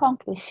 as a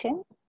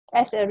conclusion,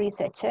 as a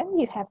researcher,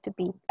 you have to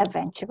be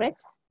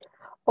adventurous.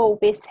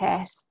 Always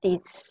has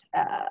this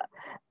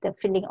the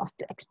feeling of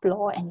to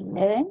explore and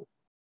learn.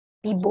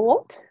 Be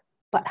bold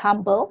but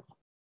humble.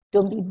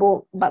 Don't be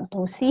bold but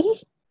bossy.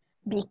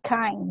 Be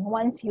kind.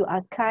 Once you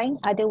are kind,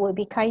 others will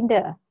be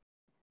kinder.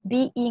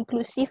 Be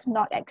inclusive,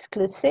 not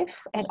exclusive.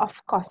 And of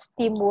course,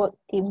 teamwork,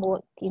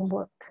 teamwork,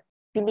 teamwork.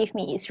 Believe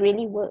me, it's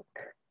really work.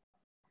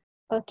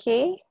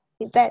 Okay,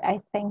 with that,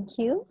 I thank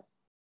you.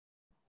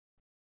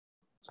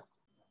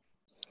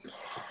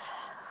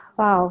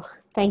 Wow,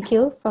 thank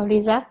you, Prof.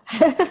 Liza.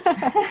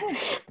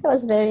 That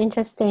was very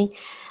interesting.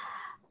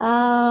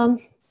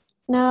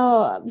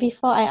 Now,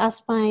 before I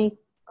ask my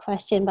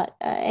question, but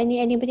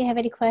anybody have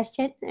any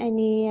question?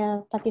 Any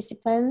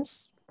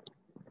participants?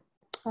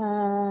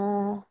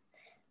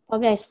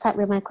 Probably I start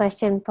with my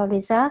question, Prof.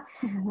 Liza.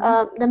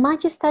 The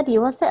Mahdy study,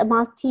 was that a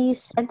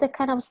multi-center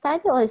kind of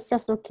study, or it's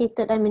just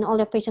located, all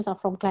the patients are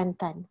from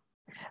Kelantan?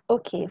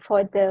 Okay,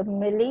 for the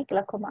Malay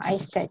glaucoma eye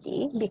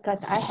study,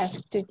 because I have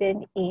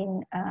students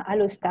in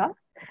Alustar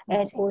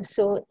and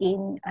also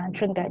in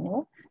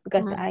Terengganu,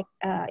 because I,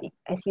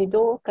 as you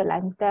know,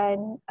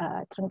 Kelantan,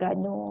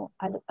 Terengganu,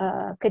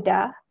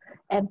 Kedah,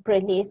 and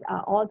Perlis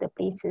are all the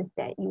places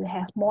that you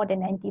have more than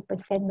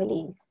 90%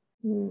 Malays.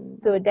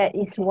 So that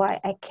is why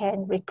I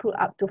can recruit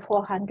up to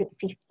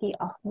 450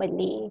 of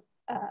Malay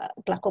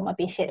glaucoma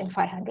patient and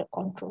 500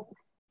 control.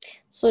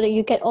 So that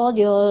you get all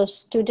your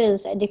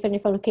students at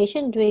different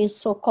locations doing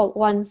so-called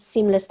one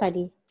similar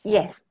study.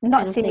 Yes,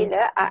 not kind of thing.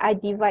 similar. I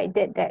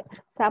divided that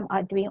some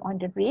are doing on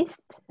the wrist,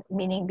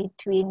 meaning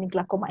between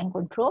glaucoma and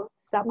control.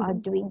 Some are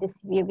doing the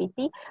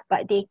severity,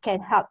 but they can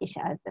help each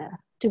other.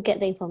 To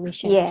get the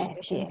information.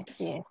 Yes.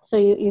 So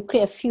you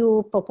create a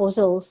few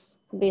proposals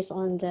based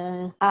on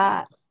the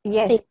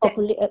yes, same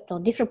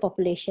different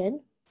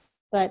population,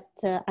 but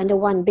under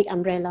one big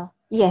umbrella.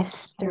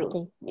 Yes, kind of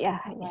true. thing. Yeah.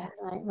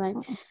 Right.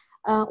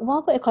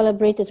 What about your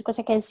collaborators? Because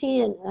I can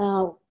see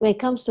when it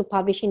comes to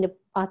publishing the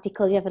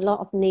article, you have a lot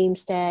of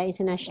names there,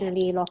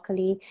 internationally,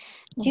 locally.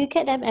 Do you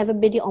get them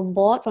everybody on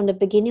board from the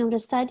beginning of the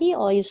study,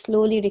 or you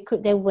slowly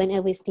recruit them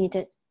whenever it's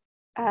needed?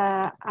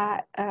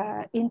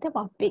 In terms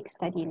of big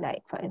study,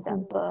 like for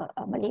example,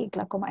 Malay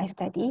glaucoma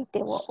study,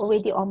 they were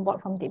already on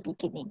board from the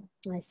beginning.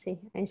 I see.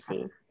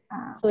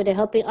 So they're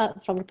helping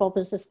out from the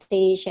proposal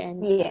stage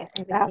and yes.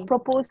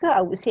 Proposal,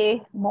 I would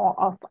say more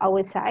of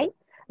our side,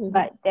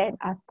 but then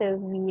after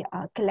we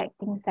are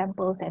collecting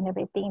samples and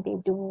everything, they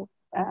do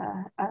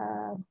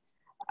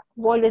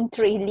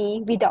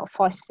voluntarily without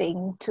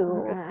forcing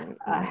to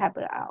help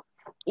it out.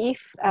 If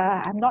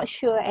I'm not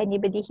sure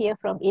anybody here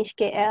from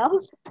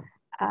HKL.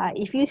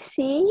 If you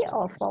see,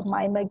 or for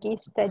my Mahdy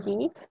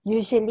study,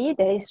 usually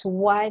there is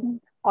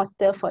one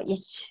author for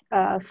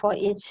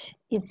each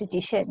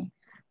institution.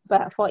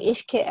 But for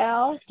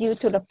HKL, due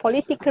to the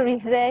political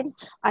reason,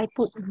 I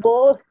put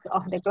both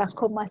of the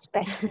glaucoma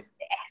specialists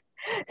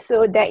there.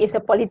 So that is a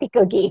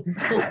political game.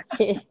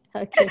 Okay.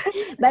 But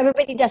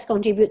everybody does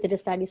contribute to the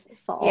studies.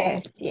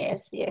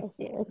 Yes.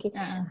 Okay.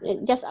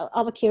 Just out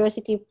of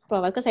curiosity,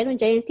 Prof, because I know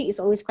genetic is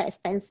always quite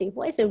expensive.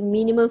 What is the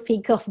minimum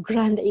figure of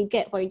grant that you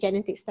get for your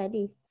genetic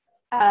study?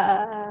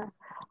 How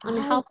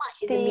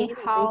much is the minimum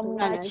to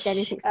run a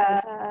genetic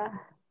study?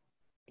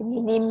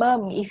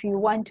 Minimum, if you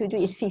want to do,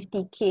 is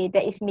 50K.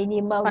 That is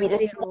minimum with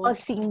a small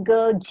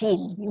single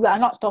gene. You are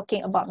not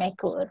talking about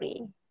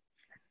microarray.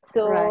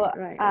 So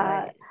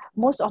right.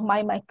 Most of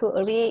my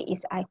microarray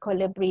is I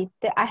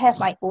collaborated. I have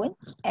my own,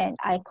 and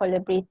I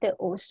collaborated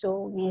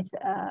also with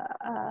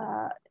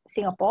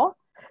Singapore.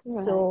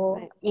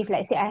 If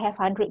let's say I have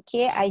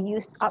 100K, I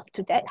use up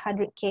to that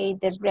 100K.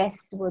 The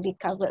rest will be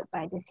covered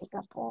by the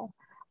Singapore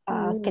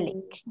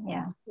colleague.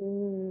 Yeah.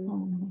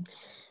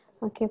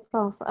 Okay,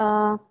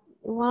 Prof.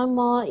 One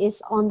more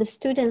is on the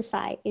student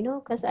side,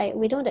 because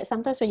we know that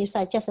sometimes when you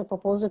suggest a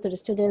proposal to the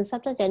students,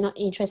 sometimes they're not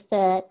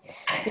interested.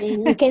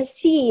 You can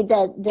see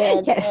that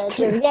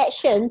the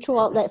reaction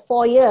throughout that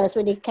 4 years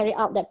when they carry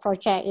out that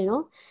project,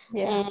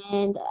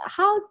 And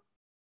how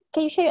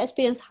can you share your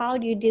experience? How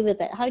do you deal with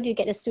that? How do you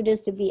get the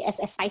students to be as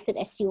excited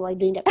as you are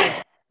doing that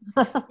project?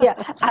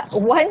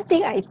 One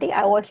thing I think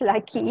I was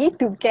lucky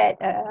to get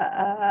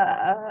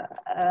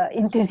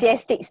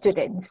enthusiastic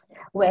students,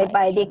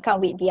 whereby they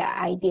come with their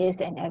ideas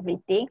and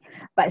everything.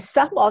 But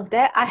some of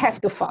them I have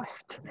to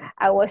force.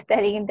 I was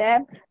telling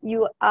them,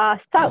 you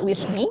start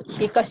with me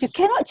because you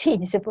cannot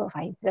change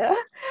supervisor.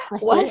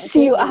 Once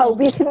you are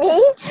with me,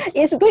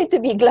 it's going to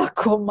be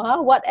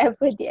glaucoma,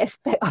 whatever the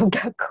aspect of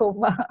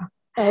glaucoma.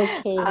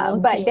 Okay.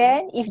 But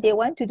then if they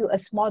want to do a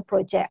small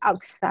project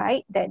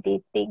outside that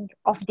they think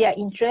of their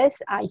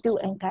interest, I do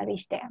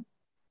encourage them.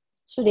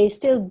 So they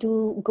still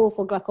do go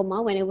for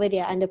glaucoma whenever they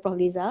are under Prof.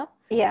 Liza?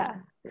 Yeah.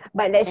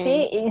 But let's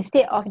say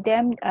instead of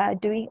them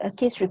doing a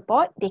case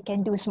report, they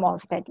can do small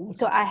study.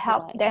 So I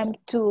help them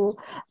to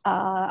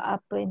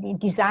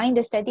design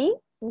the study.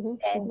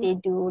 And they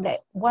do, like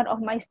one of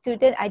my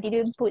students, I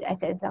didn't put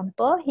as an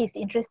example, he's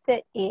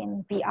interested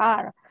in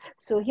VR.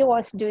 So he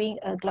was doing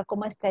a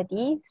glaucoma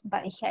studies,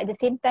 but at the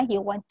same time, he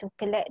want to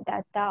collect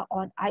data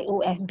on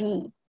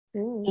IOFB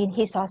in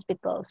his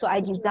hospital. So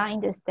I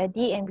designed the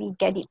study and we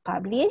get it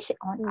published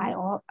on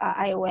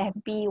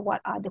IOFB,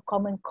 what are the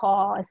common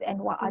cause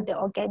and what are the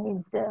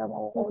organisms,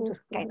 all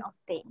those kind of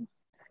things.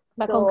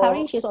 But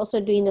concurrently, she's also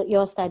doing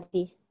your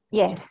study.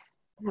 Yes.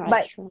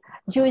 But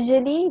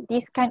usually,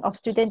 this kind of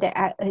student that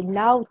are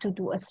allowed to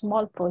do a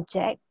small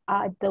project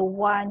are the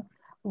one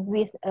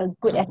with a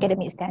good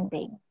academic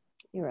standing.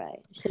 Right.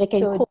 So they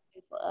can cope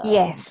with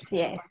yes.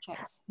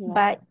 projects. Yeah.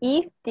 But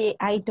if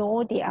I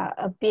know they are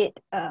a bit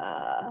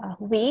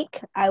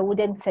weak, I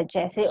wouldn't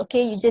suggest it.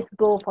 Okay, you just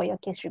go for your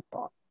case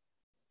report.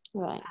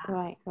 Right.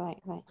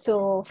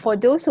 So for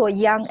those who are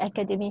young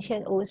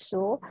academician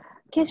also,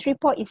 case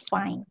report is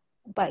fine.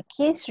 But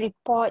case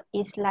report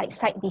is like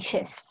side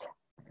dishes.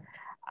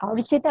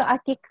 Original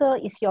article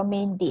is your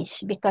main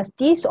dish because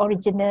this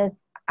original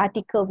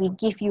article will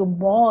give you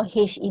more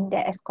H in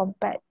there as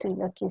compared to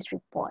your case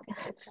report.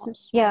 So,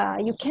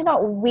 you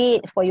cannot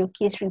wait for your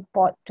case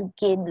report to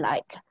gain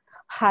like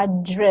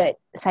 100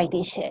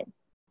 citation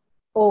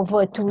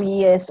over 2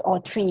 years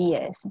or 3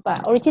 years.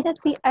 But original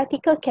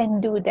article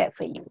can do that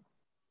for you.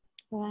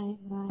 Right.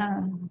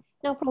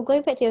 Now, from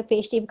going back to your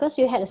PhD, because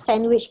you had a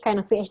sandwich kind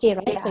of PhD,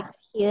 right? So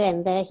here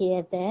and there.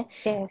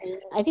 Yes.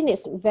 I think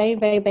it's very,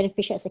 very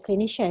beneficial as a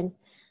clinician.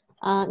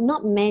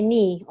 Not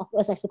many of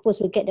us, I suppose,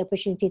 will get the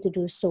opportunity to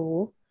do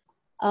so.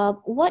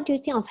 what do you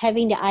think of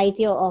having the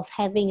idea of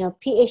having a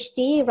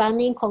PhD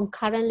running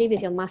concurrently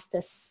with your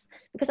masters?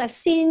 Because I've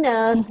seen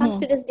some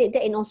students did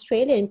that in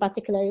Australia in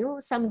particular. You know,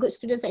 some good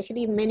students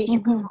actually managed to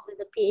come out with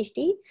a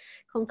PhD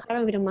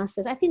concurrent with a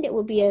masters. I think that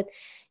would be an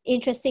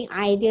interesting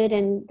idea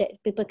then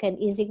that people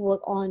can easily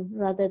work on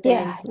rather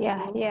than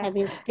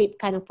having a split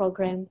kind of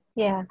program.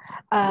 Yeah.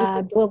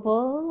 Is it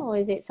doable, or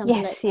is it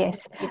something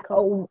Yes.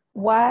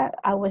 While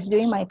I was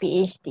doing my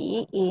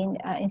PhD in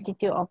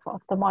Institute of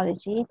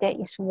Ophthalmology, there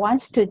is one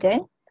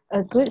student,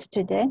 a good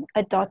student,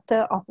 a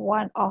daughter of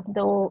one of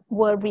the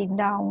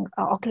world-renowned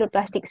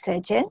oculoplastic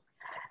surgeon.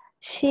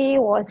 She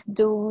was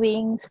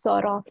doing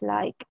sort of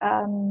like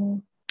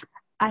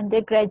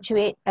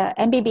undergraduate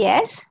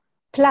MBBS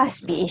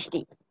plus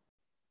PhD.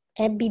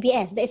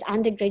 MBBS, that is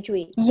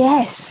undergraduate.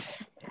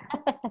 Yes.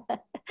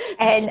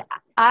 And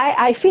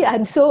I feel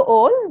I'm so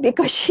old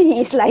because she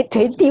is like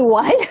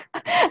 21.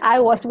 I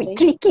was with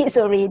 3 kids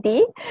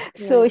already.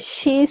 So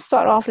she's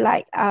sort of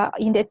like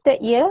in the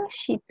 3rd year,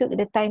 she took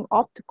the time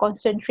off to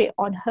concentrate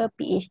on her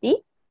PhD.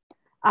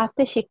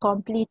 After she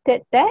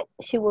completed that,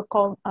 she will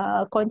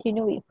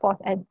continue with 4th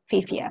and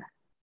 5th year.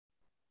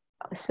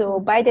 So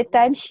by the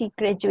time she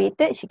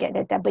graduated, she got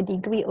a double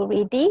degree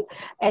already,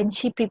 and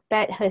she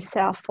prepared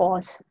herself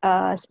for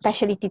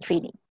specialty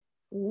training.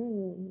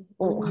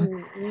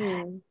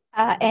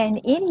 And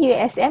in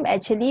USM,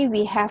 actually,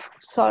 we have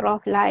sort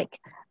of like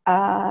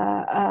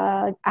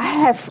I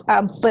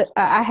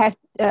have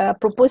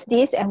proposed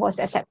this and was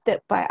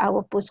accepted by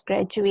our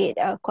postgraduate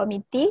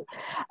committee,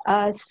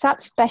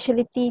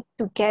 subspecialty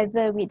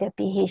together with a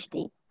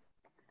PhD.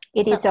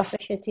 It is a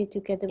specialty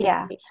together with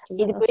PhD.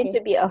 It's going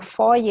to be a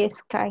 4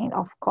 years kind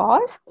of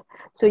course.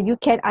 So you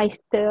can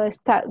either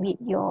start with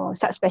your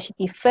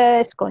subspecialty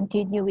first,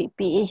 continue with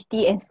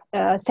PhD and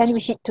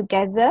sandwich it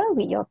together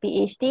with your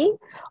PhD,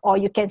 or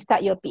you can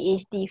start your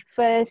PhD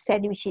first,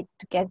 sandwich it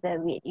together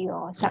with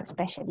your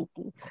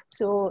subspecialty.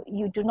 So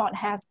you do not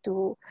have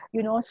to,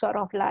 you know, sort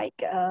of like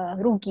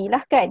rugi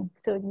lah kan.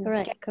 So you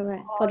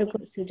correct for the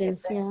good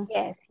students.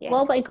 Yes.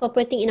 What about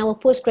incorporating in our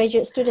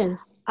postgraduate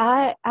students?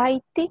 I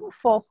think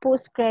for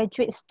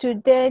postgraduate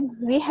student,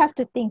 we have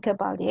to think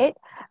about it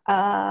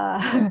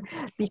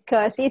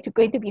because it's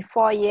going to be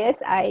 4 years.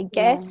 I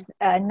guess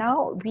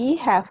now we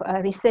have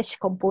a research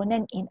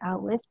component in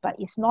ours, but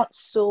it's not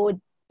so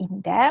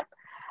in depth.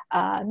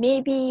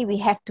 Maybe we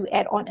have to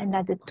add on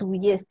another 2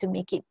 years to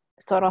make it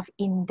sort of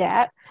in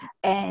depth.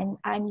 And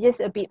I'm just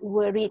a bit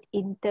worried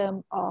in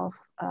terms of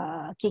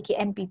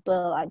KKM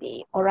people, are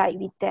they all right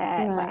with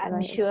that? But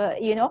I'm sure,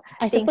 you know.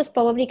 I suppose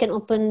probably can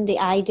open the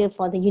idea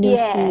for the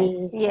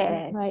university.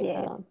 Yes.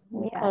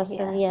 Because,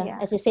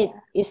 as you said,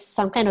 it's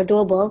some kind of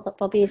doable, but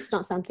probably it's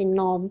not something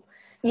norm.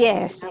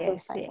 Yes.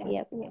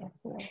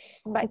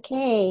 But,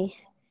 okay.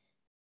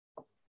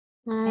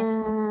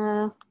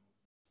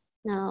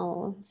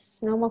 No, there's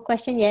no more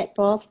question yet,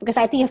 Prof, because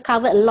I think you've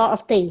covered a lot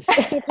of things.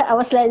 I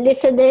was like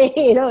listening,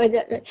 you know.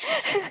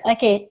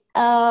 Okay.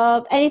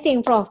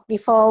 Anything, Prof,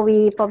 before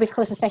we probably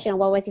close the session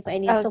while waiting for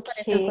any. So far,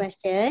 there's no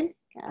question.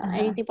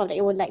 Anything, Prof, that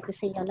you would like to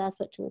say your last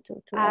word to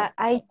us?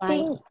 I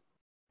think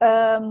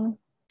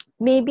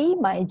maybe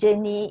my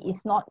journey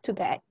is not too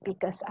bad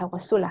because I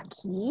was so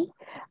lucky.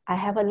 I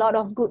have a lot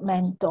of good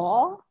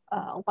mentor.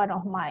 One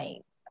of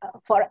my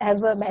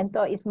forever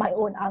mentor is my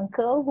own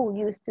uncle who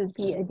used to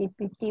be a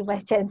deputy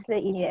vice chancellor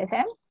in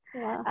USM.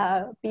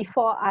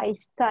 Before I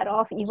start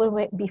off,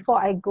 before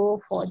I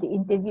go for the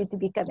interview to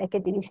become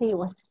academician, he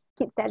was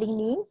keep telling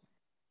me,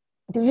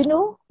 do you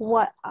know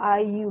what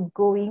are you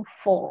going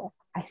for?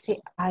 I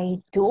said,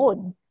 I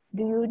don't.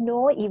 Do you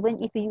know,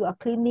 even if you are a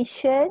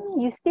clinician,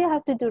 you still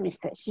have to do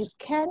research. You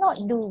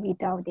cannot do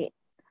without it.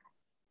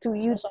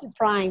 You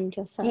primed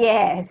yourself.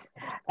 Yes.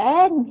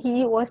 And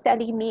he was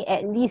telling me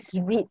at least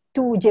read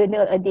 2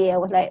 journals a day. I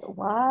was like,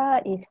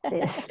 what is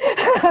this?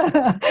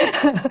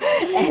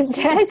 And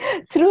then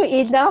true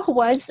enough,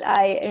 once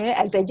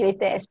I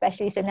graduated as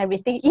specialist and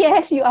everything,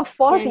 yes, you are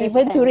forced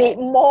even to read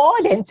more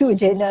than 2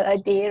 journals a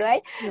day,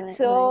 right?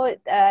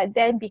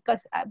 Then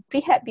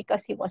perhaps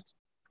because he was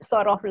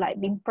sort of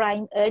like being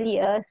primed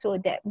earlier, so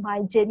that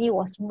my journey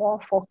was more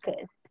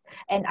focused.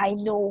 And I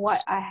know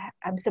what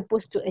I'm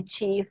supposed to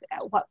achieve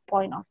at what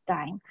point of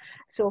time.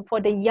 So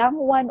for the young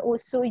one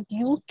also,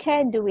 you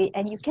can do it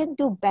and you can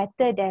do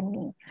better than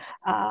me,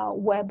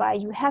 whereby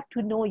you have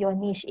to know your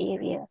niche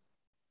area,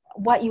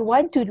 what you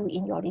want to do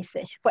in your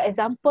research. For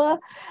example,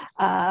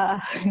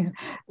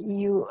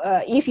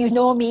 if you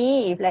know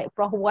me, if like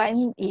Prof.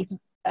 Wan,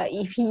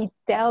 if he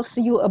tells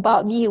you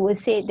about me, he will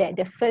say that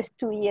the first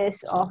 2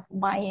 years of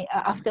my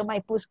after my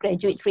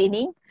postgraduate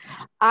training,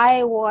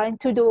 I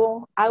want to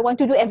do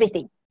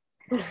everything.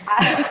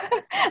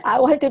 I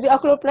want to be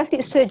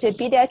oculoplastic surgeon,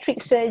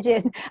 pediatric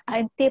surgeon,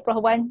 until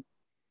Prof. Wan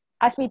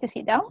asked me to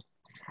sit down.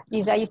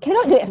 Liza, you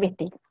cannot do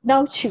everything.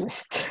 Now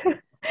choose.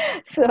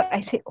 So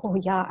I said, oh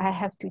yeah, I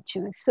have to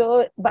choose.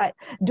 So, but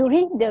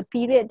during the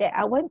period that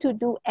I want to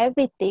do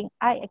everything,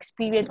 I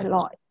experienced a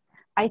lot.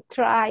 I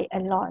try a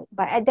lot,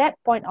 but at that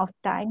point of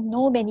time,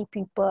 not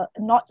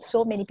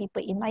so many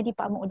people in my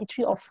department, only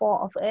 3 or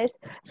 4 of us.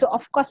 So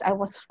of course, I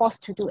was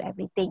forced to do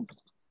everything.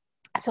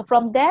 So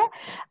from there,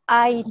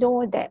 I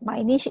know that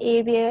my niche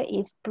area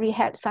is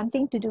perhaps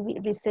something to do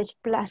with research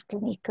plus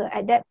clinical.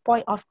 At that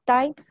point of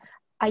time,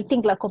 I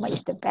think glaucoma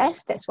is the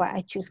best. That's why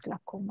I choose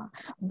glaucoma.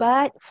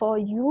 But for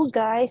you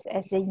guys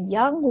as a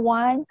young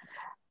one,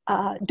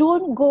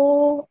 don't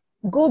go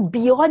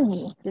beyond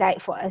me.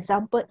 Like for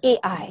example,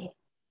 AI.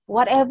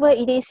 Whatever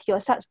it is, your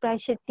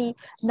subspecialty,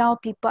 now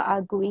people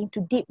are going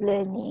to deep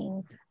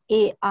learning,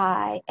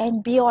 AI,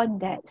 and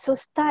beyond that. So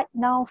start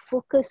now,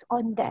 focus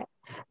on that,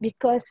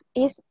 because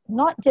it's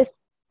not just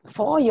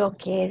for your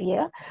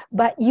career,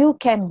 but you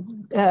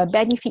can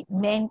benefit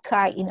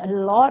mankind in a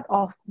lot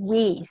of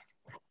ways.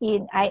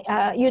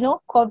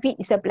 COVID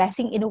is a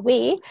blessing in a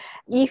way.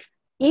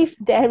 If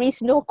there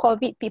is no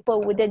COVID,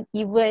 people wouldn't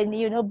even,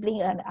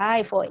 blink an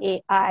eye for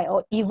AI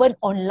or even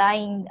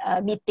online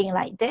meeting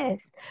like this.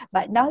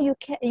 But now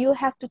you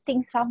have to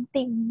think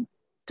something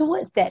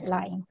towards that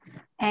line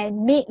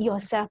and make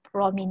yourself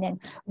prominent.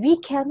 We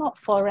cannot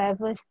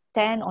forever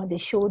stand on the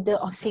shoulder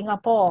of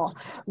Singapore.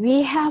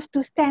 We have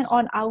to stand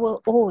on our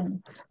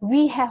own.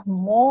 We have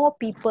more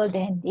people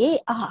than they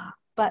are,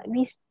 but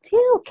we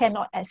still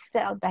cannot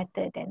excel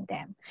better than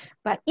them.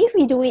 But if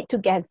we do it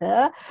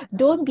together,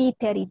 don't be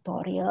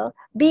territorial,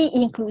 be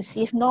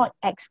inclusive, not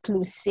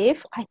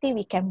exclusive, I think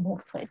we can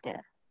move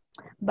further.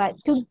 But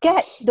to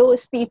get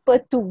those people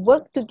to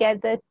work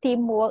together,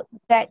 teamwork,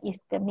 that is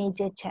the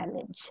major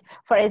challenge.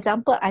 For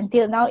example,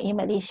 until now in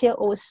Malaysia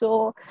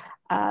also,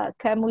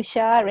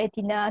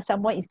 Mushawiahti,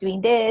 someone is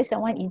doing this,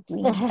 someone is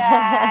doing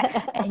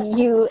that, and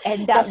you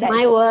end up... That's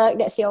my work,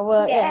 that's your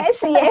work. Yes,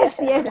 yes,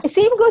 yes.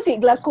 Same goes with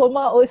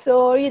glaucoma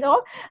also,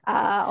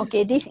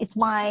 okay, this is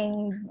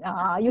mine,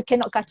 you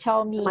cannot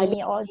kacau me. My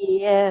baby,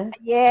 yeah.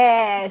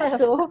 Yes,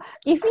 so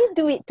if we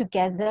do it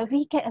together,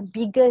 we get a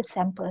bigger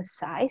sample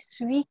size,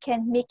 we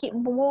can make it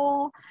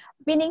more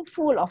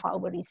meaningful of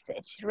our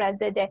research,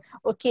 rather than,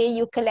 okay,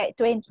 you collect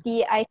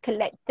 20, I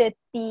collect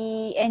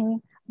 30,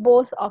 and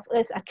both of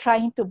us are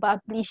trying to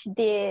publish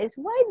this.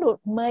 Why not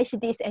merge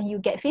this and you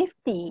get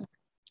 50?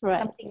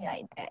 Right. Something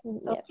like that.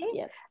 Okay.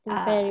 Yep.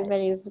 Very,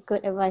 very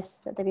good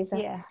advice, Dr. Liza.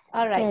 Yeah.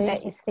 All right. Very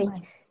that interesting.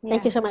 is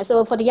Thank you so much.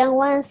 So for the young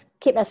ones,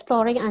 keep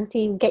exploring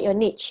until you get your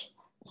niche.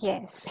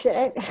 Yes. Is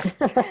that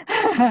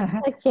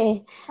right?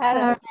 Okay. All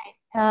right.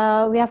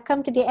 We have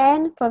come to the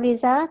end. Prof.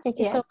 Liza, thank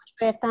you so much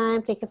for your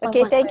time. Thank you so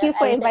much. Thank you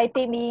for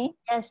inviting me.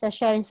 Yes, a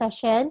sharing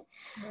session.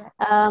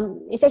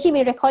 It's actually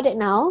been recorded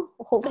now.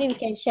 Hopefully we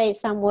can share it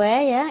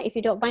somewhere, if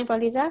you don't mind,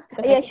 Prof. Liza.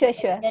 Yeah, sure.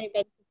 Very,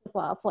 very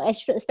for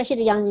especially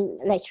the young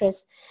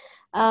lecturers.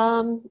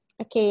 Thank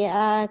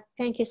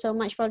you so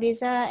much, Prof.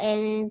 Liza,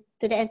 and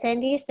to the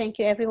attendees, thank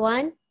you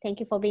everyone. Thank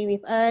you for being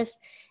with us,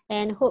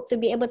 and hope to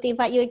be able to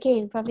invite you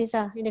again, Prof.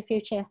 Liza, in the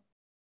future.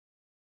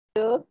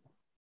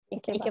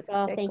 Thank you. Thank you,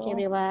 Prof. Thank you,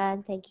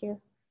 everyone. Thank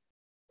you.